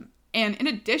 Yeah. And in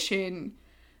addition,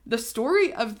 the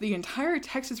story of the entire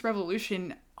Texas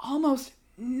Revolution almost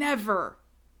never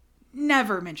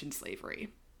mentioned slavery.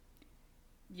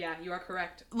 Yeah, you are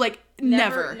correct. Like,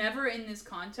 never. Never in this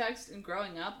context, and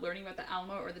growing up, learning about the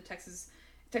Alamo or the Texas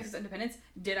independence,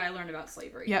 did I learn about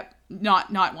slavery. Yep.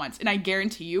 Not once. And I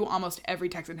guarantee you almost every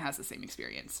Texan has the same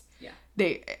experience. Yeah.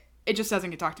 It just doesn't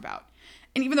get talked about.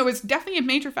 And even though it's definitely a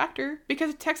major factor,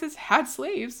 because Texas had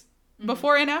slaves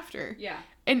before and after. Yeah.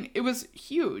 And it was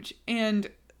huge. And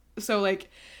so, like,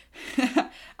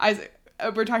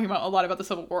 we're talking about a lot about the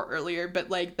Civil War earlier, but,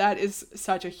 like, that is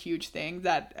such a huge thing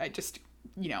that I just,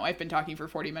 you know, I've been talking for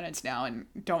 40 minutes now and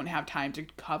don't have time to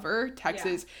cover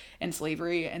Texas and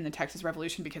slavery and the Texas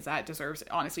Revolution, because that deserves,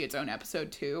 honestly, its own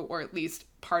episode too, or at least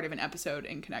part of an episode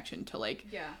in connection to, like,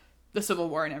 the Civil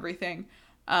War and everything.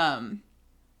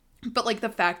 But, like, the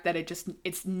fact that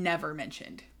it's never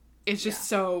mentioned is just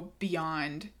so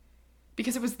beyond,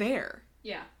 because it was there.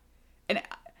 Yeah. And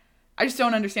I just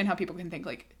don't understand how people can think,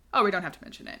 like, oh, we don't have to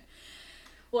mention it.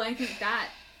 Well, I think that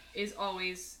is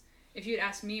always, if you'd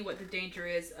asked me what the danger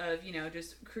is of, you know,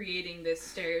 just creating this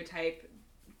stereotype,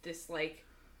 this, like,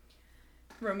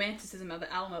 romanticism of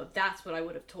the Alamo, that's what I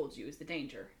would have told you is the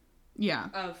danger. Yeah.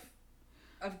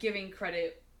 Of giving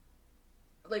credit,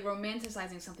 like,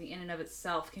 romanticizing something in and of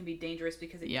itself can be dangerous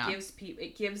because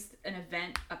it gives an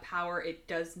event a power it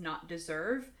does not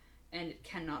deserve and it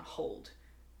cannot hold.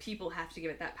 People have to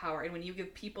give it that power, and when you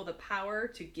give people the power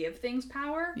to give things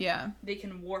power, they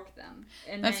can warp them,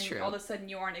 and that's then true. All of a sudden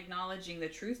you aren't acknowledging the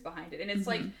truth behind it. And it's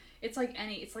like it's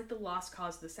like the lost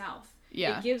cause of the South.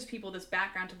 It gives people this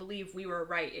background to believe we were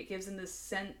right. It gives them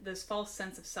this false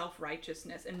sense of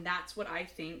self-righteousness, and that's what I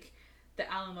think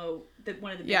the Alamo,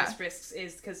 one of the biggest risks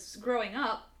is, because growing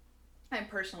up, I'm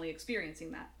personally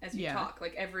experiencing that as you talk.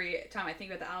 Like, every time I think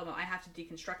about the Alamo, I have to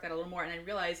deconstruct that a little more, and I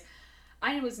realize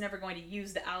I was never going to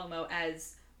use the Alamo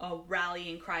as a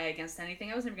rallying cry against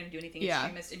anything. I was never going to do anything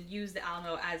extremist and use the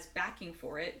Alamo as backing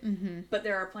for it. Mm-hmm. But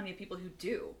there are plenty of people who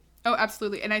do. Oh,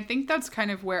 absolutely. And I think that's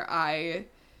kind of where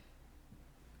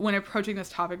when approaching this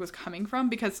topic, was coming from,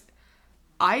 because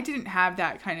I didn't have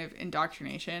that kind of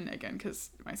indoctrination, again,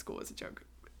 because my school was a joke,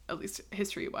 at least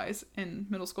history-wise, in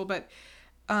middle school. But,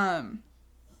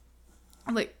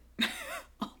 like...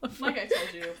 like I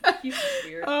told you, he's just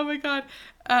weird. Oh my god.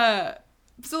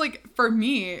 So, like, for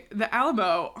me, the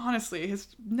Alamo, honestly, has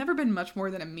never been much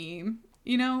more than a meme,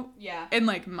 you know? Yeah. In,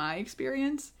 like, my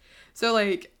experience. So,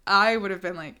 like, I would have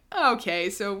been like, oh,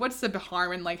 okay, so what's the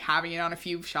harm in, like, having it on a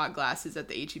few shot glasses at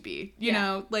the H-E-B? You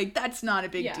know? Like, that's not a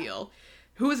big deal.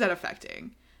 Who is that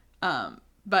affecting?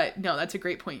 But, no, that's a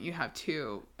great point you have,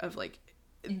 too, of, like,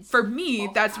 for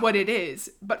me, that's what it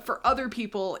is. But for other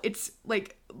people, it's,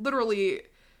 like, literally...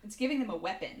 It's giving them a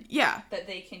weapon. Yeah. That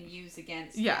they can use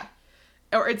against... Yeah.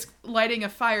 Or it's lighting a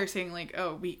fire saying, like,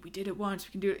 oh, we did it once,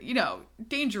 we can do it. You know,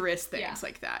 dangerous things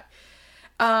like that.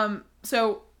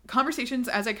 So conversations,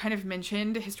 as I kind of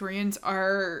mentioned, historians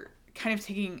are kind of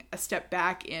taking a step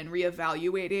back and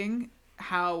reevaluating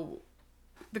how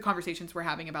the conversations we're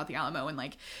having about the Alamo and,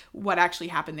 like, what actually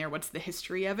happened there, what's the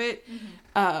history of it.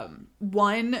 Mm-hmm.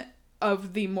 One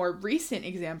of the more recent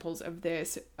examples of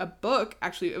this, a book,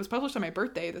 actually, it was published on my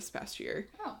birthday this past year,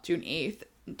 June 8th,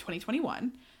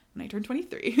 2021, when I turned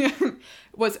 23,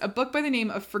 was a book by the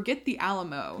name of Forget the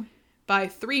Alamo by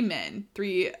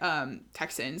three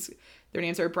Texans. Their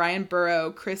names are Brian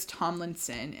Burrow, Chris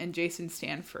Tomlinson, and Jason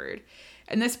Stanford.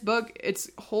 And this book, its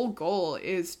whole goal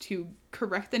is to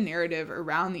correct the narrative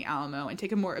around the Alamo and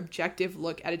take a more objective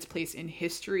look at its place in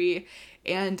history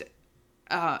and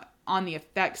on the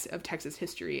effects of Texas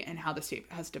history and how the state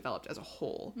has developed as a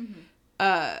whole.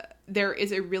 There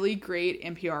is a really great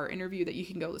NPR interview that you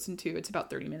can go listen to. It's about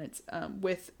 30 minutes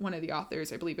with one of the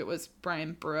authors. I believe it was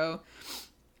Brian Burrow.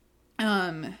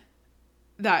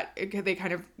 That they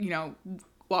kind of,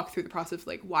 walk through the process of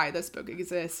like why this book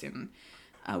exists and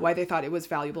why they thought it was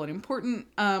valuable and important.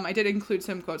 I did include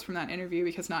some quotes from that interview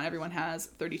because not everyone has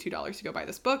 $32 to go buy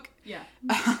this book. Yeah.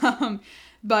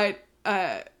 But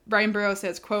Brian Burrow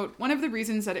says, quote, "One of the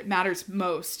reasons that it matters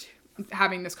most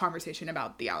having this conversation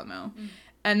about the Alamo,"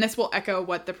 and this will echo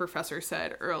what the professor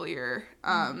said earlier.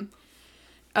 One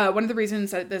of the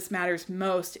reasons that this matters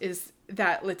most is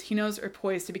that Latinos are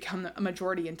poised to become a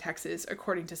majority in Texas,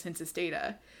 according to census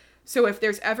data. So if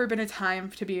there's ever been a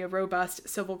time to be a robust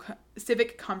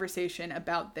civic conversation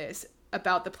about this,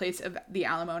 about the place of the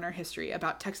Alamo in our history,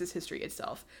 about Texas history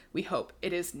itself, we hope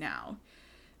it is now.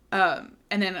 And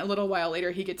then a little while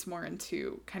later, he gets more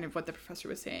into kind of what the professor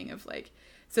was saying of like,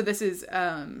 so this is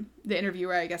the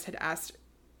interviewer, I guess, had asked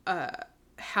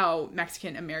how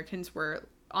Mexican Americans were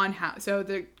on how, so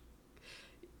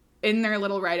in their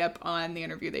little write-up on the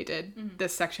interview they did,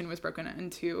 this section was broken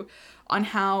into on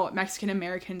how Mexican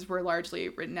Americans were largely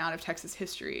written out of Texas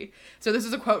history. So this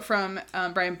is a quote from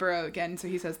Brian Burrow again. So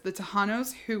he says, "The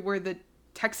Tejanos, who were the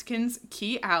Texicans'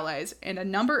 key allies, and a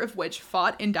number of which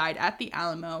fought and died at the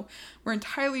Alamo, were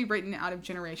entirely written out of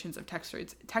generations of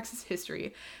Texas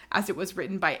history as it was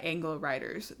written by Anglo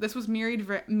writers. This was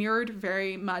mirrored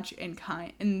very much in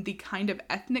the kind of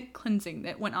ethnic cleansing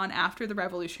that went on after the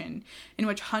Revolution, in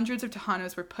which hundreds of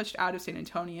Tejanos were pushed out of San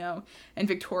Antonio and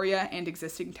Victoria and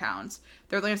existing towns.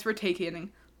 Their lands were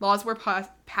taken, laws were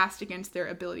passed against their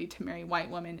ability to marry white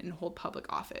women and hold public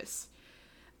office."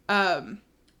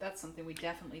 That's something we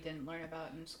definitely didn't learn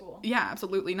about in school. Yeah,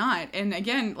 absolutely not. And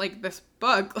again, like this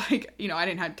book, like, I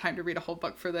didn't have time to read a whole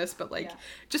book for this, but like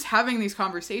just having these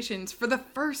conversations for the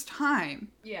first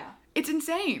time. Yeah. It's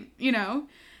insane,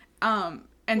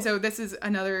 And so this is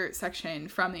another section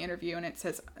from the interview, and it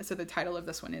says, so the title of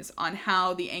this one is On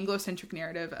How the Anglo-Centric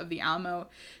Narrative of the Alamo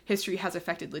History Has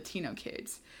Affected Latino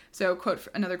Kids. So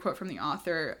another quote from the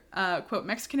author, quote,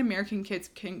 "Mexican American kids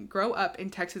can grow up in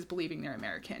Texas believing they're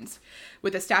Americans,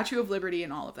 with the Statue of Liberty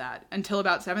and all of that, until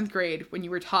about 7th grade when you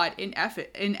were taught in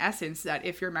essence that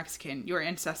if you're Mexican, your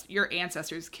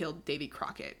ancestors killed Davy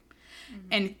Crockett."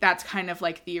 And that's kind of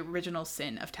like the original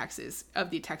sin of Texas,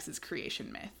 of the Texas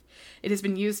creation myth. It has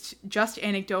been used just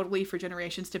anecdotally for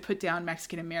generations to put down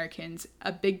Mexican Americans,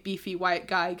 a big beefy white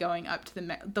guy going up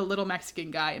to the little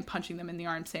Mexican guy and punching them in the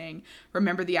arm saying,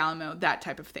 "Remember the Alamo," that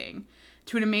type of thing.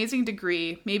 To an amazing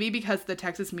degree, maybe because the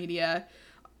Texas media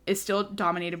is still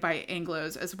dominated by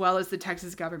Anglos as well as the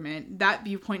Texas government, that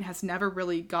viewpoint has never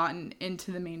really gotten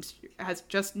into the mainstream.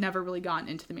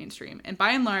 And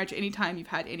by and large, anytime you've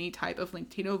had any type of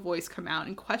Latino voice come out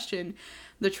and question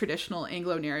the traditional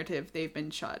Anglo narrative, they've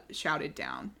been shouted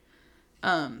down.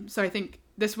 So I think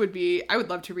this would be, I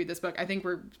would love to read this book. I think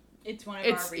it's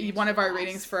one of our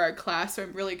readings for our class. So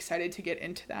I'm really excited to get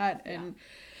into that and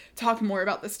talk more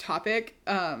about this topic.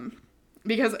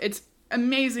 Because it's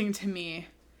amazing to me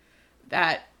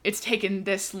that it's taken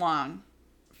this long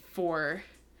and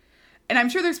I'm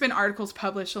sure there's been articles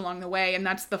published along the way, and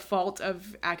that's the fault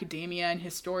of academia and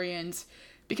historians,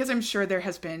 because I'm sure there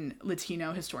has been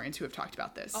Latino historians who have talked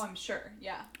about this. Oh, I'm sure.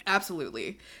 Yeah.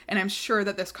 Absolutely. And I'm sure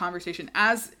that this conversation,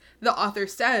 as the author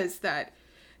says, that,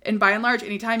 and by and large,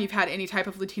 anytime you've had any type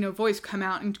of Latino voice come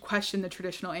out and question the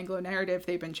traditional Anglo narrative,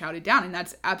 they've been shouted down, and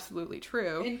that's absolutely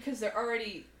true. And because they're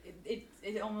already,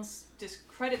 it almost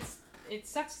discredits. It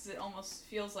sucks because it almost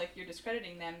feels like you're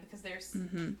discrediting them because there's...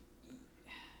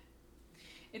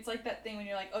 It's like that thing when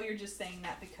you're like, oh, you're just saying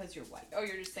that because you're white. Oh,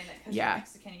 you're just saying that because you're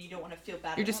Mexican and you don't want to feel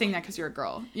bad. You're just saying that because you're a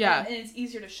girl. Yeah. And it's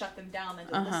easier to shut them down than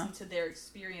to listen to their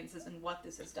experiences and what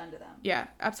this has done to them. Yeah,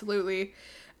 absolutely.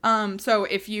 So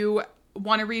if you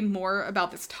want to read more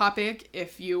about this topic,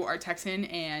 if you are Texan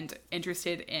and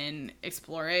interested in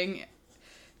exploring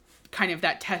kind of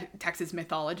that Texas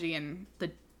mythology and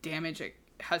the damage it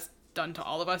has done to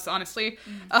all of us, honestly,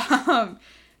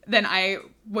 then I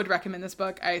would recommend this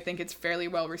book. I think it's fairly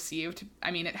well received. I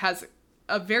mean, it has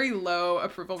a very low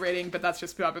approval rating, but that's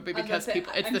just probably because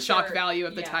it's the shock value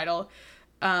of the title.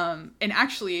 And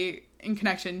actually, in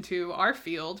connection to our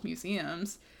field,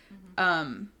 museums,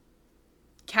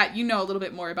 Kat, you know a little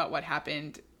bit more about what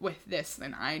happened with this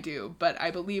than I do, but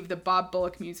I believe the Bob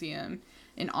Bullock Museum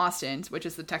in Austin, which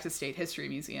is the Texas State History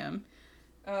Museum,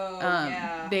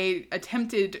 they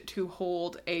attempted to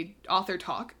hold a author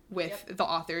talk with the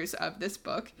authors of this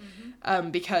book,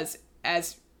 because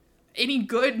as any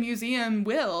good museum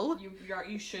will,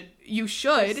 you should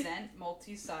present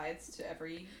multi-sides to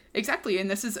every... Exactly, and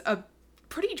this is a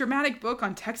pretty dramatic book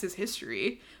on Texas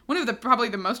history. One of the probably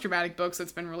the most dramatic books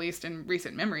that's been released in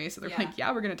recent memory. So they're like,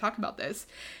 yeah, we're going to talk about this.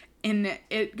 And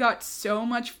it got so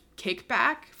much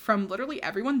kickback from literally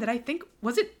everyone that I think,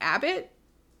 was it Abbott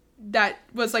that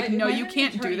was like, no, you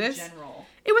can't do this? General.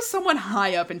 It was someone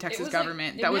high up in Texas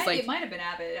government that was like... It might have been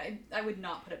Abbott. I would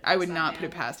not put it past I would not put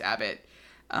it past Abbott.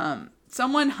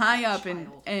 Someone high up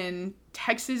in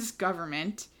Texas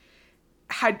government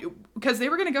had, because they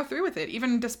were going to go through with it,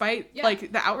 even despite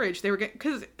like the outrage they were getting,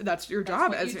 because that's your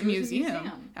job as a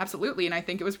museum. Absolutely. And I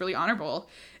think it was really honorable.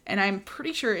 And I'm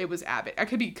pretty sure it was Abbott. I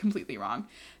could be completely wrong.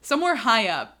 Somewhere high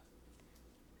up,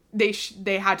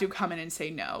 they had to come in and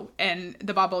say no. And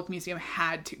the Bob Bullock Museum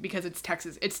had to, because it's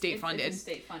Texas, it's state funded. It's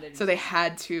state funded. So they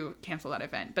had to cancel that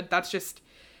event. But that's just,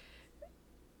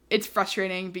 it's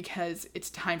frustrating because it's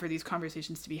time for these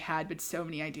conversations to be had, but so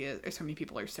many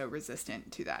people are so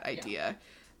resistant to that idea.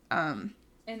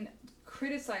 And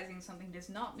criticizing something does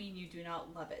not mean you do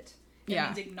not love it. It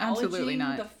means acknowledging absolutely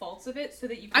not. the faults of it so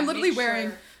that you can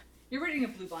you're wearing a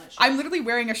bluebonnet shirt. I'm literally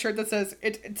wearing a shirt that says,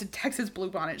 it's a Texas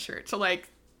bluebonnet shirt. So like,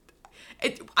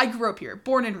 I grew up here,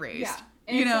 born and raised. Yeah.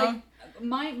 And you know?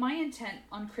 Like, my intent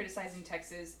on criticizing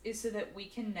Texas is so that we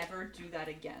can never do that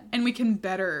again. And we can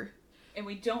better... And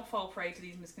we don't fall prey to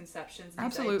these misconceptions and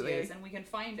these ideas, and we can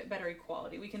find better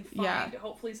equality. We can find,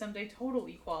 hopefully someday, total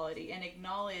equality, and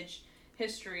acknowledge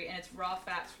history and its raw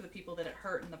facts for the people that it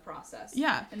hurt in the process.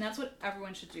 Yeah. And that's what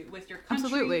everyone should do with your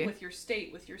country, with your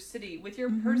state, with your city, with your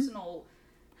personal...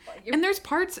 And there's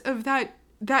parts of that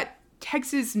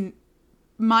Texas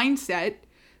mindset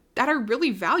that are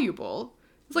really valuable.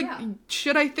 It's like,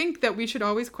 should I think that we should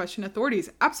always question authorities?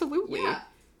 Absolutely. Yeah.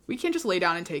 We can't just lay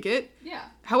down and take it. Yeah.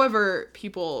 However,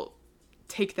 people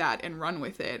take that and run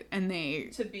with it, and they...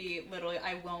 To be literally,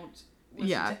 I won't listen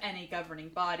to any governing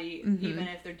body, even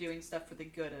if they're doing stuff for the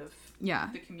good of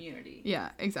the community.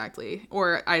 Yeah, exactly.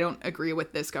 Or I don't agree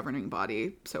with this governing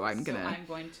body, so I'm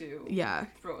going to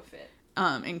throw a fit.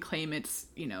 And claim it's,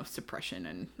 suppression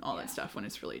and all that stuff when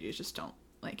it's really, you just don't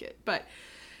like it. But,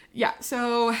 yeah,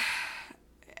 so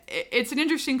it's an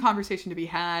interesting conversation to be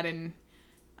had, and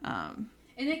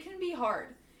it can be hard.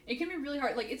 It can be really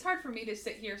hard. Like, it's hard for me to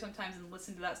sit here sometimes and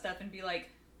listen to that stuff and be like,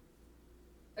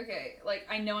 okay, like,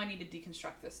 I know I need to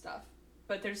deconstruct this stuff.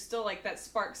 But there's still, like, that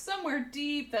spark somewhere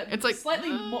deep, that it's like,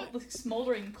 slightly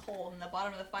smoldering coal in the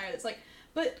bottom of the fire that's like,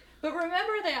 but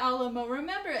remember the Alamo,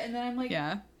 remember it. And then I'm like,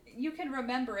 you can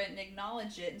remember it and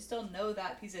acknowledge it and still know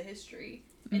that piece of history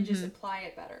and just apply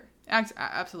it better.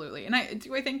 Absolutely. And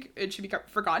do I think it should be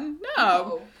forgotten?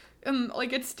 No. And,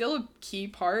 like, it's still a key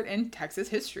part in Texas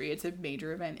history. It's a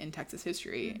major event in Texas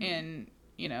history. And,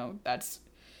 that's,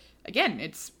 again,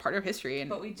 it's part of history.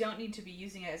 But we don't need to be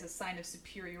using it as a sign of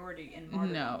superiority in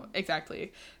martyrdom. No,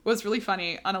 exactly. What's really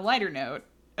funny, on a lighter note,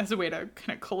 as a way to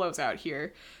kind of close out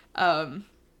here,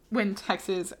 when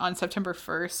Texas, on September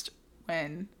 1st,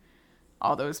 when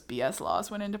all those BS laws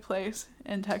went into place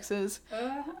in Texas,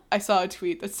 I saw a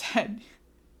tweet that said...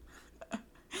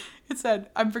 It said,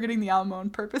 I'm forgetting the Alamo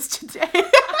on purpose today.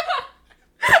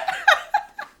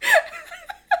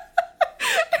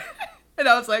 And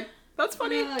I was like, that's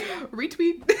funny.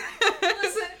 Retweet.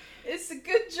 Listen, it's a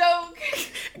good joke.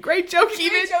 Great joke,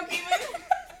 even.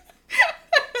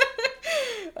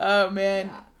 Oh, man.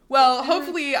 Yeah. Well,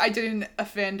 hopefully I didn't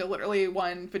offend literally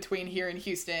one between here and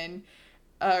Houston.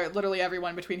 Literally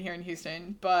everyone between here and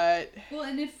Houston, but... Well,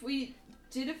 and if we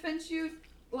did offend you,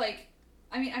 like...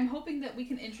 I mean, I'm hoping that we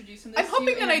can introduce some of this. I'm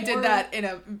hoping that I did that in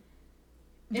a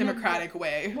democratic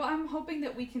way. Well, I'm hoping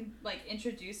that we can, like,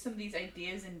 introduce some of these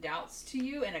ideas and doubts to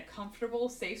you in a comfortable,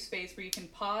 safe space where you can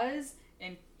pause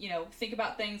and, think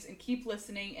about things and keep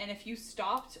listening. And if you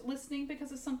stopped listening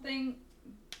because of something,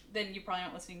 then you probably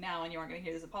aren't listening now and you aren't going to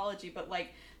hear this apology. But,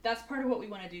 like, that's part of what we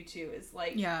want to do, too, is,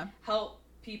 like, help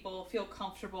people feel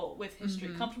comfortable with history.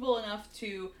 Comfortable enough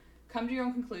to come to your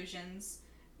own conclusions.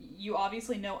 You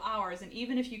obviously know ours, and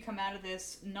even if you come out of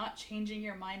this not changing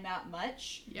your mind that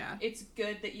much, it's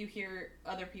good that you hear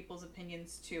other people's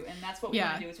opinions too, and that's what we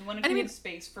want to do. Is we want to create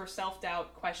space for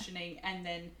self-doubt, questioning, and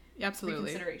then absolutely.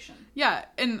 reconsideration. Yeah,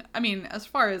 and I mean, as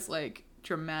far as like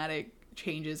dramatic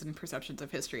changes in perceptions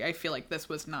of history, I feel like this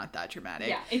was not that dramatic.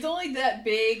 Yeah, it's only that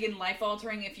big and life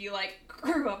altering if you like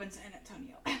grew up in San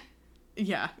Antonio.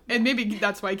 Yeah, and maybe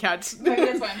that's why Kat's. Maybe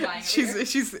that's why I'm dying.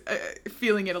 she's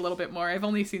feeling it a little bit more. I've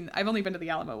only been to the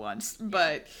Alamo once,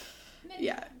 but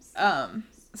yeah.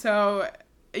 So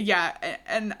yeah,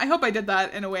 and I hope I did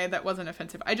that in a way that wasn't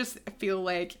offensive. I just feel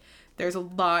like there's a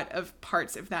lot of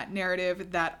parts of that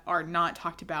narrative that are not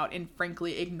talked about and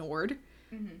frankly ignored.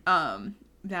 Mm-hmm.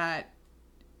 That,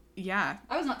 yeah.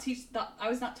 I was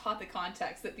not taught the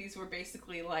context that these were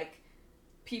basically like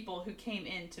people who came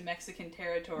into Mexican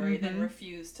territory then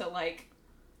refused to like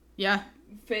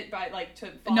fit by like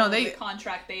to follow the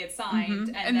contract they had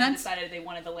signed and then decided they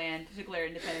wanted the land to declare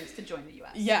independence to join the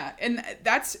U.S. Yeah, and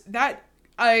that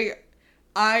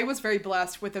I was very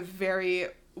blessed with a very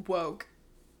woke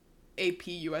AP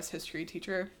U.S. history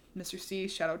teacher, Mr. C.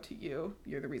 Shout out to you.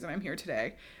 You're the reason I'm here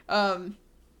today. And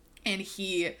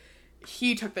he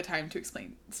took the time to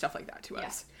explain stuff like that to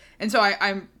us. And so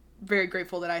I'm very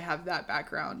grateful that I have that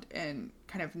background and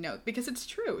kind of know, because it's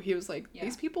true. He was like,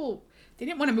 these people, they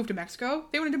didn't want to move to Mexico.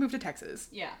 They wanted to move to Texas.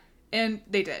 Yeah. And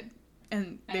they did.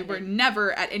 And they were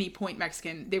never at any point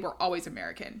Mexican. They were always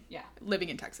American. Yeah. Living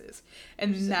in Texas.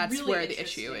 And that's really where the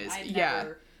issue is.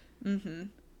 Yeah.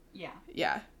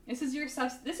 This has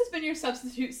been your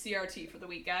substitute CRT for the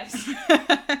week, guys.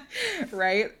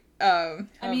 Right? I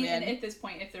mean, and at this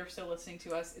point, if they're still listening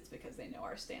to us, it's because they know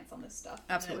our stance on this stuff.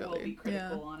 Absolutely. And we'll be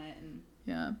critical on it.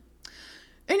 And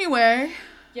anyway.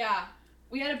 Yeah.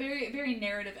 We had a very, very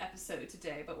narrative episode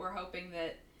today, but we're hoping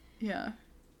that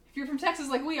if you're from Texas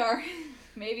like we are,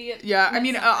 maybe it... Yeah, I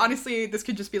mean, honestly, this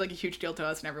could just be like a huge deal to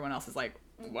us and everyone else is like,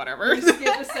 whatever. Skip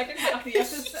the second half of the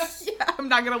episode. I'm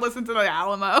not going to listen to the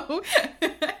Alamo.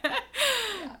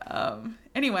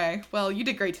 Anyway, well, you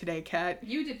did great today, Kat.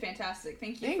 You did fantastic.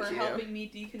 Thank you for helping me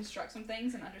deconstruct some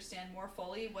things and understand more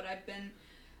fully what I've been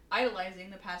idolizing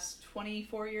the past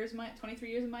 23 years of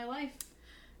my life.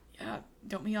 Yeah,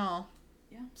 don't we all?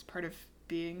 Yeah. It's part of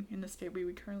being in the state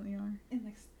we currently are. In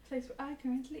the place where I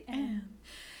currently am.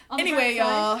 Anyway,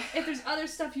 y'all. If there's other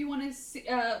stuff you want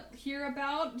to hear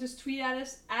about, just tweet at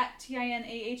us at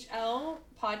TINAHL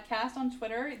podcast on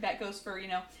Twitter. That goes for,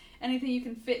 anything you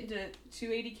can fit into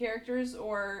 280 characters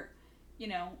or,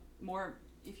 more.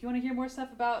 If you want to hear more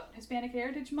stuff about Hispanic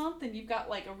Heritage Month and you've got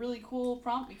like a really cool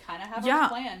prompt, we kind of have a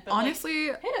plan. But honestly,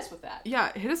 hit us with that.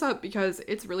 Yeah, hit us up because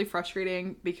it's really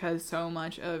frustrating because so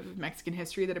much of Mexican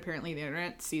history that apparently the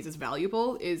internet sees as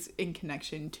valuable is in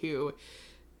connection to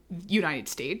United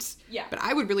States. Yeah. But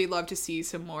I would really love to see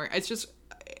some more. It's just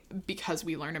because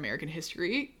we learn American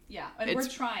history. Yeah, and we're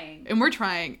trying.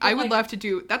 But I would love to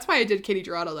do... That's why I did Katie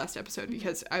Dorado last episode,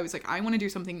 because I was like, I want to do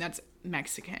something that's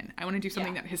Mexican. I want to do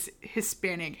something that has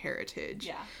Hispanic heritage.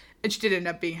 Yeah. It did end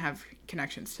up have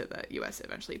connections to the U.S.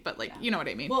 eventually, but you know what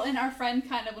I mean. Well, and our friend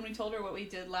kind of, when we told her what we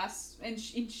did last... And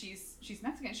she's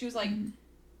Mexican. She was like,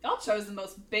 y'all chose the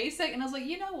most basic. And I was like,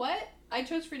 you know what? I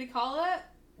chose Frida Kahlo,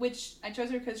 which I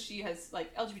chose her because she has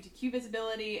like LGBTQ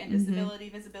visibility and disability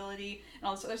visibility and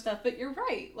all this other stuff. But you're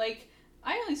right. Like,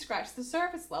 I only scratched the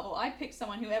surface level. I picked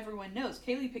someone who everyone knows.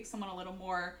 Kaylee picked someone a little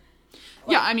more...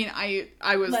 I mean,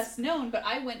 I was... less known, but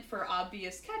I went for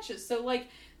obvious catches. So,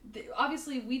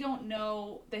 obviously, we don't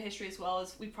know the history as well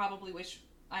as we probably wish...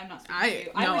 I'm not speaking to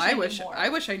you. I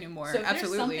wish I knew more. So if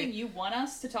Absolutely. there's something you want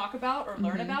us to talk about or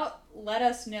learn about, let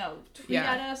us know. Tweet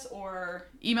at us or...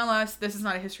 email us. This is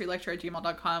not a history lecture at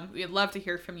gmail.com. We'd love to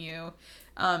hear from you.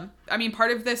 I mean, part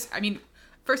of this...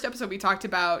 first episode we talked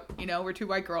about, we're two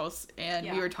white girls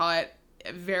and we were taught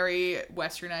a very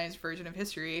westernized version of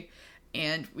history.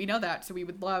 And we know that. So we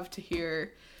would love to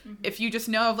hear... if you just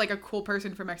know of a cool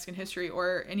person from Mexican history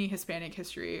or any Hispanic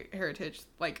heritage,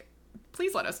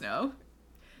 please let us know.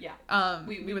 Yeah.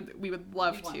 We would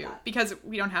love to that. Because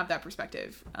we don't have that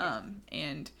perspective.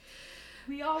 And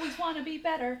we always want to be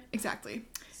better. Exactly.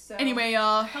 So anyway,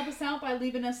 y'all, help us out by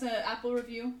leaving us an Apple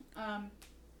review.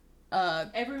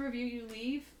 Every review you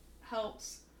leave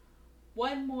helps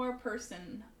one more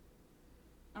person.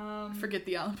 Forget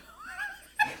the Alamo.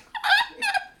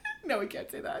 No, we can't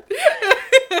say that.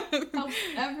 Helps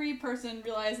every person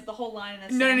realize that the whole line in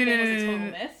this was a total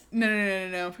myth.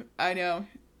 No. I know.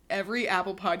 Every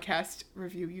Apple Podcast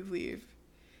review you leave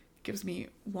gives me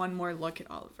one more look at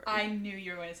Oliver. I knew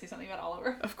you were going to say something about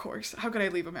Oliver. Of course. How could I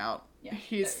leave him out? Yeah,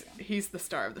 he's the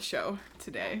star of the show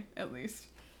today, at least.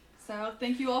 So,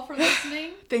 thank you all for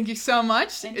listening. Thank you so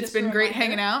much. It's been great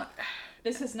hanging out.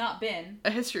 This has not been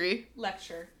a history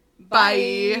lecture.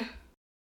 Bye.